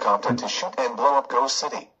a helicopter to shoot and blow up Ghost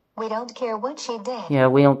City. We don't care what she did. Yeah,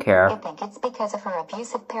 we don't care. I think it's because of her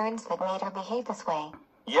abusive parents that made her behave this way.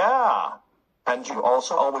 Yeah. And you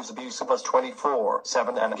also always abusing us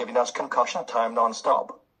 24/7 and giving us concussion time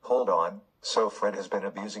non-stop. Hold on. So Fred has been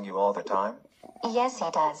abusing you all the time? Yes, he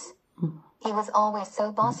does. He was always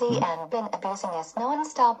so bossy and been abusing us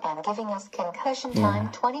non-stop and giving us concussion time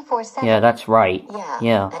 24/7. Yeah, that's right.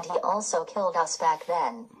 Yeah. And he also killed us back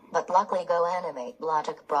then. But luckily Go Animate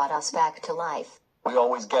Logic brought us back to life. We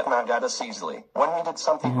always get mad at us easily when we did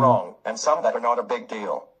something wrong, and some that are not a big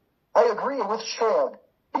deal. I agree with Shad.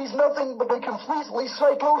 He's nothing but a completely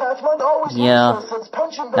psychopath one always Yeah, uses his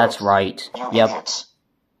punching that's bags. right. You Yep. idiots.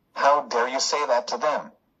 How dare you say that to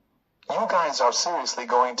them? You guys are seriously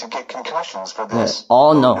going to get concussions for this.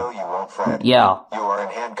 Oh, No, no. you won't, Fred. Yeah. You are in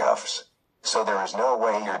handcuffs. So there is no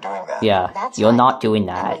way you're doing that. Yeah, That's you're right. not doing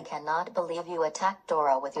And that. we cannot believe you attacked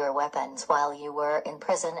Dora with your weapons while you were in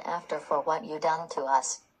prison after for what you done to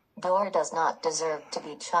us. Dora does not deserve to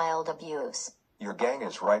be child abuse. Your gang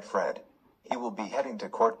is right, Fred. He will be heading to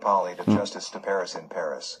Court Poly to Justice de Paris in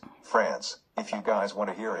Paris, France. If you guys want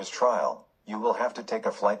to hear his trial, you will have to take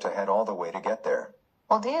a flight to head all the way to get there.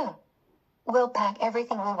 Will do. We'll pack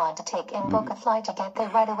everything we want to take and book a flight to get there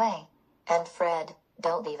right away. And Fred,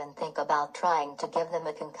 don't even think about trying to give them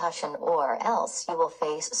a concussion or else you will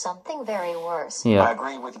face something very worse. Yeah. I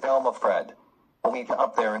agree with Velma, Fred. We'll meet you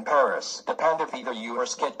up there in Paris. Depend if either you or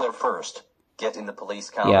us get there first. Get in the police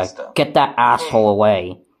car, Yeah, mister. get that asshole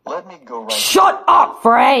away. Let me go right. Shut up,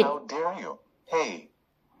 Fred! How dare you? Hey.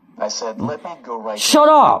 I said let me go right. Shut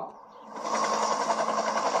up!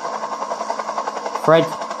 Fred,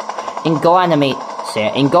 in Go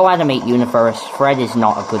Animate universe, Fred is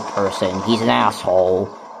not a good person. He's an asshole.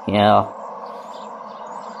 Yeah.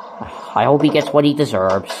 I hope he gets what he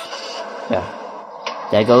deserves. Yeah.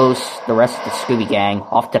 There goes the rest of the Scooby Gang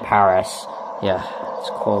off to Paris. Yeah, it's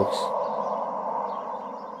close.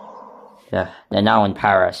 Yeah, they're now in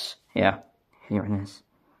Paris. Yeah, here it is.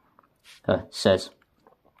 Says,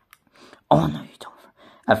 oh no, you don't.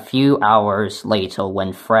 A few hours later,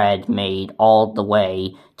 when Fred made all the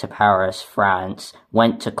way to Paris, France,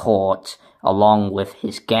 went to court, along with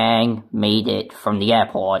his gang, made it from the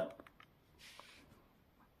airport.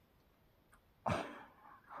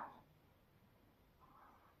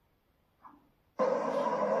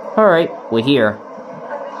 Alright, we're here.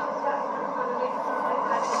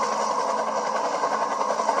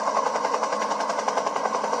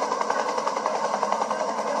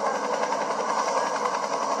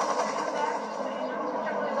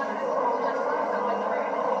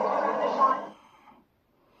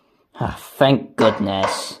 Thank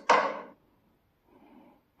goodness.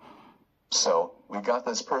 So, we got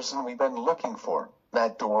this person we've been looking for,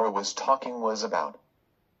 that Dora was talking was about.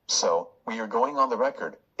 So, we are going on the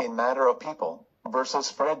record, in matter of people, versus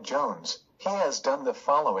Fred Jones. He has done the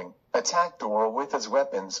following: attack Dora with his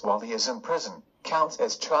weapons while he is in prison, counts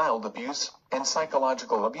as child abuse, and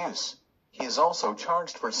psychological abuse. He is also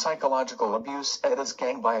charged for psychological abuse at his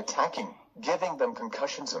gang by attacking, giving them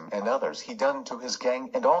concussions and others he done to his gang,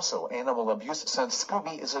 and also animal abuse since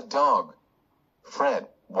Scooby is a dog. Fred,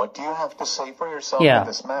 what do you have to say for yourself in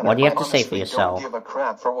this matter? What do you have to say for yourself? I don't give a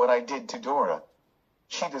crap for what I did to Dora.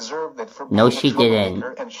 She deserved it for being No, a she didn't.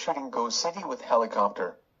 troublemaker and shooting Ghost City with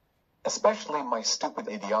helicopter. Especially my stupid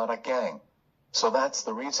idiotic gang. So that's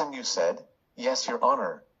the reason you said, yes, Your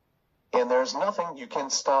Honor. And there's nothing you can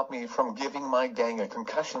stop me from giving my gang a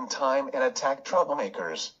concussion time and attack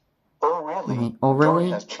troublemakers. Oh really? Oh really?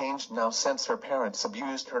 Dora has changed now since her parents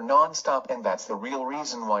abused her non-stop, and that's the real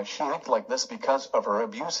reason why she acted like this, because of her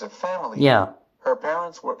abusive family. Yeah. Her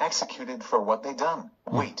parents were executed for what they done.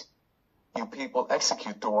 Wait. You people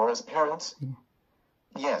execute Dora's parents?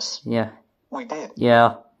 Yes. Yeah. We did.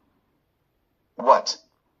 Yeah. What?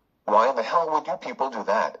 Why the hell would you people do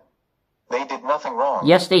that? They did nothing wrong.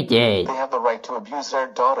 Yes, they did. They have the right to abuse their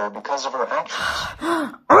daughter because of her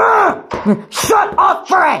actions. Shut up,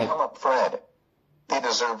 Fred! Shut up, Fred. They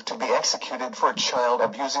deserve to be executed for child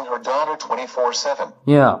abusing her daughter 24/7.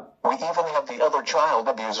 Yeah. We even have the other child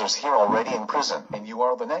abusers here already in prison, and you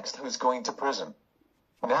are the next who's going to prison.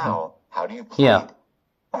 Now, how do you plead? Yeah.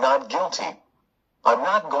 Not guilty. I'm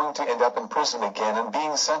not going to end up in prison again and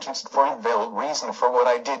being sentenced for invalid reason for what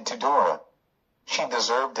I did to Dora. She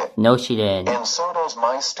deserved it. No, she didn't. And so does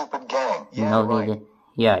my stupid gang. Yeah, no, right. Neither.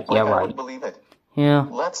 Yeah, like, right. I would believe it. Yeah.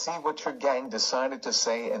 Let's see what your gang decided to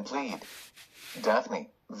say and plead. Daphne,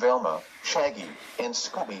 Velma, Shaggy, and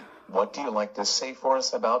Scooby, what do you like to say for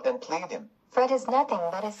us about and plead him? Fred is nothing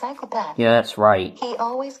but a psychopath. Yeah, that's right. He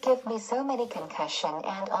always gives me so many concussion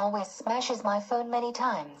and always smashes my phone many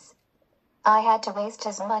times. I had to waste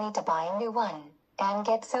his money to buy a new one, and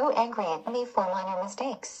get so angry at me for minor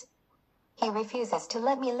mistakes. He refuses to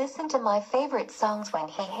let me listen to my favorite songs when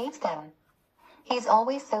he hates them. He's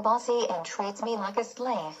always so bossy and treats me like a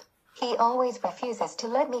slave. He always refuses to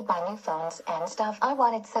let me buy new phones and stuff I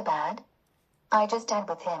wanted so bad. I just stand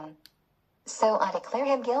with him. So I declare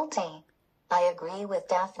him guilty. I agree with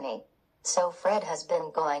Daphne. So Fred has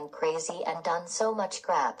been going crazy and done so much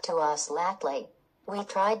crap to us lately. We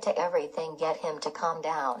tried to everything get him to calm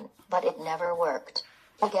down, but it never worked.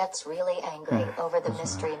 He gets really angry over the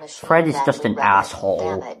mystery machine. Fred is just an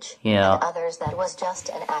asshole. Damage, yeah. And others that was just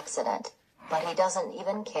an accident. But he doesn't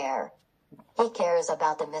even care. He cares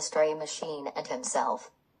about the mystery machine and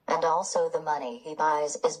himself. And also the money he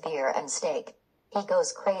buys is beer and steak. He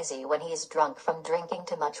goes crazy when he's drunk from drinking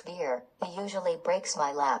too much beer. He usually breaks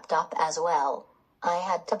my laptop as well. I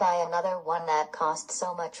had to buy another one that cost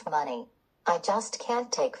so much money. I just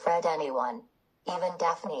can't take Fred anyone. Even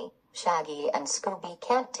Daphne, Shaggy and Scooby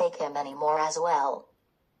can't take him anymore as well.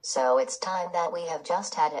 So it's time that we have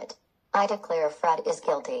just had it. I declare Fred is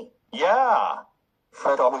guilty. Yeah.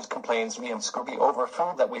 Fred always complains me and Scooby over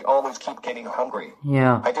food that we always keep getting hungry.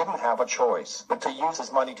 Yeah. I didn't have a choice but to use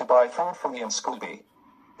his money to buy food for me and Scooby.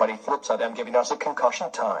 But he flips out and giving us a concussion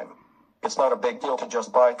time. It's not a big deal to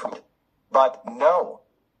just buy food. But no.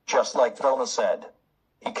 Just like Velma said.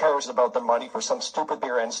 He cares about the money for some stupid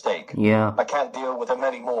beer and steak. Yeah. I can't deal with him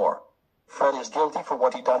anymore. Fred is guilty for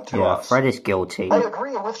what he done to us. Yeah, Fred is guilty. I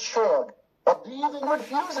agree with Shag. And he even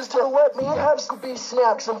refuses to let me have Scooby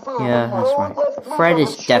snacks and food. Yeah, that's right. Fred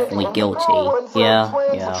is definitely guilty. Yeah.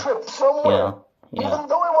 Even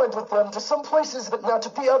though I went with them to some places but not to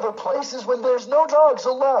the other places when there's no dogs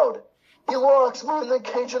allowed. He locks me in the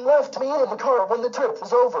cage and left me in the car when the trip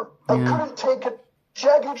was over. I couldn't take it.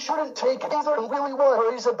 Shaggy shouldn't take it either and really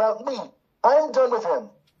worries about me. I'm done with him.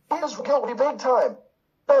 He is guilty big time.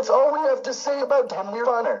 That's all we have to say about him, Your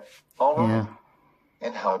Honor. All right. Yeah.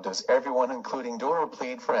 And how does everyone, including Dora,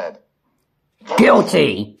 plead Fred?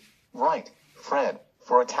 Guilty! Right, Fred,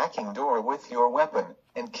 for attacking Dora with your weapon,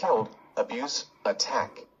 and killed, abuse,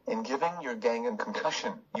 attack, and giving your gang a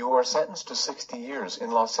concussion. You are sentenced to 60 years in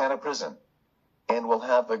Los Santa prison. And we'll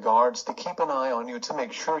have the guards to keep an eye on you to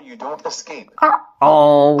make sure you don't escape.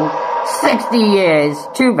 60 years.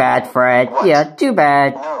 Too bad, Fred. What? Yeah, too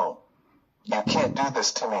bad. No, you can't do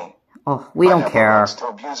this to me. Oh, we don't care. I have the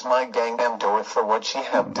rights to abuse my gang and Dora for what she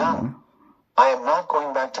have done. I am not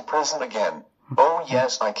going back to prison again. Oh,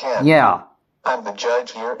 yes, I can. Yeah. I'm the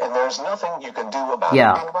judge here, and there's nothing you can do about it.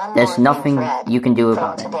 Yeah, there's nothing you can do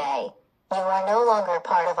about it. Today, you are no longer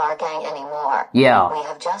part of our gang anymore. Yeah. We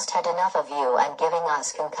have just had enough of you and giving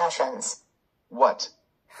us concussions. What?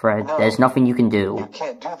 Fred, there's nothing you can do. You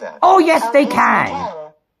can't do that. Oh, yes, they can!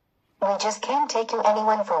 We just can't take you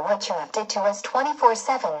anyone for what you have did to us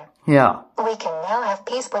 24/7. Yeah. We can now have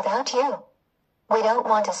peace without you. We don't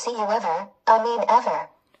want to see you ever. I mean, ever.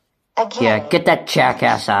 Again. Yeah, get that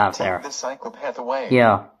jackass out of there. Take the psychopath away.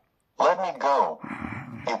 Yeah. Let me go.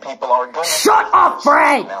 You people are gonna... Shut up,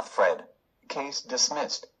 Fred! Mouth Fred. Case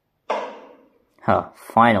dismissed.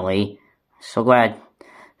 Finally. So glad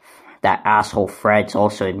that asshole Fred's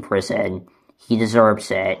also in prison. He deserves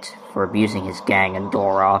it for abusing his gang and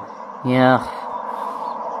Dora. Yeah.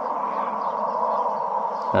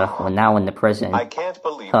 Well, now in the prison. I can't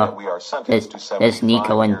believe that we are sentenced to 75 There's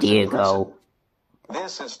Nico and years in Diego. prison.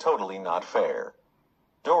 This is totally not fair.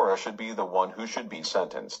 Dora should be the one who should be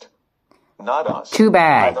sentenced, not us. Too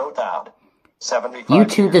bad. No doubt. 75 You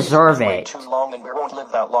two years deserve is way it. too long, and we won't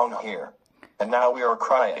live that long here. And now we are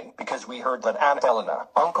crying because we heard that Aunt Elena,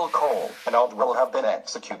 Uncle Cole, and Aldwell have been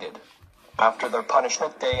executed after their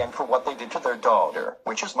punishment day and for what they did to their daughter,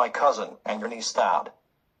 which is my cousin and your niece Thad.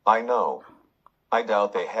 I know. I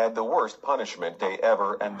doubt they had the worst punishment day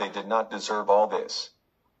ever, and they did not deserve all this.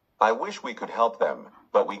 I wish we could help them,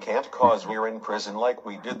 But we can't cause we're in prison like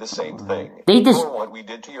we did the same thing. They what we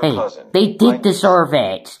did to your cousin. They did deserve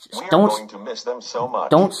it. We're going to miss them so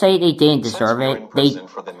much. Don't say they didn't deserve it.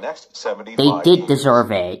 They did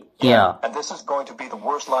deserve it. Yeah. And this is going to be the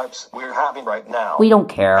worst lives we're having right now. We don't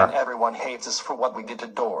care. And everyone hates us for what we did to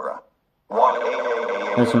Dora.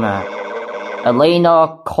 Doesn't matter.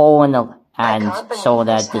 Elena, Cole, and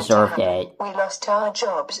Soledad deserved it. We lost our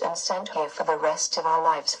jobs and sent here for the rest of our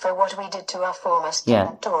lives for what we did to our former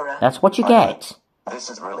student Dora. That's what you get. This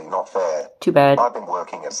is really not fair. Too bad. I've been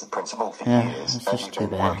working as the principal for years, and you've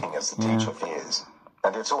been working as the teacher for years.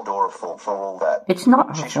 And it's all Dora's fault for all that. It's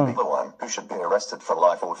not. She should be the one who should be arrested for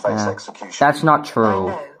life or face execution. That's not true.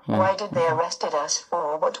 I know. Why did they arrested us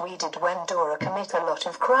for what we did when Dora committed a lot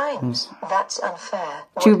of crimes? That's unfair.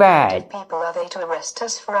 Too bad. What people are they to arrest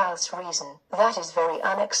us for else reason? That is very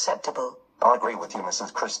unacceptable. I agree with you,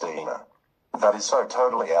 Mrs. Christina. That is so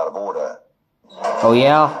totally out of order. Oh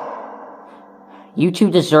yeah? You two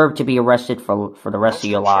deserve to be arrested for the rest of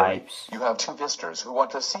your lives. You have 2 visitors who want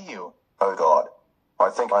to see you. Oh God. I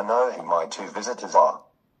think I know who my 2 visitors are.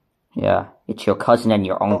 Yeah, it's your cousin and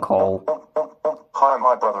your uncle. Hi,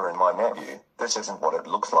 my brother and my nephew. This isn't what it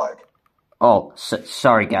looks like. Oh,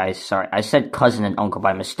 sorry guys, sorry. I said cousin and uncle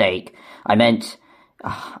by mistake. I meant...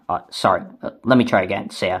 sorry, let me try again.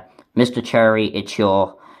 Say, Mr. Cherry, it's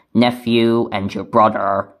your nephew and your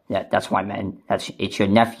brother. Yeah, that's what I meant. It's your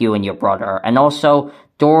nephew and your brother. And also,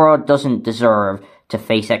 Dora doesn't deserve to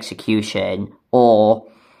face execution or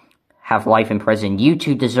have life in prison. You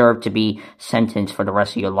two deserve to be sentenced for the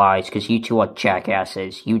rest of your lives because you two are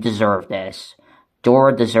jackasses. You deserve this.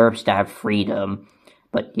 Dora deserves to have freedom.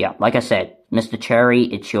 But yeah, like I said, Mr. Cherry,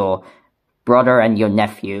 it's your brother and your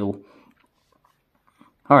nephew.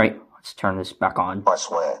 Alright, let's turn this back on. I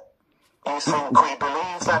swear. You think we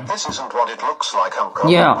believe that this isn't what it looks like,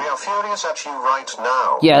 Uncle? Yeah. We are furious at you right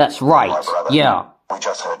now. Yeah, that's right. Yeah. We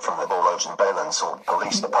just heard from the Bolos and Balançon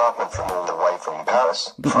police department from all the way from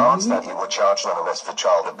Paris, France, that you were charged on arrest for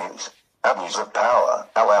child abuse. Abuse of power,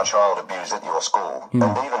 allow child abuse at your school,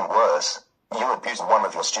 and even worse, you abused one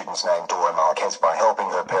of your students named Dora Marquez by helping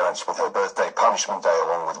her parents with her birthday punishment day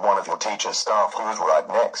along with one of your teacher's staff who was right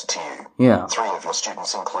next to you. Yeah. 3 of your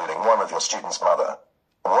students, including one of your students' mother.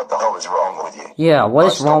 What the hell is wrong with you? Yeah, what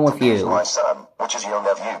is wrong with you? My son, which is your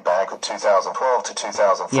nephew, back of 2012 to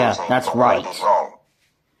 2014. Yeah, that's right. Is wrong.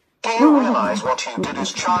 Do you realize what you did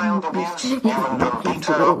is child abuse? You and them beat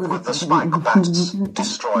her up with the spike bats,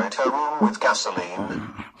 destroyed her room with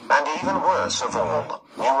gasoline, and even worse of all,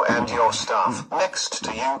 you and your staff next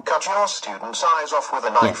to you cut your students' eyes off with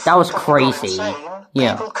a knife. Yeah, that was crazy.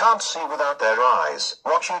 Yeah. People can't see without their eyes.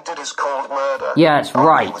 What you did is called murder. Yeah, that's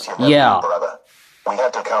right. Yeah. Brother. We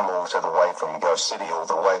had to come all the way from Ghost City all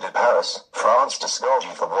the way to Paris, France, to scold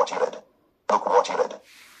you for what you did. Look what you did.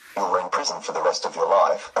 You were in prison for the rest of your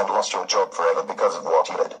life and lost your job forever because of what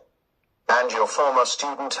you did. And your former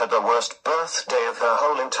student had the worst birthday of her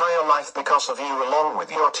whole entire life because of you along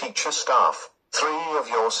with your teacher staff. 3 of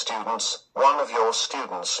your students, 1 of your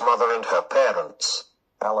students' mother and her parents.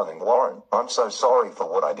 Alan and Lauren, I'm so sorry for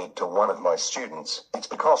what I did to one of my students. It's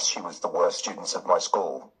because she was the worst student at my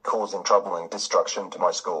school, causing trouble and destruction to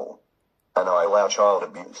my school. And I allow child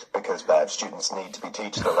abuse because bad students need to be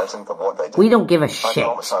taught a lesson for what they did. We don't give a shit.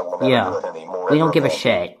 Yeah, we don't give a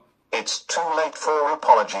shit. It's too late for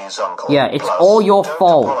apologies, Uncle. Yeah, it's all your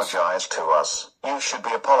fault. Don't apologize to us. You should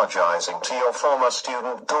be apologizing to your former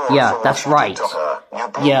student, Dora. Yeah, that's right. You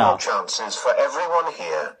blew your chances for everyone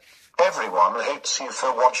here. Everyone hates you for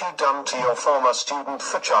what you done to your former student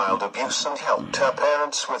for child abuse and helped her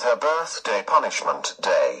parents with her birthday punishment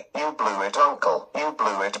day. You blew it, Uncle. You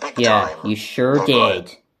blew it big time. Yeah, you sure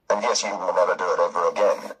did. And yes, you will never do it ever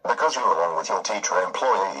again, because you, along with your teacher and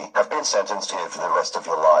employee, have been sentenced here for the rest of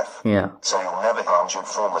your life. Yeah. So you'll never harm your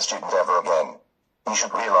former student ever again. You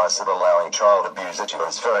should realize that allowing child abuse at you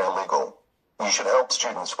is very illegal. You should help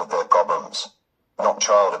students with their problems, not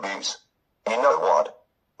child abuse. You know what?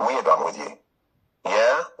 We are done with you.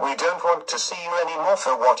 Yeah, we don't want to see you anymore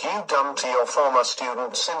for what you've done to your former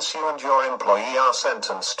student since you and your employee are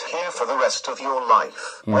sentenced here for the rest of your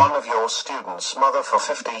life. Yeah. 1 of your students' mother for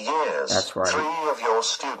 50 years. That's right. 3 of your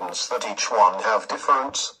students that each one have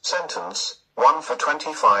different sentence. 1 for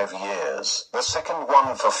 25 years. The second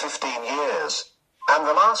one for 15 years. And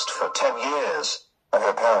the last for 10 years. And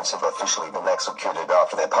her parents have officially been executed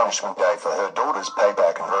after their punishment day for her daughter's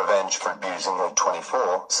payback and revenge for abusing her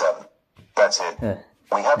 24/7. That's it.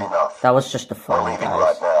 We have enough. That was just a fun, guys.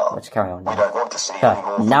 Right now. Let's carry on now. We don't want to see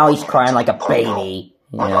anymore. Now he's crying like a baby.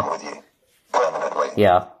 We're done with you. Permanently.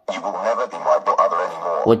 Yeah. You will never be my brother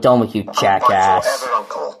anymore. all. We're done with you, jackass. Forever,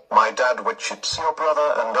 Uncle. My dad would chips your brother,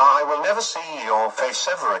 and I will never see your face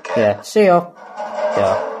ever again. Yeah, see ya.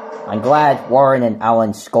 Yeah. I'm glad Warren and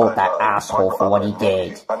Alan scolded that asshole for what he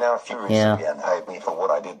did. I'm now furious again, hate me for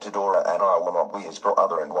what I did to Dora, and I will not be his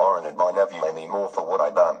brother and Warren and my nephew anymore for what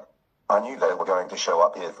I done. I knew they were going to show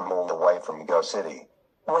up here from all the way from Go City.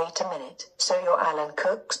 Wait a minute. So you're Alan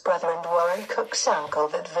Cook's brother and Warren Cook's uncle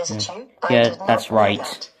that visit you? Yeah, that's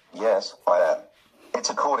right. Yes, I am.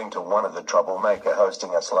 It's according to one of the troublemaker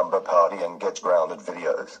hosting a slumber party and gets grounded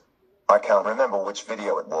videos. I can't remember which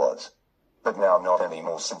video it was. But now not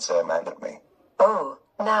anymore since they mad at me. Oh,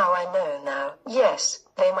 now I know now. Yes,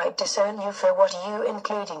 they might disown you for what you,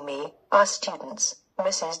 including me, our students,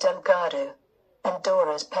 Mrs. Delgado, and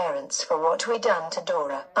Dora's parents for what we done to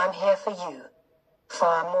Dora. I'm here for you.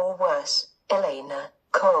 Far more worse, Elena,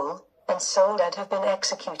 Cole, and Soledad have been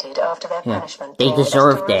executed after their punishment. They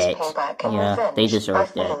deserved it. Yeah, they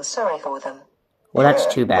deserved it. I feel sorry for them. Well,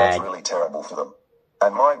 that's too bad. That's really terrible for them.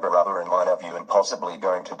 And my brother and my nephew impossibly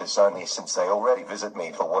going to disown me since they already visit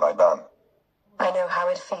me for what I done. I know how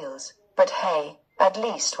it feels, but hey, at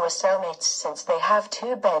least we're cellmates since they have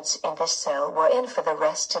 2 beds in this cell. We're in for the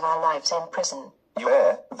rest of our lives in prison.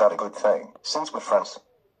 Yeah, that a good thing, since we're friends.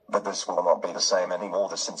 But this will not be the same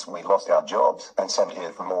anymore since we lost our jobs and sent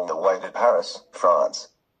here from all the way to Paris, France.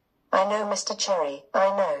 I know, Mr. Cherry, I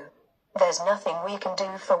know. There's nothing we can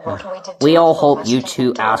do for what we did. We all hope you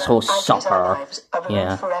two assholes suffer.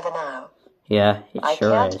 Yeah. Yeah, it I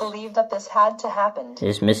sure can't is. believe that this had to happen. It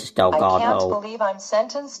is Mrs. Delgado. I can't believe I'm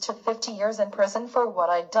sentenced to 50 years in prison for what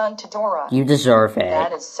I'd done to Dora. You deserve it.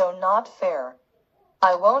 That is so not fair.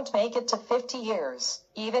 I won't make it to 50 years.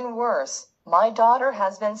 Even worse, my daughter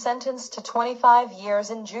has been sentenced to 25 years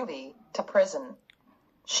in juvie, to prison.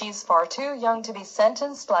 She's far too young to be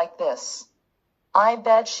sentenced like this. I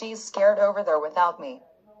bet she's scared over there without me.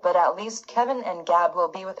 But at least Kevin and Gab will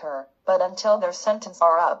be with her, but until their sentences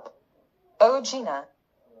are up. Oh, Gina.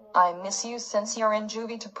 I miss you since you're in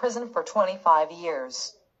juvie to prison for 25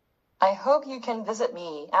 years. I hope you can visit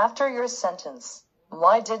me after your sentence.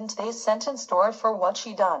 Why didn't they sentence Dora for what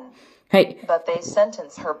she done? Hey. But they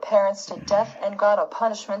sentenced her parents to death and got a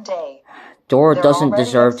punishment day. Dora doesn't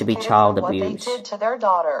deserve to be child abused. What they did to their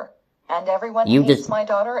daughter. And everyone hates my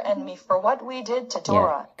daughter and me for what we did to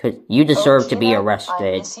Dora. Yeah, 'cause you deserve to be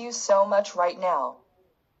arrested. I miss you so much right now.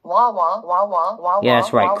 Wah wah wah wah wah. Yeah,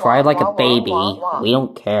 that's right. Cry like a baby. We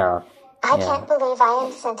don't care. I can't believe I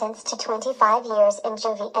am sentenced to 25 years in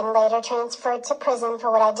juvie and later transferred to prison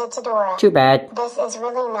for what I did to Dora. Too bad. This is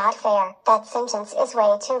really not fair. That sentence is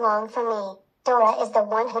way too long for me. Dora is the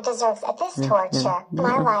one who deserves this torture.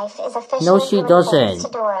 My life is officially to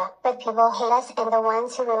Dora, but people hate us and the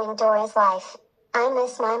ones who ruined Dora's life. I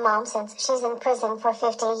miss my mom since she's in prison for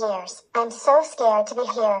 50 years. I'm so scared to be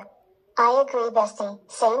here. I agree, Bestie.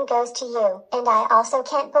 Same goes to you. And I also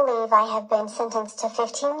can't believe I have been sentenced to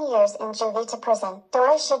 15 years in juvie to prison.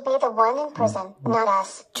 Dora should be the one in prison, not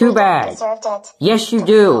us. Too bad. Deserved it. Yes, you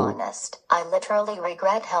do. To be honest, I literally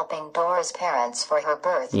regret helping Dora's parents for her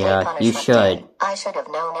birthday punishment. You should. Day. I should have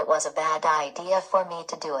known it was a bad idea for me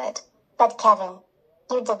to do it. But Kevin,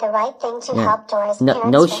 you did the right thing to help Dora's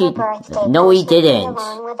parents for her birthday. No, he didn't.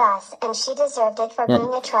 Along with us, and she deserved it for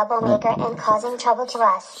being a troublemaker and causing trouble to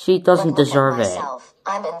us. She doesn't deserve it.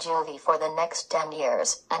 I'm in juvie for the next 10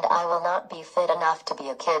 years, and I will not be fit enough to be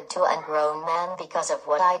a kid to a grown man because of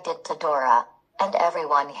what I did to Dora. And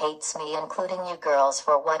everyone hates me, including you girls,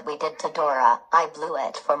 for what we did to Dora. I blew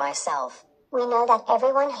it for myself. We know that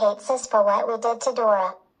everyone hates us for what we did to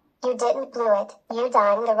Dora. You didn't blow it. You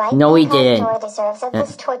done the right thing. No, he didn't. Dora deserves of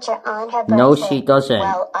this torture on her birthday. No, she doesn't.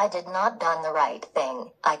 Well, I did not done the right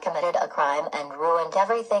thing. I committed a crime and ruined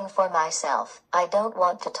everything for myself. I don't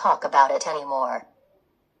want to talk about it anymore.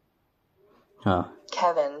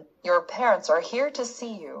 Kevin, your parents are here to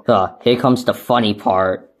see you. Here comes the funny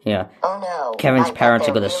part. Yeah. Oh no. Kevin's parents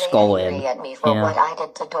are gonna scold him. At me for what I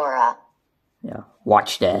did to Dora. Yeah.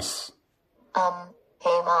 Watch this.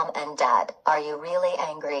 Hey, Mom and Dad, are you really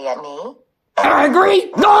angry at me? Angry?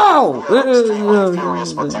 No!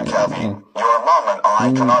 Furious with you, Kevin. Your mom and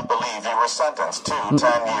I cannot believe you were sentenced to 10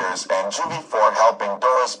 years in juvie for helping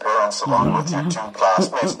Dora's parents along with your 2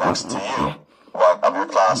 classmates next to you. One of your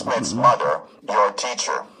classmates' mother, your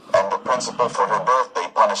teacher, and the principal for her birthday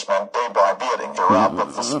punishment day by beating her up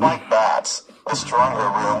with the spike bats, destroying her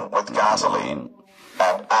room with gasoline,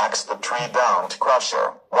 and axe the tree down to crush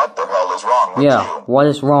her. What the hell is wrong with you? Yeah, what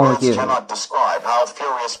is wrong with you? Words cannot describe how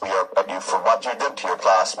furious we are at you for what you did to your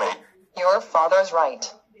classmate. Your father's right.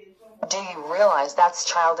 Do you realize that's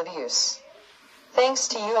child abuse? Thanks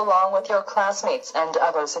to you along with your classmates and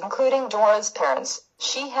others, including Dora's parents,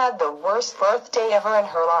 She had the worst birthday ever in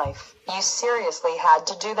her life. You seriously had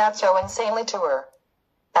to do that so insanely to her.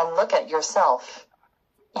 And look at yourself.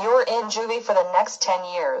 You're in juvie for the next 10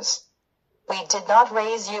 years. We did not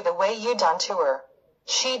raise you the way you done to her.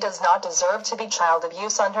 She does not deserve to be child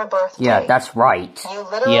abuse on her birthday. Yeah, that's right. You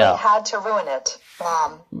literally had to ruin it.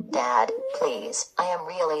 Mom, Dad, please, I am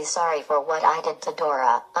really sorry for what I did to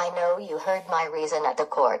Dora. I know you heard my reason at the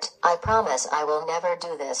court. I promise I will never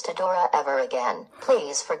do this to Dora ever again.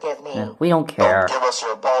 Please forgive me. We don't care. Don't give us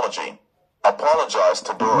your apology. Apologize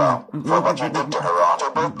to Dora for what you did to her on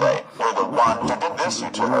her birthday. You're the one who did this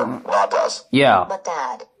to her, not us. Yeah. But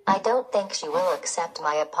Dad, I don't think she will accept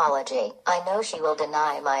my apology. I know she will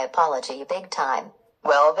deny my apology big time.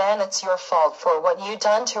 Well then it's your fault for what you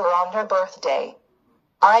done to her on her birthday.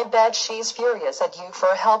 I bet she's furious at you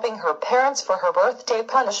for helping her parents for her birthday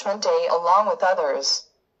punishment day along with others.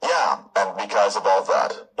 Yeah, and because of all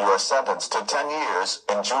that, you are sentenced to 10 years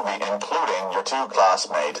in juvie, including your 2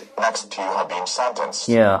 classmates next to you have been sentenced.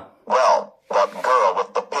 Yeah. Well, that girl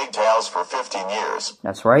with the pigtails for 15 years.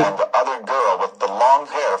 That's right. And the other girl with the long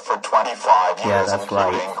hair for 25 years, yeah, that's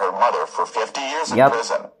including her mother for 50 years in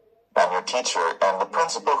prison. And your teacher and the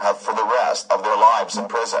principal have for the rest of their lives in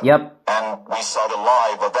prison. Yep. And we saw the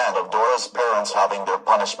live event of Dora's parents having their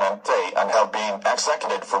punishment day and have been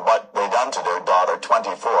executed for what they done to their daughter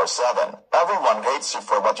 24/7. Everyone hates you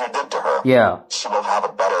for what you did to her. Yeah. She will have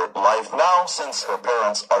a better life now since her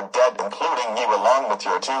parents are dead, including you along with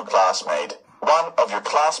your 2 classmates. One of your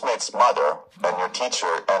classmates' mother and your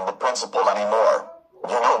teacher and the principal anymore.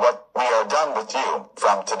 You know what? We are done with you.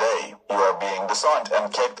 From today, you are being disowned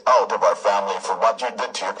and kicked out of our family for what you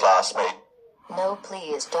did to your classmate. No,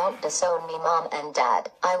 please don't disown me, Mom and Dad.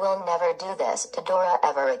 I will never do this to Dora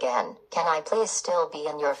ever again. Can I please still be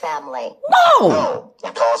in your family? No! No,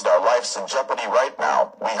 you caused our lives in jeopardy right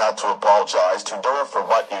now. We had to apologize to Dora for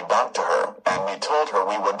what you done to her, and we told her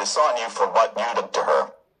we would disown you for what you did to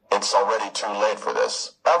her. It's already too late for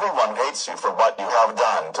this. Everyone hates you for what you have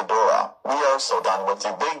done to Dora. We are so done with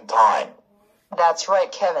you big time. That's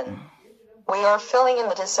right, Kevin. We are filling in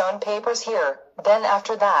the disown papers here. Then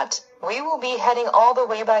after that, we will be heading all the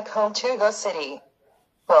way back home to the city.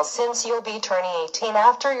 Well, since you'll be turning 18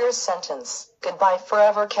 after your sentence, goodbye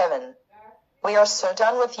forever, Kevin. We are so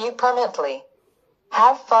done with you permanently.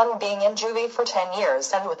 Have fun being in juvie for 10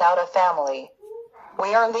 years and without a family.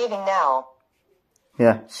 We are leaving now.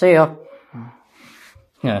 Yeah, see ya.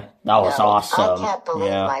 Yeah, that was awesome. I can't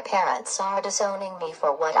believe my parents are disowning me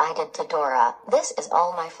for what I did to Dora. This is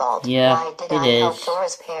all my fault. Yeah, why did I help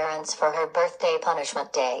Dora's parents for her birthday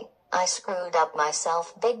punishment day? I screwed up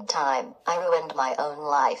myself big time. I ruined my own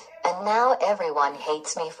life. And now everyone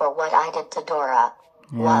hates me for what I did to Dora.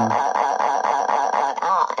 Yeah.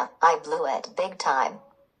 I blew it big time.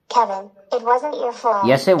 Kevin, it wasn't your fault.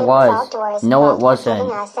 Yes, it was. No, it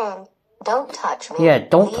wasn't. Don't touch me. Yeah,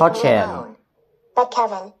 don't touch him. Alone. But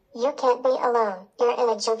Kevin, you can't be alone. You're in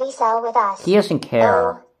a juvie cell with us. He doesn't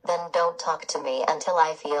care. Then don't talk to me until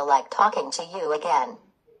I feel like talking to you again.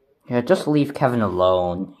 Yeah, just leave Kevin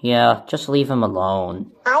alone. Yeah, just leave him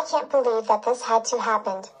alone. I can't believe that this had to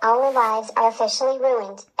happen. Our lives are officially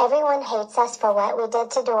ruined. Everyone hates us for what we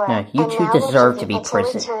did to Dora. Yeah, you two deserve to be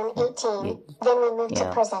prison. Until we turn 18, then we move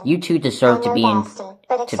to prison. You two deserve to be in prison.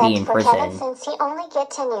 Kevin, since he only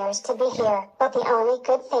get 10 years to be here. But the only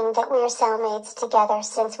good thing that we're cellmates together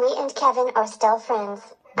since we and Kevin are still friends.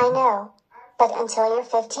 I know. But until your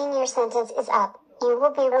 15-year sentence is up, you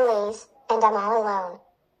will be released, and I'm all alone.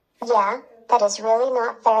 Yeah, that is really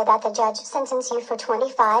not fair that the judge sentenced you for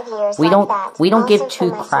 25 years We like that. We don't also give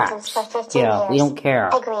two craps. Yeah, we don't care.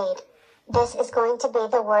 Agreed. This is going to be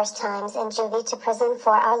the worst times in juvie to prison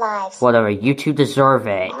for our lives. Whatever, you two deserve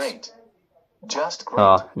it. Great. Just great.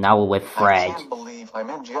 Oh, now we're with Fred. I can't believe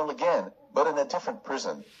I'm in jail again, but in a different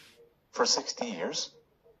prison. For 60 years?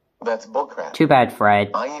 That's bullcrap. Too bad,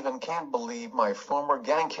 Fred. I even can't believe my former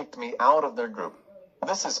gang kicked me out of their group.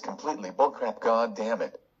 This is completely bullcrap, god damn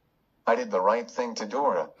it. I did the right thing to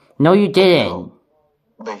Dora. No, you didn't. No,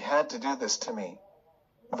 they had to do this to me.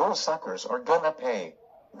 Those suckers are gonna pay.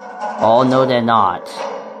 Oh, no, they're not.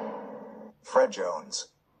 Fred Jones,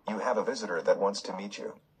 you have a visitor that wants to meet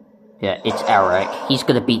you. Yeah, it's Eric. He's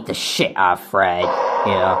gonna beat the shit out of Fred.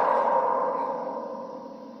 Yeah.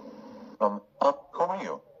 Who are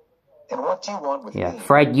you? And what do you want with me?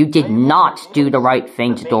 Fred, you did not do the right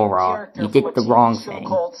thing to Dora. You did the wrong thing.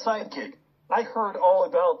 So-called sidekick. I heard all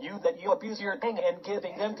about you, that you abuse your gang and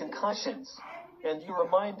giving them concussions. And you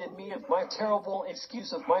reminded me of my terrible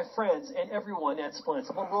excuse of my friends and everyone at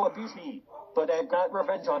Splinterable will abuse me. But I got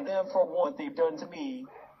revenge on them for what they've done to me.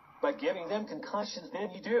 By giving them concussions, then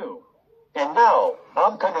you do. And now,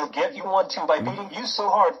 I'm gonna give you one too by beating you so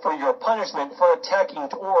hard for your punishment for attacking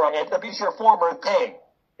Dora and abuse your former peg.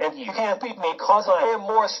 And you can't beat me cause I am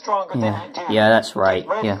more stronger than you do. Yeah, that's right. Get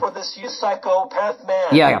ready for this, you psychopath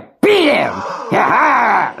man. Yeah, beat him!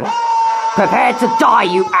 Yeah! Prepare to die,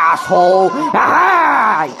 you asshole!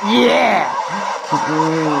 Yeah!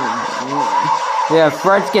 Yeah,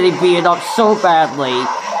 Fred's getting beaten up so badly.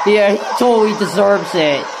 Yeah, he totally deserves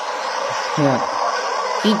it. Yeah.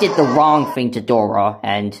 He did the wrong thing to Dora,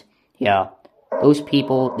 and, yeah, those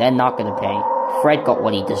people, they're not gonna pay. Fred got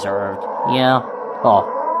what he deserved. Yeah.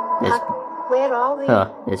 Oh, where are we?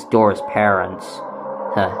 There's Dora's parents.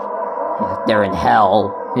 They're in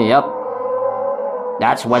hell. Yep.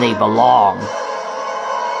 That's where they belong.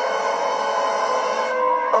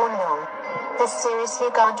 Oh no. This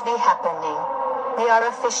seriously can't be happening. We are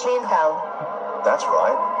officially in hell. That's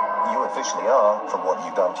right. You officially are, from what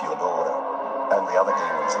you've done to your daughter. And the other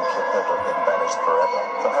demons who kept her have been banished forever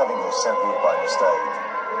for having you sent here by mistake.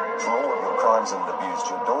 For all of your crimes and abused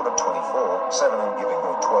your daughter 24/7 and giving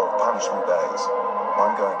her 12 punishment days,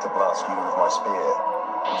 I'm going to blast you with my spear.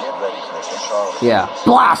 Get ready for this child. Yeah,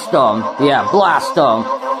 blast them! Yeah, blast them!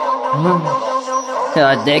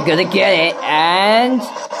 They're gonna get it, and...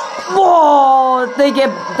 Whoa!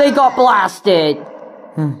 They got blasted!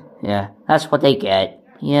 Yeah, that's what they get.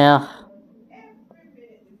 Yeah.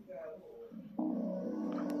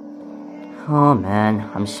 Oh man,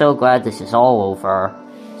 I'm so glad this is all over.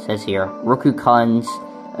 It says here, Roku Kunz,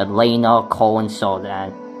 Elena, Cole, and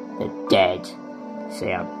Soldan, they're dead. So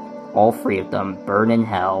yeah, all three of them burn in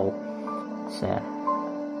hell. So,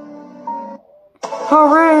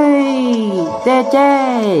 hooray! They're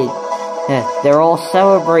dead! Yeah, they're all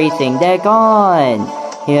celebrating, they're gone!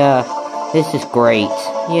 Yeah, this is great.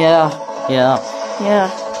 Yeah,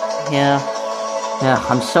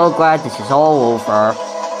 I'm so glad this is all over.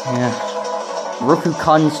 Yeah. Roku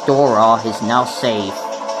Kun's Dora is now safe.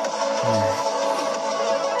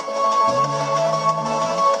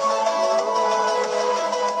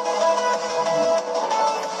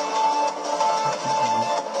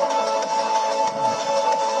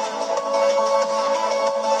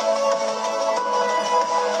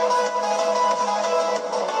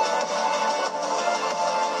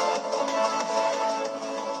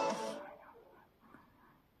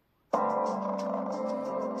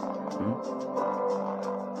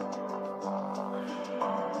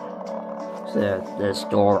 There's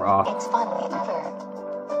Dora. It's finally over.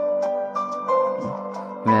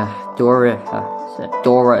 Yeah,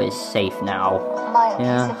 Dora is safe now. My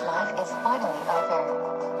abusive life is finally over.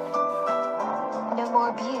 No more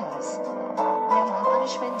abuse. No more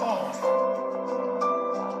punishment days.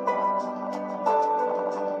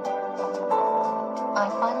 I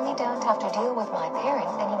finally don't have to deal with my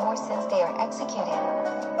parents anymore since they are executed.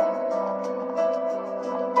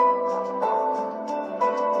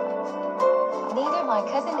 My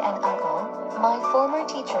cousin and uncle, my former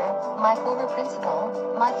teacher, my former principal,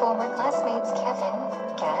 my former classmates Kevin,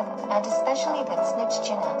 Gab, and especially that snitch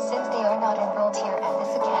Jenna, since they are not enrolled here at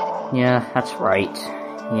this academy. Yeah, that's right.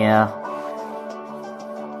 Yeah.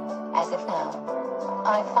 As of now,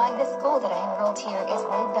 I find the school that I enrolled here is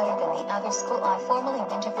way better than the other school I formerly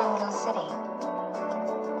went to from Go City.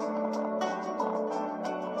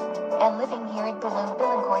 And living here at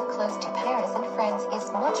Boulogne-Billancourt close to Paris and France is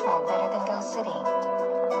much more better than Go City.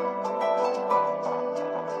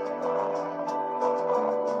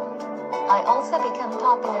 I also become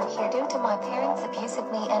popular here due to my parents' abuse of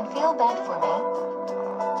me and feel bad for me.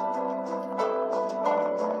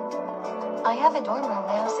 I have a dorm room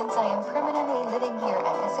now since I am permanently living here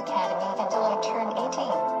at this academy until I turn 18.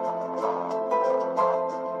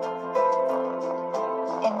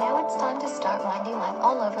 And now it's time to start my new life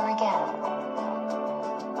all over again.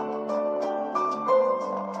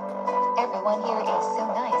 Everyone here is so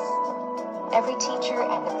nice. Every teacher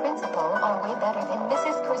and the principal are way better than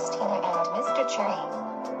Mrs. Christina and Mr. Cherry.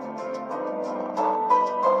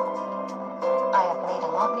 I have made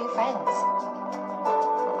a lot of new friends.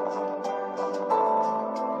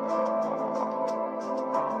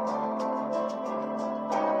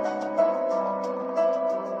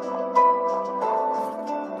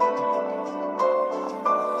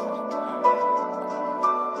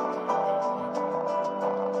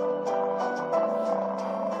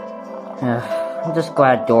 I'm just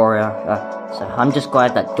glad I'm just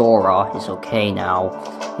glad that Dora is okay now.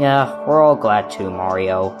 Yeah, we're all glad too,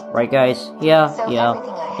 Mario. Right, guys? Yeah, so yeah,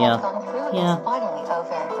 everything I yeah, have gone through yeah. is finally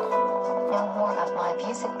over. No more of my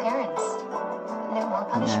abusive parents. No more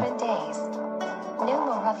punishment days. No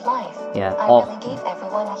more rough life. Yeah, I really gave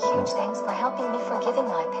everyone a huge thanks for helping me forgiving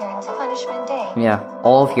my parents' punishment day. Yeah,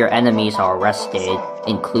 all of your enemies are arrested,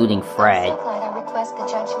 including Fred. I'm so glad I request the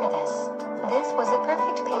judge for this. This was a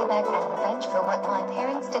perfect payback and revenge for what my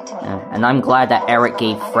parents did to me. And I'm glad that Eric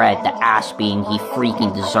gave Fred the ass beating he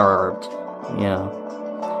freaking deserved. Yeah.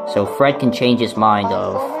 So Fred can change his mind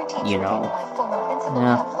of, you know.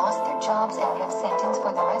 Yeah.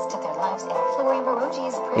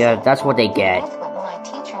 Yeah, that's what they get. My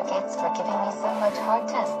teacher gets for giving me so much hard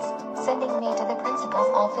tests, sending me to the principal's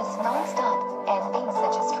office non-stop, and being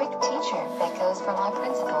such a strict teacher that goes for my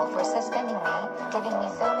principal for suspending me, giving me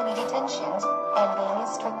so many detentions, and being a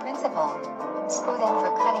strict principal. Screw them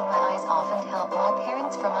for cutting my eyes off and help my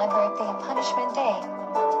parents for my birthday and punishment day.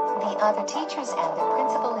 The other teachers and the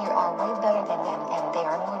principal here are way better than them, and they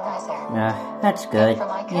are more nicer. That's good. And for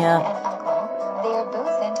my cousin and uncle, they are both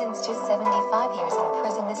sentenced to 75 years in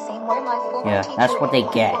prison, the same where my former teacher that's what they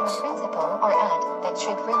get. and the principal are at. That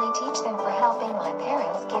should really teach them for helping my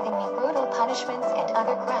parents, giving me brutal punishments and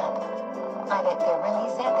other crap. I bet they're really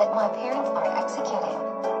sad that my parents are executed.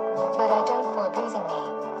 But I don't for abusing me.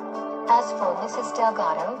 As for Mrs.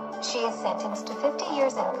 Delgado, she is sentenced to 50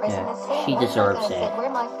 years in prison, the same she deserves it. Where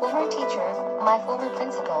my former teacher, my former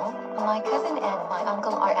principal, my cousin and my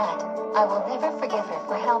uncle are at. I will never forgive her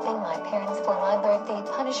for helping my parents for my birthday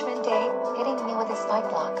punishment day, hitting me with a spike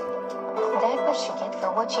block. That what she get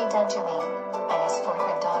for what she done to me. And as for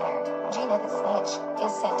her daughter, Gina the snitch,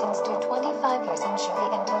 is sentenced to 25 years in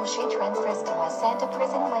Chile until she transfers to a Santa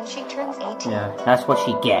prison when she turns 18. Yeah, that's what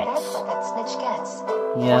she gets. That's what that snitch gets.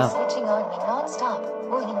 Yeah. For snitching on me non-stop,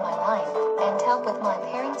 ruining my life, and help with my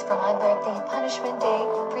parents for my birthday punishment day,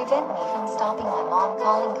 prevent me from stopping my mom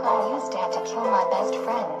calling Caillou's dad to kill my best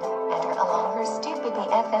friend, and her along her stupid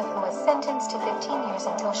BFF who is sentenced to 15 years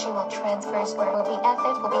until she will transfer where her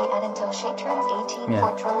BFF will be at until she turns 18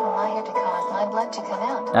 for drilling my hair to cause my blood to come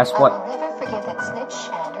out. That's what. I will never forgive that snitch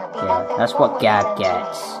and her BFF. Yeah, that's what Gab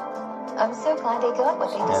gets. I'm so glad they got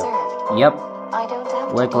what they deserved. Yep. I don't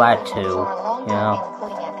have We're glad to. Yeah.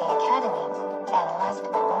 Including at the academy. And last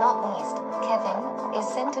but not least, Kevin is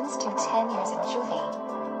sentenced to 10 years in juvie.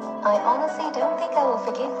 I honestly don't think I will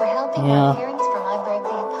forgive for helping my parents for my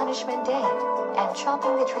birthday and punishment day, and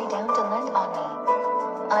chopping the tree down to lend on me.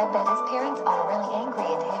 I bet his parents are really angry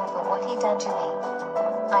at him for what he done to me.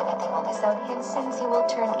 I bet they will disown him since he will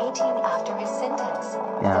turn 18 after his sentence.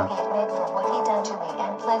 So he admit for what he done to me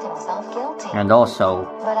and pled himself guilty. And also,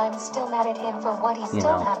 but I'm still mad at him for what he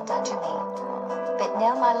still have done to me. But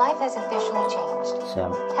now my life has officially changed.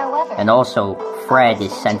 However, and also, Fred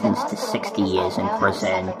is sentenced to 60 years in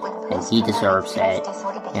prison, and he deserves it.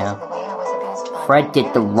 Yeah. Fred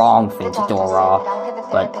did the wrong thing to Dora,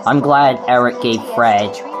 but I'm glad Eric gave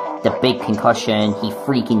Fred the big concussion he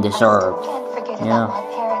freaking deserved. Yeah.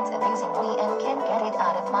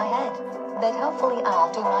 But hopefully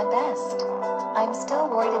I'll do my best. I'm still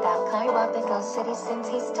worried about Caillou Pico's city since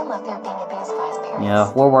he's still up there being abused by his parents.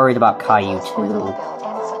 Yeah, we're worried about Caillou too.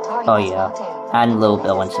 Oh yeah, and Lil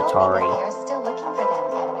Bill and Satari. They are still looking for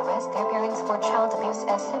them and arrest their parents for child abuse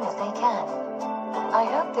as soon as they can. I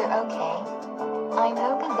hope they're okay. I'm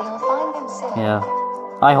hoping they'll find them soon. Yeah,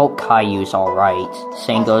 I hope Caillou's alright.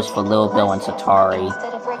 Same goes for Lil Bill and Satari.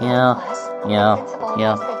 Yeah.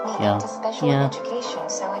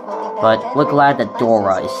 But we're glad that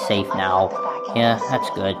Dora is safe now. Yeah, that's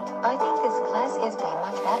good. I think this class is way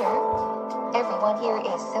much better. Everyone here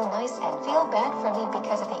is so nice and feel bad for me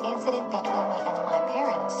because of the incident between me and my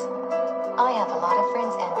parents. I have a lot of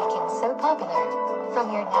friends and became so popular. From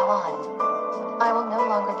here now on, I will no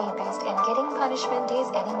longer be abused and getting punishment days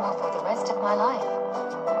anymore for the rest of my life.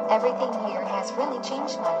 Everything here has really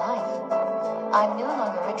changed my life. I'm no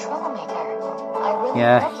longer a troublemaker.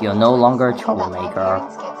 You're no longer a troublemaker.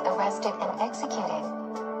 And executed.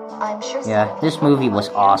 I'm sure this movie was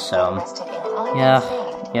awesome. Yeah.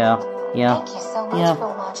 Thank you so much for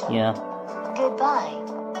watching. Goodbye.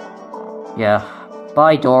 Yeah.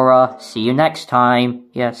 Bye, Dora. See you next time.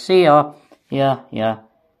 Yeah, see ya. Yeah.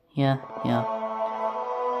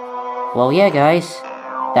 Well, yeah, guys.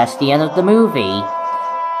 That's the end of the movie.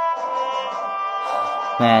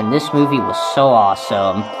 Man, this movie was so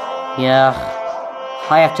awesome. Yeah.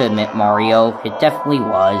 I have to admit, Mario, it definitely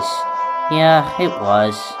was. Yeah, it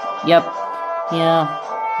was. Yep. Yeah.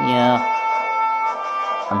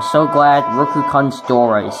 I'm so glad Roku-kun's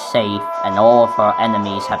Dora is safe, and all of her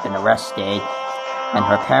enemies have been arrested, and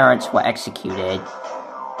her parents were executed.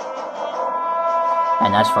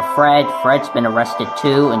 And as for Fred, Fred's been arrested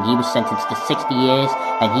too, and he was sentenced to 60 years,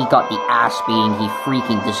 and he got the ass beating he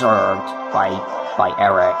freaking deserved by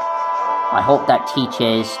Eric. I hope that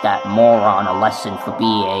teaches that moron a lesson for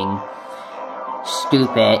being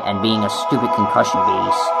stupid and being a stupid concussion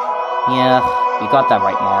beast. Yeah, you got that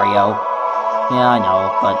right, Mario. Yeah, I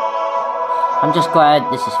know, but I'm just glad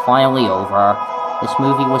this is finally over. This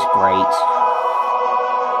movie was great.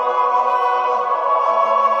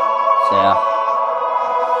 So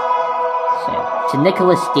to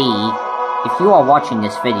Nicholas D, if you are watching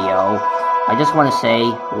this video, I just want to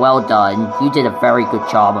say, well done. You did a very good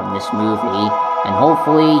job on this movie, and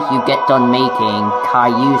hopefully you get done making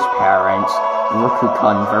Caillou's parents,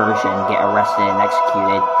 Roku-kun version, get arrested and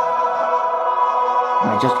executed.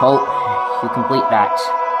 I just hope you complete that.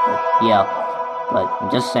 But, yeah, but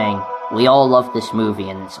I'm just saying, we all love this movie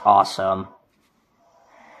and it's awesome.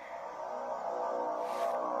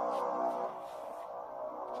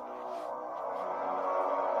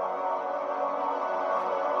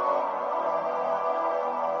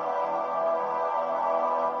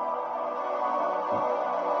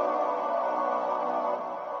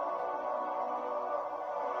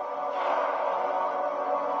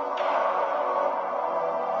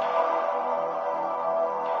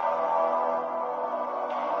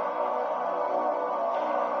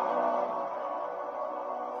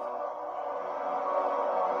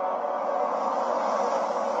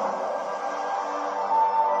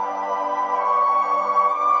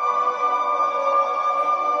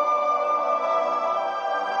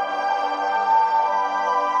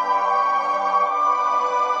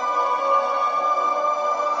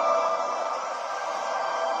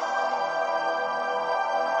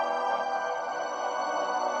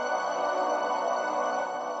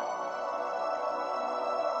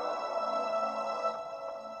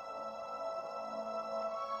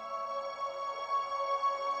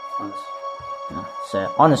 So,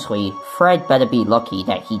 honestly, Fred better be lucky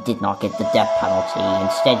that he did not get the death penalty.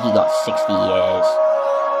 Instead, he got 60 years.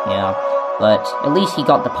 Yeah, but at least he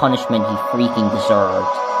got the punishment he freaking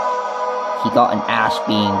deserved. He got an ass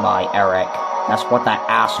beating by Eric. That's what that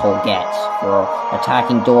asshole gets for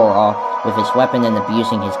attacking Dora with his weapon and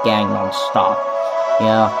abusing his gang non-stop.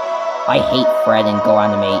 Yeah, I hate Fred in Go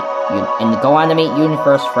Animate. In the Go Animate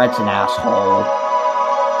universe, Fred's an asshole.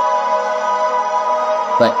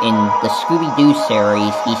 But in the Scooby-Doo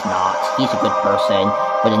series, he's not. He's a good person.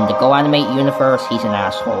 But in the Go Animate universe, he's an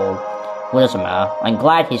asshole. What does it matter? I'm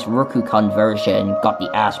glad his Roku-kun version got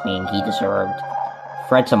the ass beating he deserved.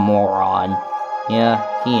 Fred's a moron. Yeah,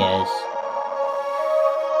 he is.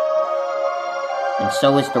 And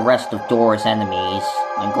so is the rest of Dora's enemies.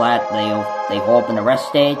 I'm glad they've all been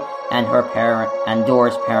arrested, and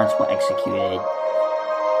Dora's parents were executed.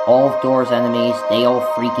 All of Dora's enemies, they all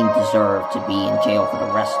freaking deserve to be in jail for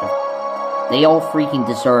the rest of... They all freaking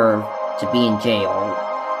deserve to be in jail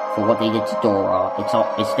for what they did to Dora.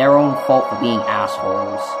 It's their own fault for being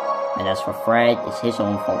assholes. And as for Fred, it's his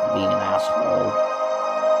own fault for being an asshole.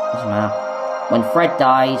 Doesn't matter. When Fred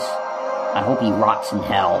dies, I hope he rots in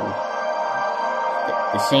hell.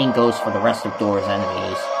 The same goes for the rest of Dora's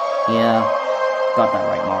enemies. Yeah, got that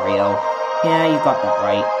right, Mario. Yeah, you got that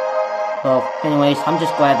right. Well, anyways, I'm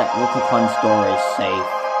just glad that Roku-kun's Dora is safe.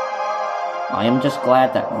 I am just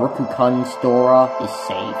glad that Roku-kun's Dora is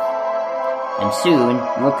safe. And soon,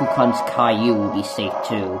 Roku-kun's Caillou will be safe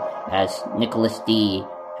too, as Nicholas D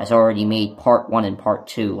has already made Part 1 and Part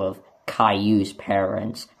 2 of Caillou's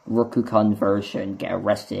parents, Roku-kun version, get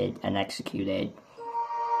arrested and executed.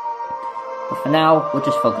 But for now, we're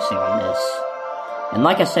just focusing on this. And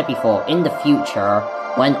like I said before, in the future,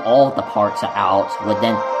 when all the parts are out, we're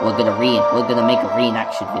gonna make a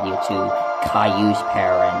reenaction video to Caillou's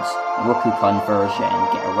parents, Roku-kun version,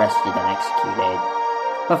 get arrested and executed.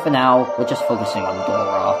 But for now, we're just focusing on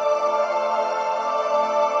Dora.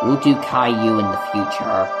 We'll do Caillou in the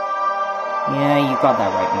future. Yeah, you got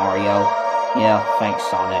that right, Mario. Yeah, thanks,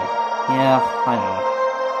 Sonic. Yeah, I know.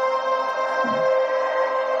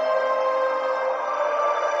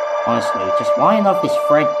 Honestly, just why on earth is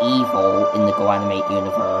Fred evil in the Go Animate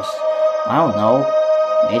universe? I don't know.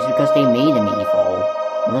 Maybe it's because they made him evil.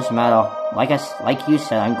 It doesn't matter. Like you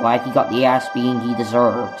said, I'm glad he got the ass beating he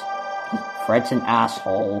deserved. Fred's an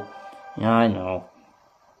asshole. Yeah, I know.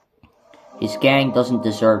 His gang doesn't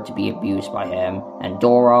deserve to be abused by him, and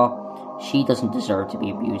Dora, she doesn't deserve to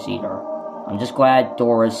be abused either. I'm just glad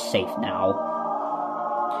Dora's safe now.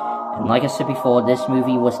 And like I said before, this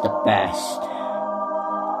movie was the best.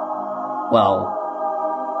 Well,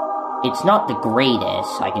 it's not the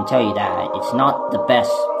greatest, I can tell you that. It's not the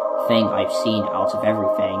best thing I've seen out of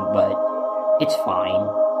everything, but it's fine.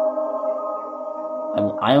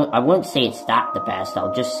 I wouldn't say it's that the best,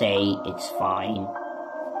 I'll just say it's fine.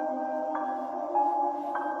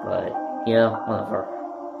 But, yeah, whatever.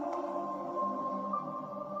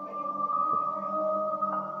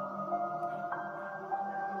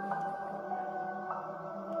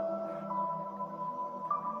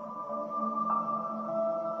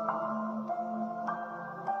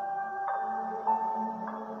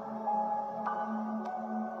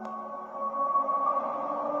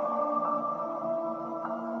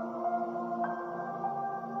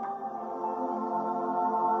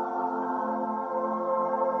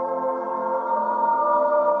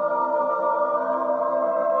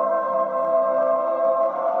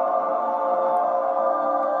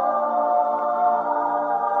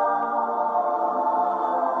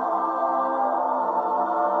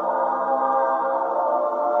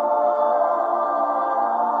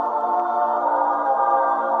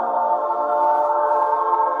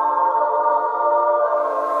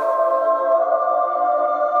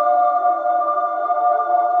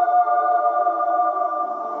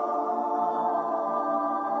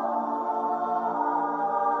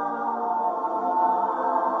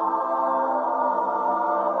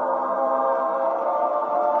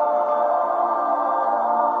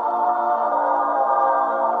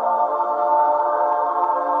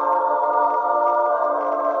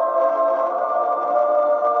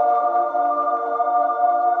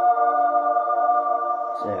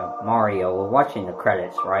 Mario, we're watching the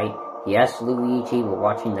credits, right? Yes, Luigi, we're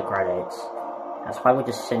watching the credits. That's why we're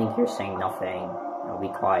just sitting here saying nothing. I'll be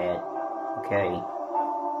quiet. Okay.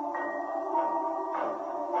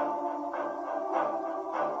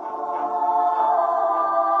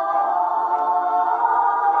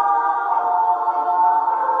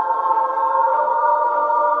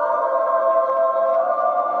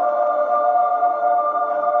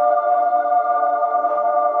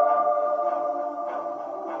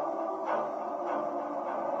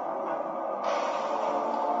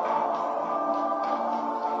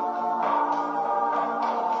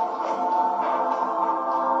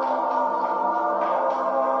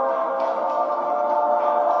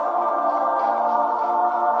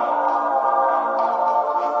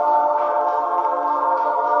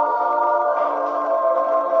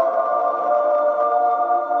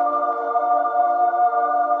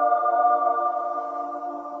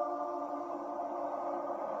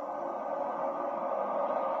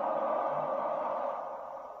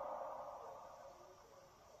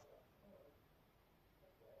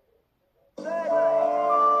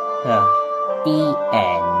 The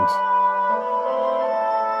end.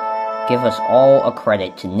 Give us all a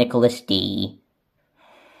credit to Nicholas D.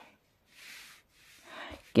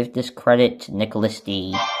 Give this credit to Nicholas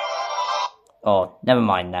D. Oh, never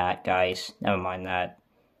mind that, guys. Never mind that.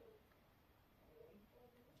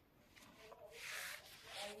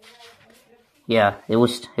 Yeah, it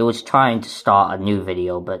was trying to start a new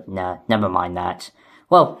video, but nah, never mind that.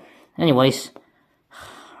 Well, anyways.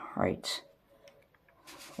 Right.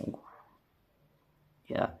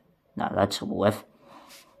 Yeah, now that's over with.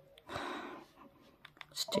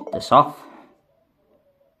 Let's take this off.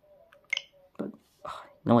 But,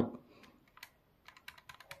 you know what?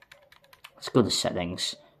 Let's go to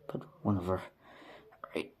settings. Put one of our...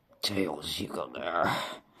 Right, Tails, you go there.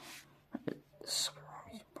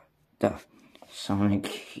 The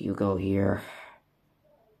Sonic, you go here.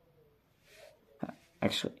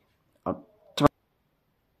 Actually,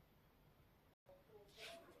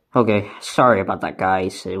 okay, sorry about that,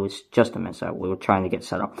 guys. It was just a mess up. We were trying to get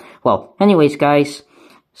set up. Well, anyways, guys.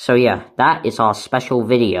 So yeah, that is our special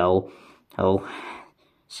video. So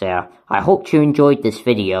yeah, I hope you enjoyed this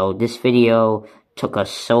video. This video took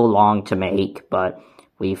us so long to make, but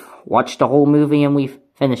we've watched the whole movie and we've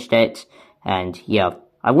finished it. And yeah,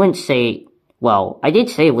 I wouldn't say, well, I did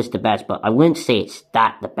say it was the best, but I wouldn't say it's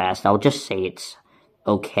that the best. I'll just say it's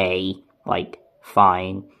okay, like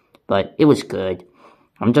fine, but it was good.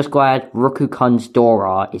 I'm just glad Roku-kun's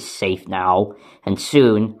Dora is safe now, and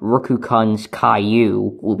soon Roku-kun's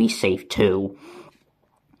Caillou will be safe too.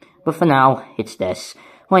 But for now, it's this.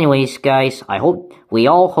 Well, anyways, guys, we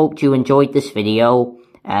all hoped you enjoyed this video,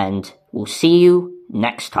 and we'll see you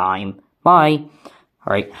next time. Bye.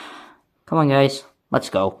 Alright, come on, guys,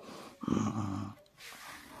 let's go.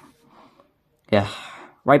 Yeah,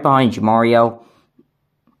 right behind you, Mario.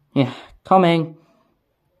 Yeah, coming.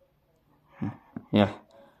 Yeah.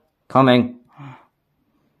 Coming.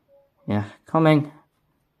 Yeah, coming.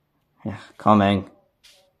 Yeah, coming.